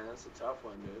 Yeah, man, that's a tough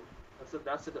one, dude.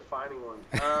 That's a defining one.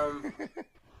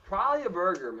 Probably a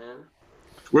burger, man.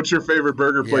 What's your favorite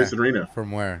burger place in Reno?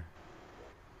 From where?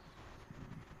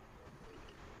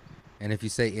 And if you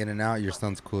say In-N-Out, your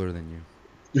son's cooler than you.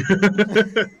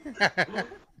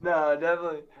 No,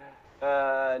 definitely.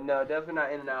 No, definitely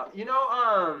not In-N-Out. You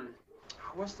know,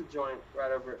 what's the joint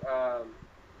right over?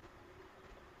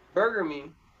 Burger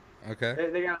Me. Okay.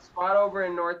 They got a spot over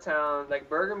in Northtown. Like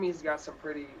Burger Me's got some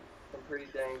pretty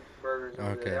dang burgers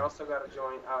over there. They also got a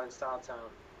joint out in Southtown.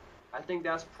 I think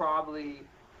that's probably.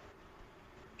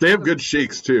 They have good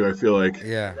shakes too, I feel like.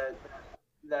 Yeah.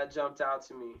 That jumped out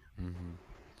to me. Mm-hmm.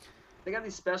 They got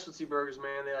these specialty burgers,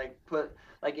 man. They like put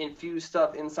like infused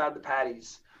stuff inside the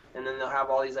patties, and then they'll have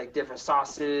all these like different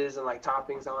sauces and like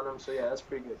toppings on them. So yeah, that's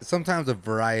pretty good. Sometimes the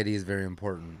variety is very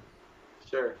important.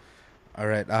 Sure. All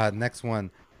right. Next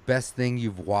one. Best thing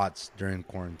you've watched during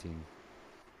quarantine.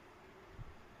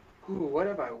 Ooh, what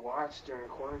have I watched during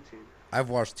quarantine? I've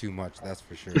watched too much, that's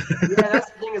for sure. Yeah, that's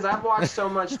the thing is I've watched so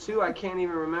much too. I can't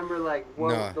even remember like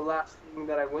what the last thing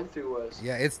that I went through was.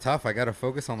 Yeah, it's tough. I gotta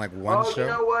focus on like one show. Oh,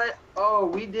 you know what? Oh,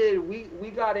 we did. We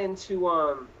got into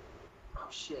oh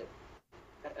shit.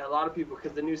 A lot of people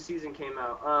because the new season came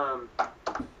out.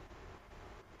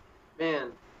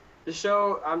 Man, the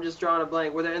show I'm just drawing a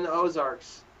blank. Where they're in the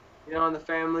Ozarks, you know, on the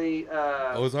family.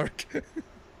 Ozark.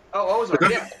 Oh, Ozark,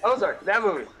 yeah, Ozark, that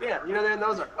movie, yeah, you know they're in the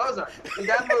Ozark. And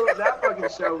that movie, that fucking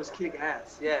show was kick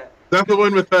ass, yeah. Is that the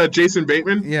one with Jason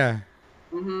Bateman? Yeah.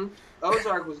 Mhm.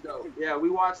 Ozark was dope. Yeah, we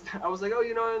watched. I was like, oh,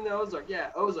 you know, in the Ozark,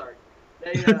 yeah, Ozark.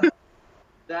 They because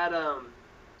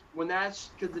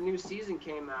the new season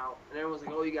came out, and everyone was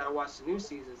like, oh, you gotta watch the new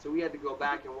season. So we had to go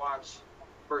back and watch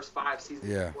the first 5 seasons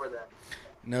before that.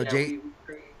 No, yeah,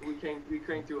 we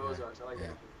cranked through Ozark. So I like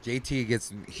that.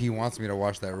 JT wants me to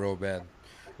watch that real bad.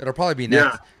 It'll probably be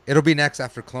next. Yeah. It'll be next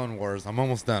after Clone Wars. I'm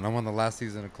almost done. I'm on the last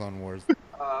season of Clone Wars.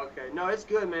 Okay. No, it's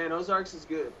good, man. Ozarks is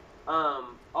good.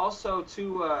 Also,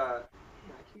 too,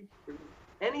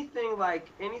 anything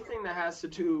that has to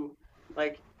do,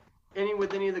 like,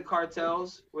 with any of the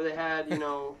cartels where they had, you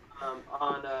know,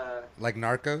 on like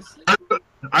Narcos.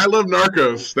 I love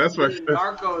Narcos. That's my favorite.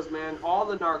 Narcos, man. All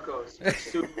the Narcos.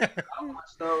 I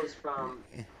watched those from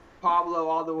Pablo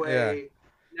all the way. Yeah.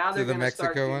 Now they're through the gonna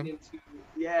start Mexico getting into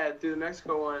through the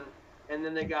Mexico one, and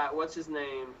then they got what's his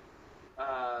name,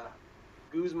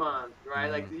 Guzman, right?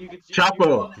 Like you could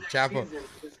Chapo.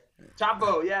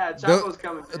 Chapo, yeah, Chapo's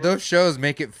coming. Man. Those shows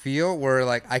make it feel where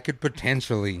like I could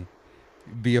potentially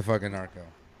be a fucking narco.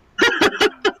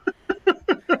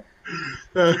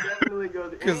 Definitely go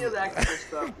to any of that kind of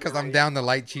stuff. Because I'm down to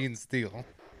light, cheat, and steal.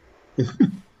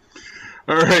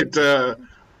 All right.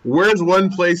 Where's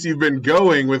one place you've been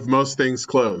going with most things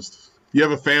closed? You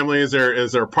have a family? Is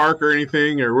there a park or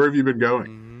anything, or where have you been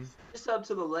going? Mm-hmm. Just up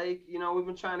to the lake. You know, we've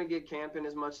been trying to get camping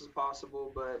as much as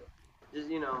possible, but just,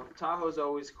 you know, Tahoe's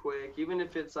always quick. Even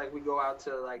if it's like we go out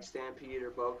to like Stampede or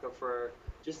Boca for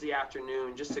just the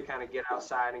afternoon, just to kind of get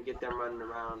outside and get them running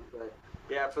around. But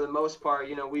yeah, for the most part,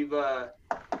 you know, we've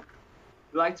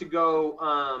we like to go.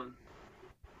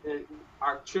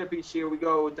 Our trip each year, we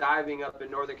go diving up in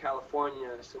Northern California.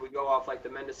 So we go off like the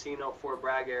Mendocino, Fort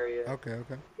Bragg area. Okay.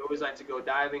 We always like to go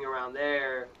diving around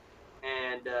there,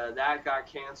 and that got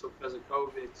canceled because of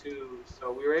COVID too.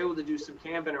 So we were able to do some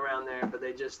camping around there, but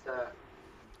they just,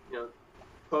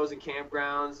 closing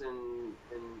campgrounds and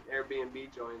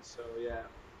Airbnb joints. So yeah,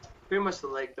 pretty much the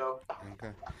lake though.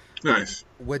 Okay. Nice.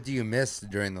 What do you miss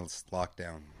during this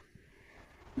lockdown?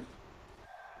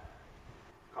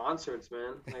 Concerts,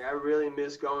 man. Like I really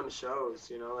miss going to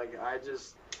shows. Like I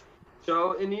just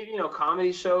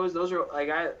comedy shows. Those are like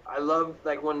I love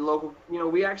like when local.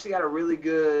 We actually got a really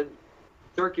good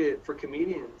circuit for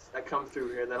comedians that come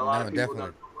through here that a lot of people don't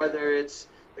know. Whether it's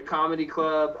the comedy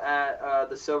club at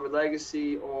the Silver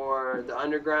Legacy or the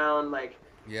Underground, like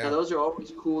those are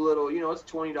always cool little. It's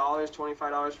 $20,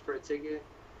 $25 for a ticket,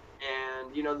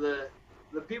 and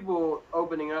the people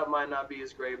opening up might not be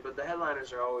as great, but the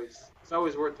headliners are always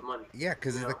worth the money. Yeah,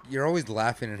 because you're always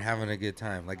laughing and having a good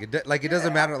time. Like it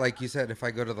doesn't matter. Like you said, if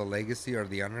I go to the Legacy or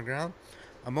the Underground,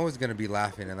 I'm always gonna be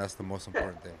laughing, and that's the most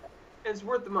important thing. It's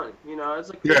worth the money. It's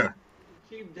like a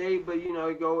cheap date, but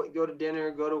go to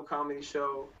dinner, go to a comedy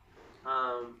show.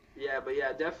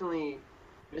 Definitely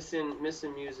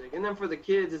missing music. And then for the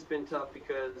kids, it's been tough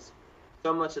because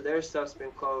so much of their stuff's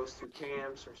been closed through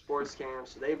camps or sports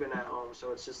camps, so they've been at home.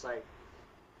 So it's just like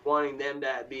wanting them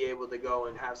to be able to go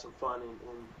and have some fun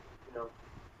and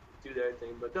do their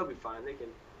thing. But they'll be fine.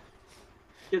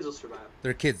 Kids will survive.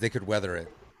 They're kids. They could weather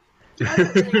it.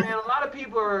 That's the thing, man. A lot of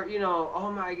people are,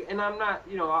 oh my, and I'm not,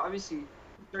 obviously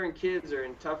certain kids are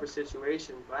in tougher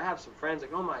situations, but I have some friends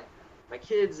like, oh my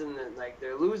kids, and then like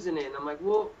they're losing it, and I'm like,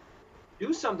 well,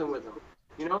 do something with them,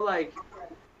 like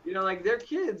they're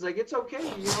kids, like it's okay,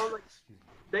 like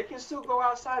they can still go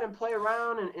outside and play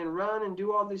around and run and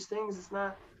do all these things. It's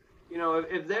not,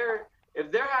 if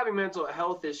they're having mental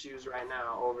health issues right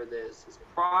now over this, it's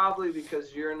probably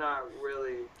because you're not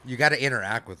really. You got to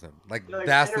interact with them. Like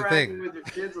that's the thing. With your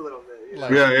kids a little bit.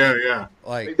 Yeah.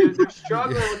 Like they're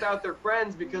struggling without their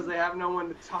friends because they have no one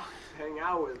to talk, hang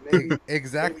out with. Maybe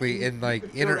exactly, and like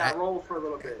that role for a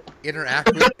little bit.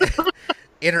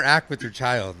 Interact with your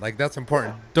child. Like that's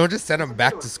important. Don't just send them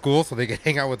back to school so they can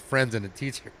hang out with friends and a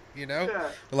teacher.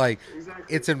 Like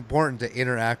exactly. It's important to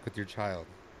interact with your child.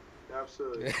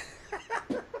 Absolutely.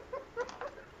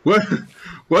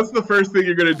 What's the first thing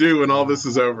you're gonna do when all this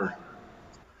is over?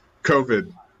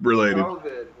 COVID related. When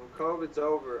COVID's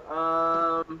over.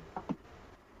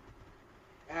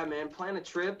 Yeah, man, plan a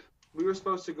trip. We were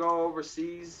supposed to go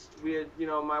overseas. We had,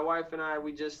 my wife and I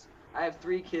have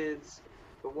 3 kids,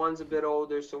 but one's a bit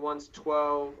older, so one's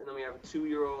 12, and then we have a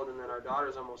 2-year-old, and then our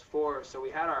daughter's almost 4. So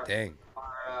we had our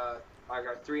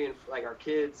 3 and like our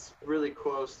kids really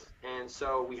close, and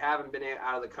so we haven't been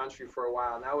out of the country for a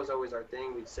while. And that was always our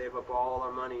thing. We'd save up all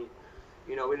our money.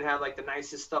 We didn't have like the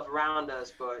nicest stuff around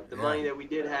us, but the money that we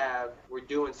did have, we're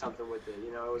doing something with it.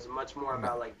 It was much more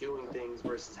about like doing things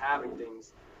versus having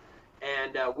things.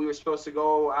 And we were supposed to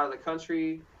go out of the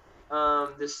country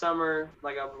this summer.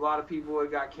 Like a lot of people,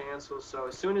 it got canceled. So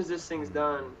as soon as this thing's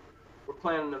done, we're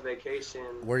planning a vacation.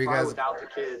 Where you guys without the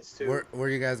kids too? Where are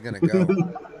you guys gonna go?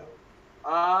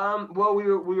 Well,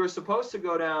 we were supposed to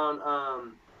go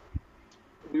down.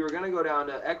 We were gonna go down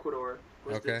to Ecuador.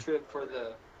 Was the trip for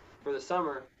the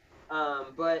summer,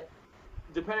 but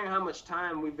depending on how much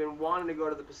time, we've been wanting to go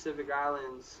to the Pacific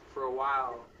Islands for a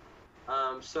while.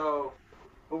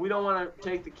 But we don't want to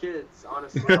take the kids,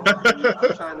 honestly. I'm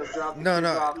trying to drop the kids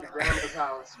off at grandma's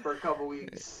house for a couple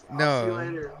weeks. See you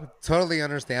later. Totally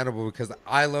understandable because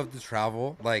I love to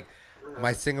travel. Like,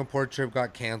 my Singapore trip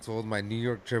got canceled. My New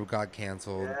York trip got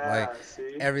canceled.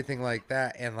 Everything like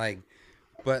that. And,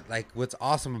 but what's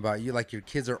awesome about you, like, your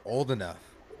kids are old enough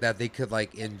that they could,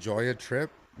 like, enjoy a trip,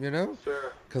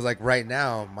 Sure. Because, like, right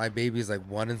now, my baby's, like,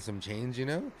 1 and some change,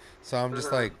 So I'm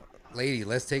just like, lady,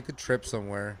 let's take a trip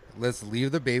somewhere. Let's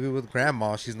leave the baby with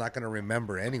grandma. She's not going to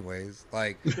remember anyways.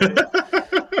 Like,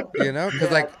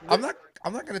 because, like, I'm not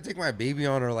going to take my baby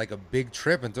on her, like, a big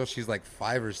trip until she's, like,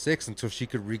 5 or 6, until she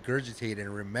could regurgitate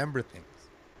and remember things.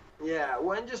 Yeah,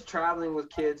 when just traveling with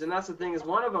kids, and that's the thing is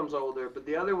one of them's older, but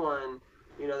the other one,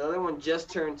 the other one just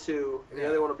turned 2, and the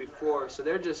other one will be 4. So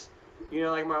they're just,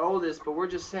 like my oldest, but we're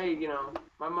just, hey,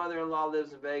 my mother-in-law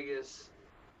lives in Vegas.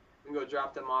 We can go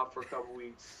drop them off for a couple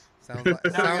weeks. Sounds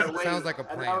like a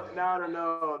plan. Now I don't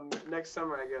know. Next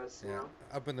summer, I guess. Yeah.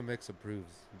 Up in the Mix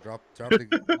approves. Drop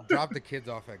the kids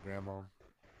off at grandma.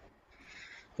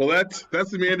 Well, that's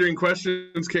the meandering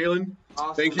questions, Kalen.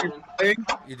 Awesome, Thank you. Man.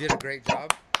 You did a great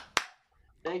job.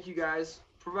 Thank you, guys.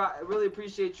 I really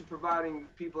appreciate you providing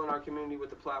people in our community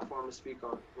with a platform to speak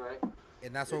on. Right.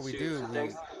 And that's what we Cheers. do.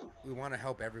 Thanks. We want to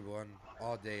help everyone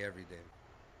all day, every day.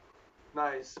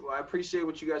 Nice. Well, I appreciate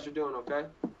what you guys are doing, okay?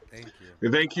 Thank you.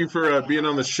 And thank you for being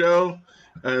on the show.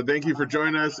 Thank you for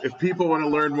joining us. If people want to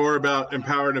learn more about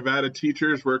Empower Nevada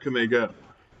Teachers, where can they go?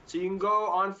 So you can go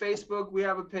on Facebook. We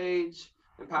have a page,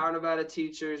 Empower Nevada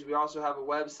Teachers. We also have a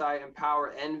website,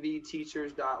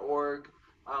 empowernvteachers.org.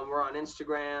 We're on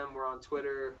Instagram. We're on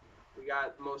Twitter. We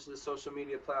got most of the social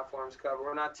media platforms covered.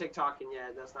 We're not TikToking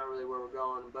yet. That's not really where we're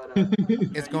going. But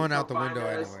It's going out the window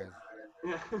anyways.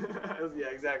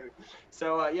 Yeah, exactly.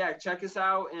 So yeah, check us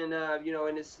out, and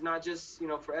and it's not just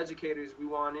for educators. We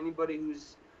want anybody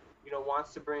who's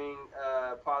wants to bring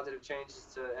positive changes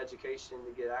to education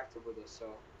to get active with us.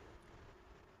 So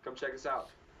come check us out.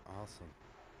 Awesome.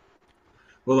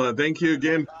 Well, thank you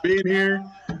again for being here.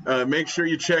 Make sure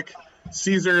you check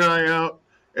Caesar and I out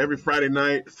every Friday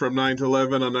night from 9 to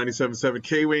 11 on 97.7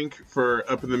 K-Wink for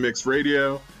Up in the Mix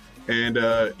Radio. And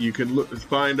you can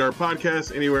find our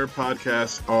podcast anywhere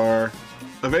podcasts are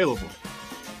available.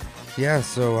 Yeah,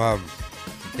 so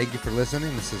thank you for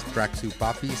listening. This is Tracksuit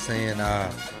Papi saying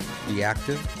be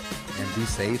active and be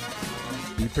safe,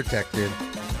 be protected,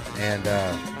 and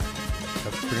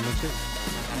that's pretty much it.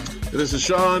 This is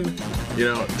Sean.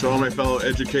 To all my fellow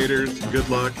educators, good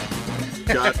luck,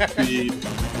 Godspeed,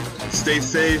 stay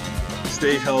safe,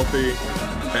 stay healthy,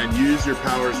 and use your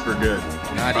powers for good.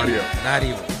 Not evil. Not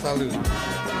evil. Salute.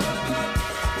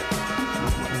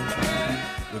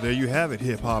 Well, there you have it,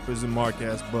 hip-hoppers and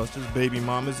mark-ass busters, baby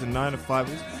mamas and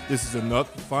 9-to-5ers. This is another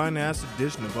fine-ass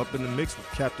edition of Up in the Mix with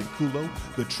Captain Kulo,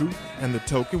 the Truth, and the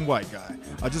Token White Guy.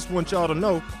 I just want y'all to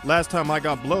know, last time I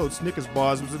got blowed, Snickers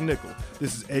bars was a nickel.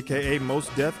 This is a.k.a.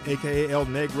 Most Def, a.k.a. El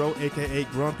Negro, a.k.a.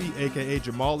 Grumpy, a.k.a.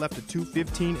 Jamal left at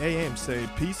 2:15 a.m. saying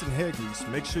peace and hair grease.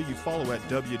 Make sure you follow at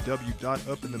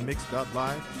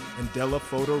www.upinthemix.live and Della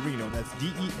Fotorino. That's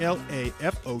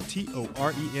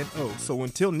DELAFOTORENO. So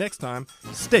until next time,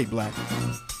 stay black.